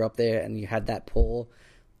and you grew up there and you had that poor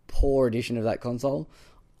edition of that console.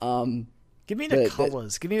 Give me the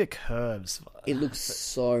colors. Give me the curves. It looks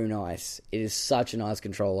so nice. It is such a nice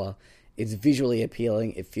controller. It's visually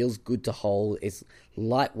appealing. It feels good to hold. It's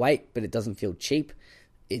lightweight, but it doesn't feel cheap.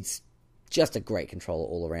 It's just a great controller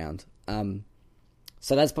all around.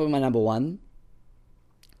 So that's probably my number one.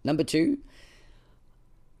 Number two,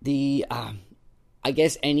 I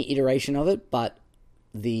guess any iteration of it, but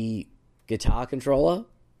the guitar controller,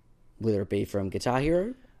 whether it be from Guitar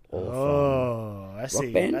Hero or from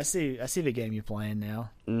Rock Band. I see the game you're playing now.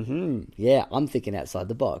 Yeah, I'm thinking outside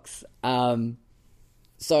the box.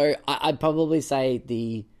 So I'd probably say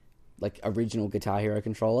the original Guitar Hero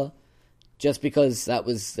controller, just because that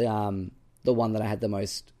was the one that I had the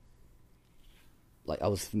most, I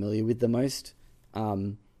was familiar with the most.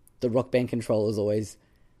 The Rock Band controllers always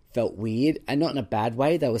felt weird, and not in a bad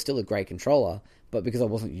way. They were still a great controller, but because I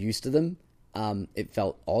wasn't used to them, it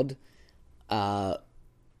felt odd. But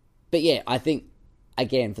yeah, I think,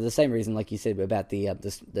 again, for the same reason, like you said about the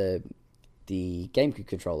GameCube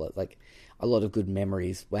controller, a lot of good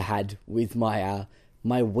memories were had with my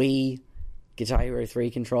my Wii Guitar Hero 3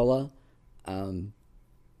 controller. A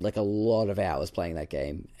lot of hours playing that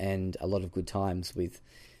game, and a lot of good times with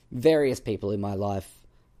various people in my life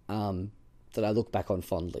that I look back on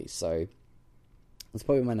fondly. So that's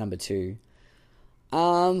probably my number two.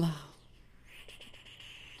 Number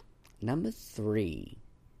three.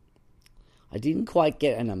 I didn't quite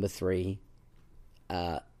get a number three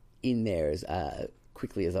in there as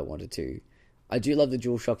quickly as I wanted to. I do love the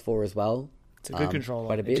DualShock 4 as well. It's a good controller.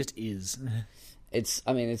 Quite a bit. It just is. It's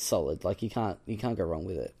solid. You can't go wrong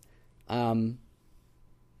with it. I'm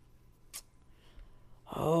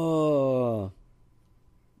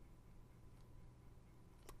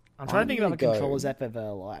trying to think about the controllers I've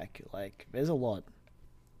ever like. There's a lot.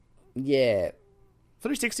 Yeah.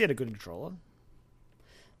 360 had a good controller.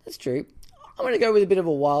 That's true. I'm going to go with a bit of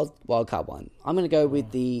a wild card one. I'm going to go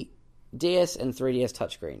with the DS and 3DS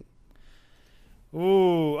touchscreen.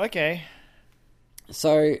 Ooh, okay.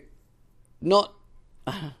 So, not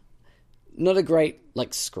a great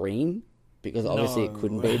screen, because obviously it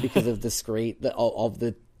couldn't be because of the screen of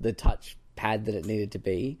the touch pad that it needed to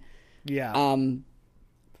be. Yeah.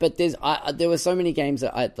 But there were so many games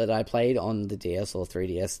that I played on the DS or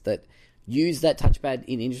 3DS that use that touchpad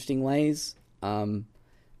in interesting ways.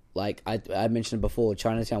 I mentioned before,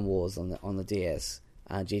 Chinatown Wars on the DS,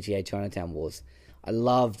 GTA Chinatown Wars. I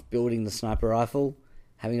loved building the sniper rifle,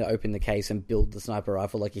 having to open the case and build the sniper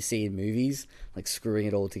rifle like you see in movies, screwing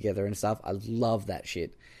it all together and stuff. I love that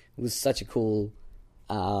shit. It was such a cool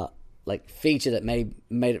feature that made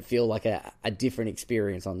it feel like a different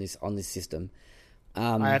experience on this system.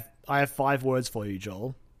 I have 5 words for you,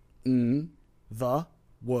 Joel. The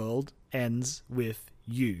world ends with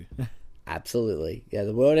you. Absolutely. Yeah,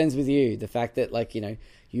 the world ends with you. The fact that,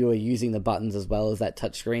 you were using the buttons as well as that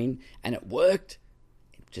touchscreen, and it worked.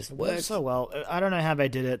 It just worked. Worked so well. I don't know how they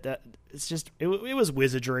did it. It was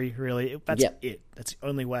wizardry, really. That's it. That's the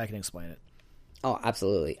only way I can explain it. Oh,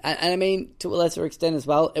 absolutely. And I mean, to a lesser extent as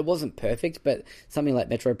well, it wasn't perfect, but something like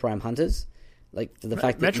Metro Prime Hunters, for the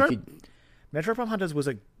fact that Metro Prime Hunters was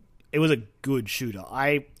a good shooter.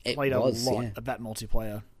 I played a lot of that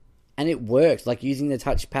multiplayer. And it worked, using the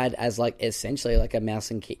touchpad as essentially a mouse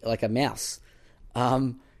and a mouse.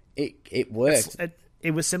 It worked.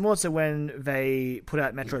 It was similar to when they put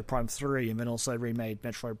out Metroid Prime 3 and then also remade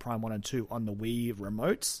Metroid Prime 1 and 2 on the Wii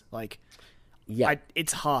remotes.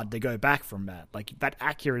 It's hard to go back from that. That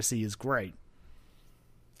accuracy is great.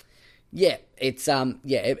 Yeah, it's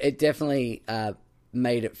it definitely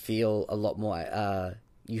made it feel a lot more.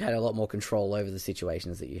 You had a lot more control over the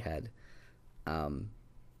situations that you had.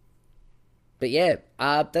 But yeah,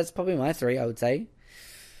 that's probably my 3, I would say.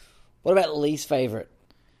 What about least favorite?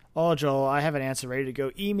 Oh, Joel, I have an answer ready to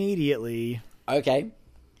go immediately. Okay.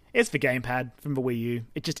 It's the gamepad from the Wii U.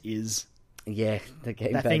 It just is. Yeah, the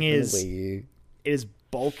gamepad from the Wii U. It is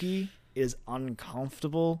bulky. It is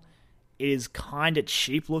uncomfortable. It is kind of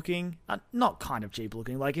cheap looking. Not kind of cheap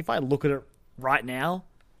looking. If I look at it right now,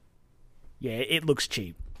 yeah, it looks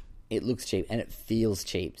cheap. It looks cheap, and it feels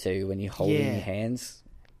cheap too when you hold it in your hands.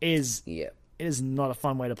 It is not a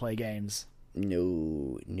fun way to play games.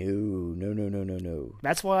 No.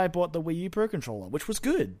 That's why I bought the Wii U Pro Controller, which was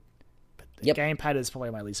good. But the gamepad is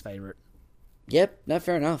probably my least favorite. Yep, no,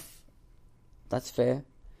 fair enough. That's fair.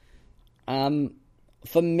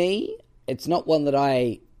 For me, it's not one that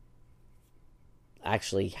I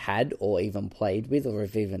actually had or even played with or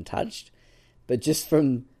have even touched, but just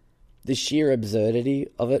from the sheer absurdity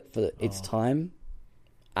of it for its time,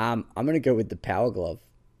 I'm going to go with the Power Glove.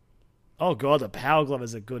 Oh god, the Power Glove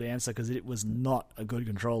is a good answer because it was not a good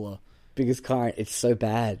controller. Because it's so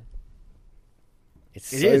bad. It's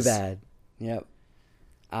so bad. Yep.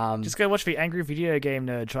 Just go watch the Angry Video Game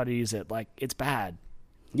Nerd try to use it. Like, it's bad.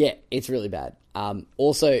 Yeah, it's really bad.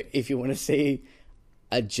 Also, if you want to see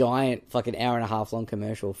a giant fucking hour and a half long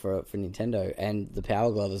commercial for Nintendo and the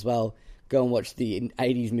Power Glove as well, go and watch the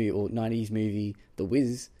 80s movie or 90s movie, The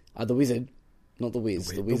Wizard. Not The Wiz.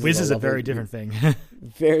 The Wiz is a very different thing.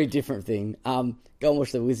 Very different thing. Go and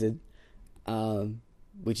watch The Wizard,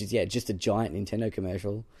 which is, just a giant Nintendo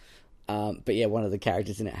commercial. But yeah, one of the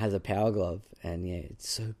characters in it has a Power Glove, and yeah, it's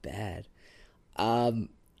so bad.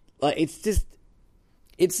 Like, it's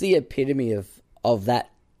the epitome of that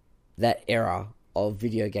era of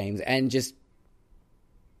video games and just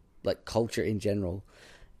like culture in general.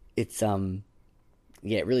 It's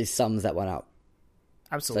it really sums that one up.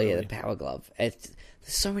 Absolutely. So yeah, the Power Glove. There's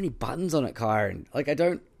so many buttons on it, Kyron. Like, I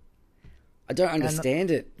don't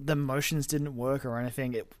understand it. The motions didn't work or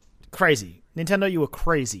anything. Crazy. Nintendo, you were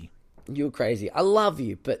crazy. You were crazy. I love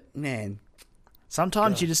you, but man,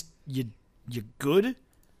 sometimes you're good,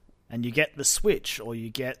 and you get the Switch or you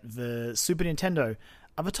get the Super Nintendo.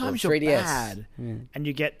 Other times you're 3DS. Bad, and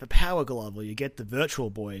you get the Power Glove or you get the Virtual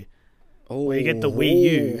Boy, or you get the Wii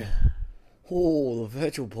U. Oh, the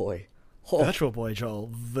Virtual Boy. Oh. Virtual Boy,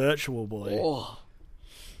 Joel. Virtual Boy.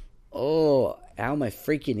 Oh, ow, my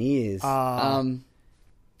freaking ears.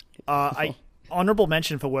 Honorable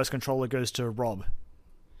mention for worst controller goes to Rob.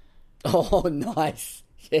 Oh, nice.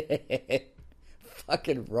 Yeah.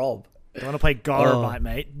 Fucking Rob. Don't want to play Gyromite,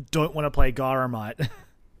 mate. Don't want to play Gyromite.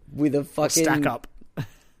 With a fucking... stack up.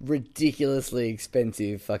 Ridiculously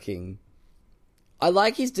expensive fucking... I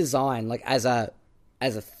like his design, like, as a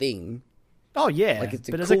thing. Oh, yeah. Like, it's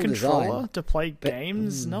a but cool as a controller design. to play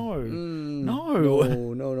games? No.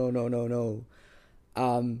 No. No.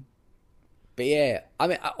 But yeah, I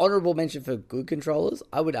mean, honorable mention for good controllers,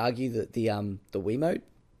 I would argue that the Wiimote.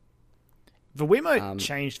 The Wiimote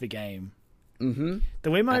changed the game. Mm-hmm. The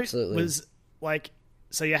Wiimote Absolutely. was like...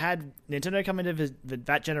 So you had Nintendo come into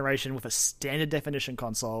that generation with a standard definition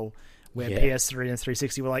console where PS3 and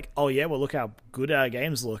 360 were like, oh yeah, well look how good our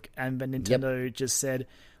games look. And then Nintendo just said,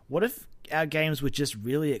 what if our games were just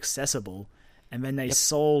really accessible? And then they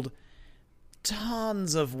sold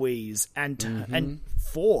tons of Wiis and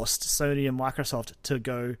forced Sony and Microsoft to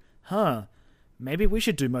go, maybe we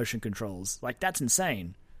should do motion controls. Like, that's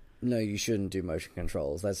insane. No, you shouldn't do motion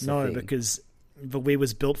controls. That's the thing. Because the Wii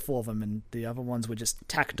was built for them, and the other ones were just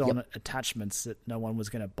tacked on attachments that no one was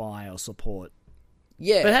going to buy or support.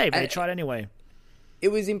 Yeah, but hey, they tried anyway. It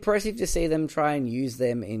was impressive to see them try and use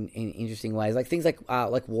them in interesting ways, like things like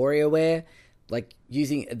WarioWare, like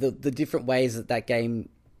using the different ways that game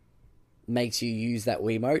makes you use that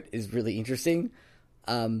Wiimote is really interesting,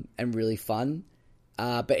 and really fun.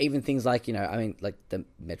 But even things like like the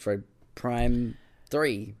Metroid Prime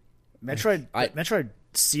 3, Metroid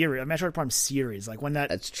Prime series, like when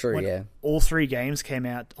that's true. When all three games came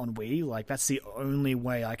out on Wii, like that's the only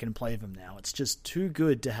way I can play them now. It's just too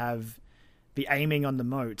good to have the aiming on the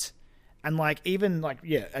mote, and like even like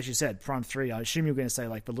as you said, Prime 3. I assume you're going to say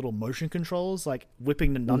like the little motion controls, like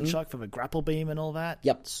whipping the nunchuck for the grapple beam and all that.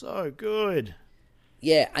 Yep, so good.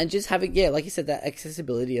 Yeah, and just having like you said, that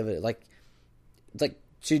accessibility of it, like it's like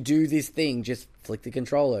to do this thing, just flick the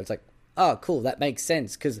controller. It's like, oh, cool, that makes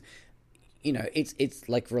sense because. It's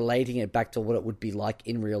like relating it back to what it would be like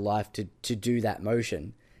in real life to do that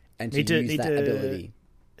motion and to use that ability.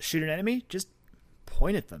 Shoot an enemy, just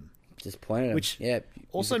point at them. Just point at them. Which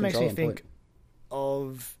also makes me think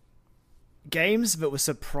of games that were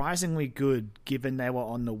surprisingly good given they were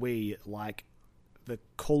on the Wii, like the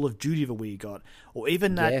Call of Duty the Wii got, or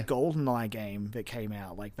even that GoldenEye game that came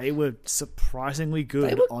out. Like, they were surprisingly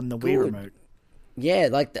good on the Wii remote. Yeah,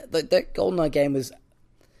 like that GoldenEye game was...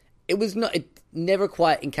 It never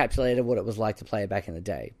quite encapsulated what it was like to play it back in the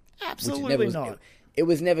day. Absolutely not. It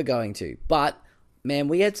was never going to. But, man,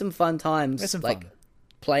 we had some fun times.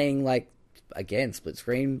 Playing, again, split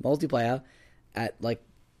screen multiplayer at,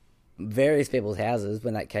 various people's houses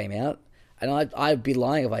when that came out. And I'd be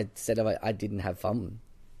lying if I said I didn't have fun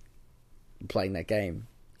playing that game.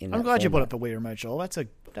 I'm glad you brought up the Wii remote, Joel. That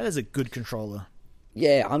is a good controller.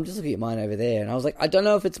 Yeah, I'm just looking at mine over there, and I was like, I don't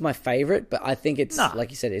know if it's my favorite, but I think it's like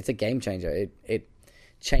you said, it's a game changer. It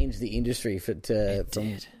changed the industry and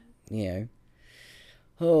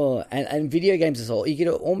video games as well. You could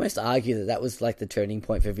almost argue that was like the turning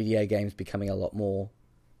point for video games becoming a lot more.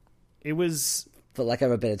 It was, for lack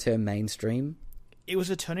of a better term, mainstream. It was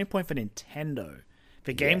a turning point for Nintendo.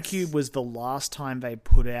 The GameCube was the last time they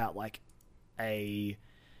put out like a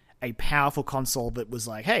powerful console that was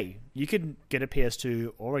like, hey, you can get a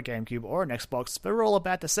PS2 or a GameCube or an Xbox. They're all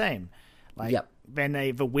about the same. Then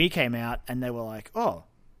the Wii came out and they were like, oh,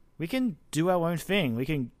 we can do our own thing. We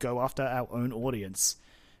can go after our own audience.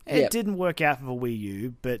 It didn't work out for the Wii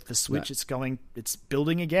U, but the Switch, it's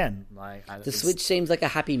building again. The Switch seems like a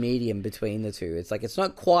happy medium between the two. It's like, it's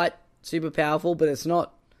not quite super powerful, but it's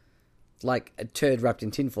not like a turd wrapped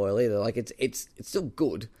in tinfoil either. Like, it's still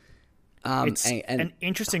good. It's an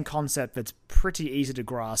interesting concept that's pretty easy to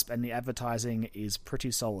grasp, and the advertising is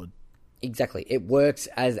pretty solid. Exactly. It works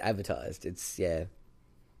as advertised.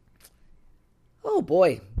 Oh,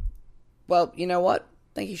 boy. Well, you know what?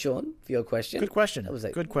 Thank you, Sean, for your question. Good question. That was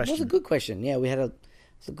good question. It was a good question. Yeah, we had a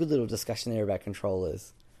good little discussion there about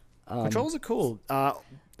controllers. Controllers are cool.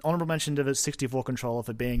 Honorable mention to the 64 controller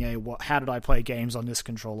for being how did I play games on this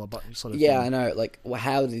controller button sort of thing. Yeah, I know. Like,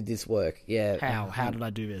 how did this work? Yeah. How did I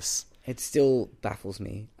do this? It still baffles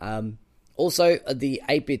me. Also, the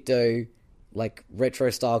 8BitDo, like,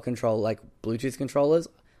 retro-style control, like, Bluetooth controllers.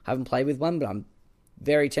 I haven't played with one, but I'm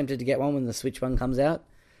very tempted to get one when the Switch one comes out.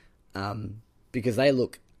 Because they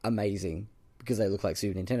look amazing. Because they look like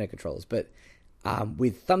Super Nintendo controllers. But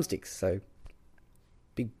with thumbsticks. So,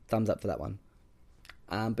 big thumbs up for that one.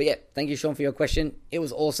 But yeah, thank you, Sean, for your question. It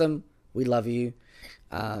was awesome. We love you.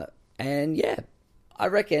 And yeah, I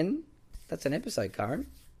reckon that's an episode, Karen.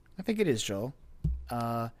 I think it is, Joel.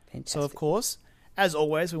 So, of course, as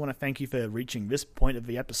always, we want to thank you for reaching this point of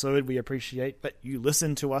the episode. We appreciate that you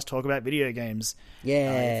listen to us talk about video games.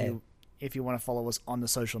 Yeah. If you want to follow us on the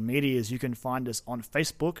social medias, you can find us on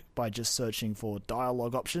Facebook by just searching for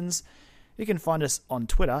Dialogue Options. You can find us on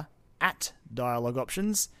Twitter at Dialogue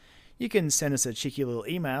Options. You can send us a cheeky little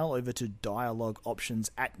email over to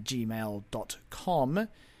dialogueoptions@gmail.com.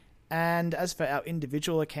 And as for our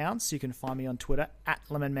individual accounts, you can find me on Twitter at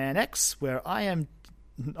LemonManX, where I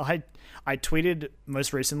tweeted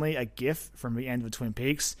most recently a GIF from the end of Twin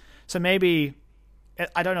Peaks. So maybe,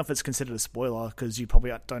 I don't know if it's considered a spoiler because you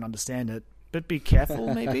probably don't understand it, but be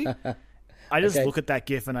careful maybe. I just look at that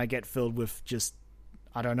GIF and I get filled with just,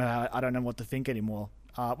 I don't know what to think anymore.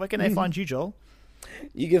 Where can they find you, Joel?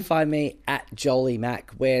 You can find me at Jolie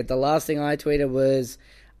Mac, where the last thing I tweeted was,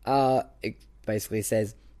 it basically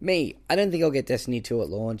says, me, I don't think I'll get Destiny 2 at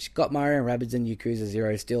launch. Got Mario & Rabbids and Yakuza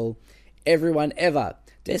 0 still. Everyone ever.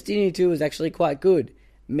 Destiny 2 is actually quite good.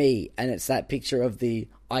 Me. And it's that picture of the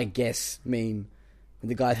I guess meme. With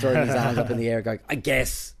the guy throwing his arms up in the air going, I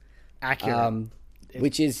guess. Accurate.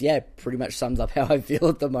 Which is, pretty much sums up how I feel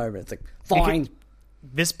at the moment. It's like, fine.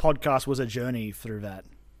 This podcast was a journey through that.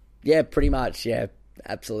 Yeah, pretty much. Yeah,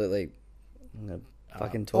 absolutely. I'm going to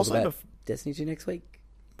fucking talk about Destiny 2 next week.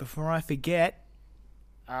 Before I forget,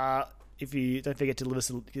 if you don't forget to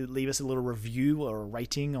leave us a little review or a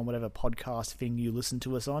rating on whatever podcast thing you listen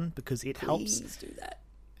to us on, because it helps. Please do that.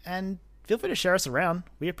 And feel free to share us around.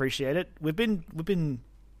 We appreciate it. We've been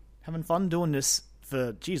having fun doing this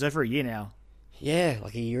for over a year now. Yeah,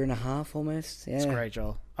 like a year and a half almost. Yeah. It's great,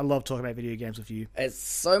 Joel. I love talking about video games with you. It's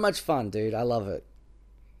so much fun, dude. I love it.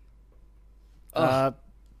 But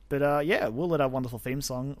we'll let our wonderful theme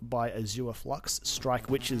song by Azure Flux, Strike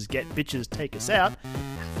Witches, Get Bitches, take us out.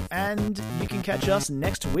 And you can catch us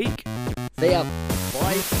next week. See ya.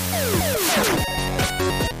 Bye.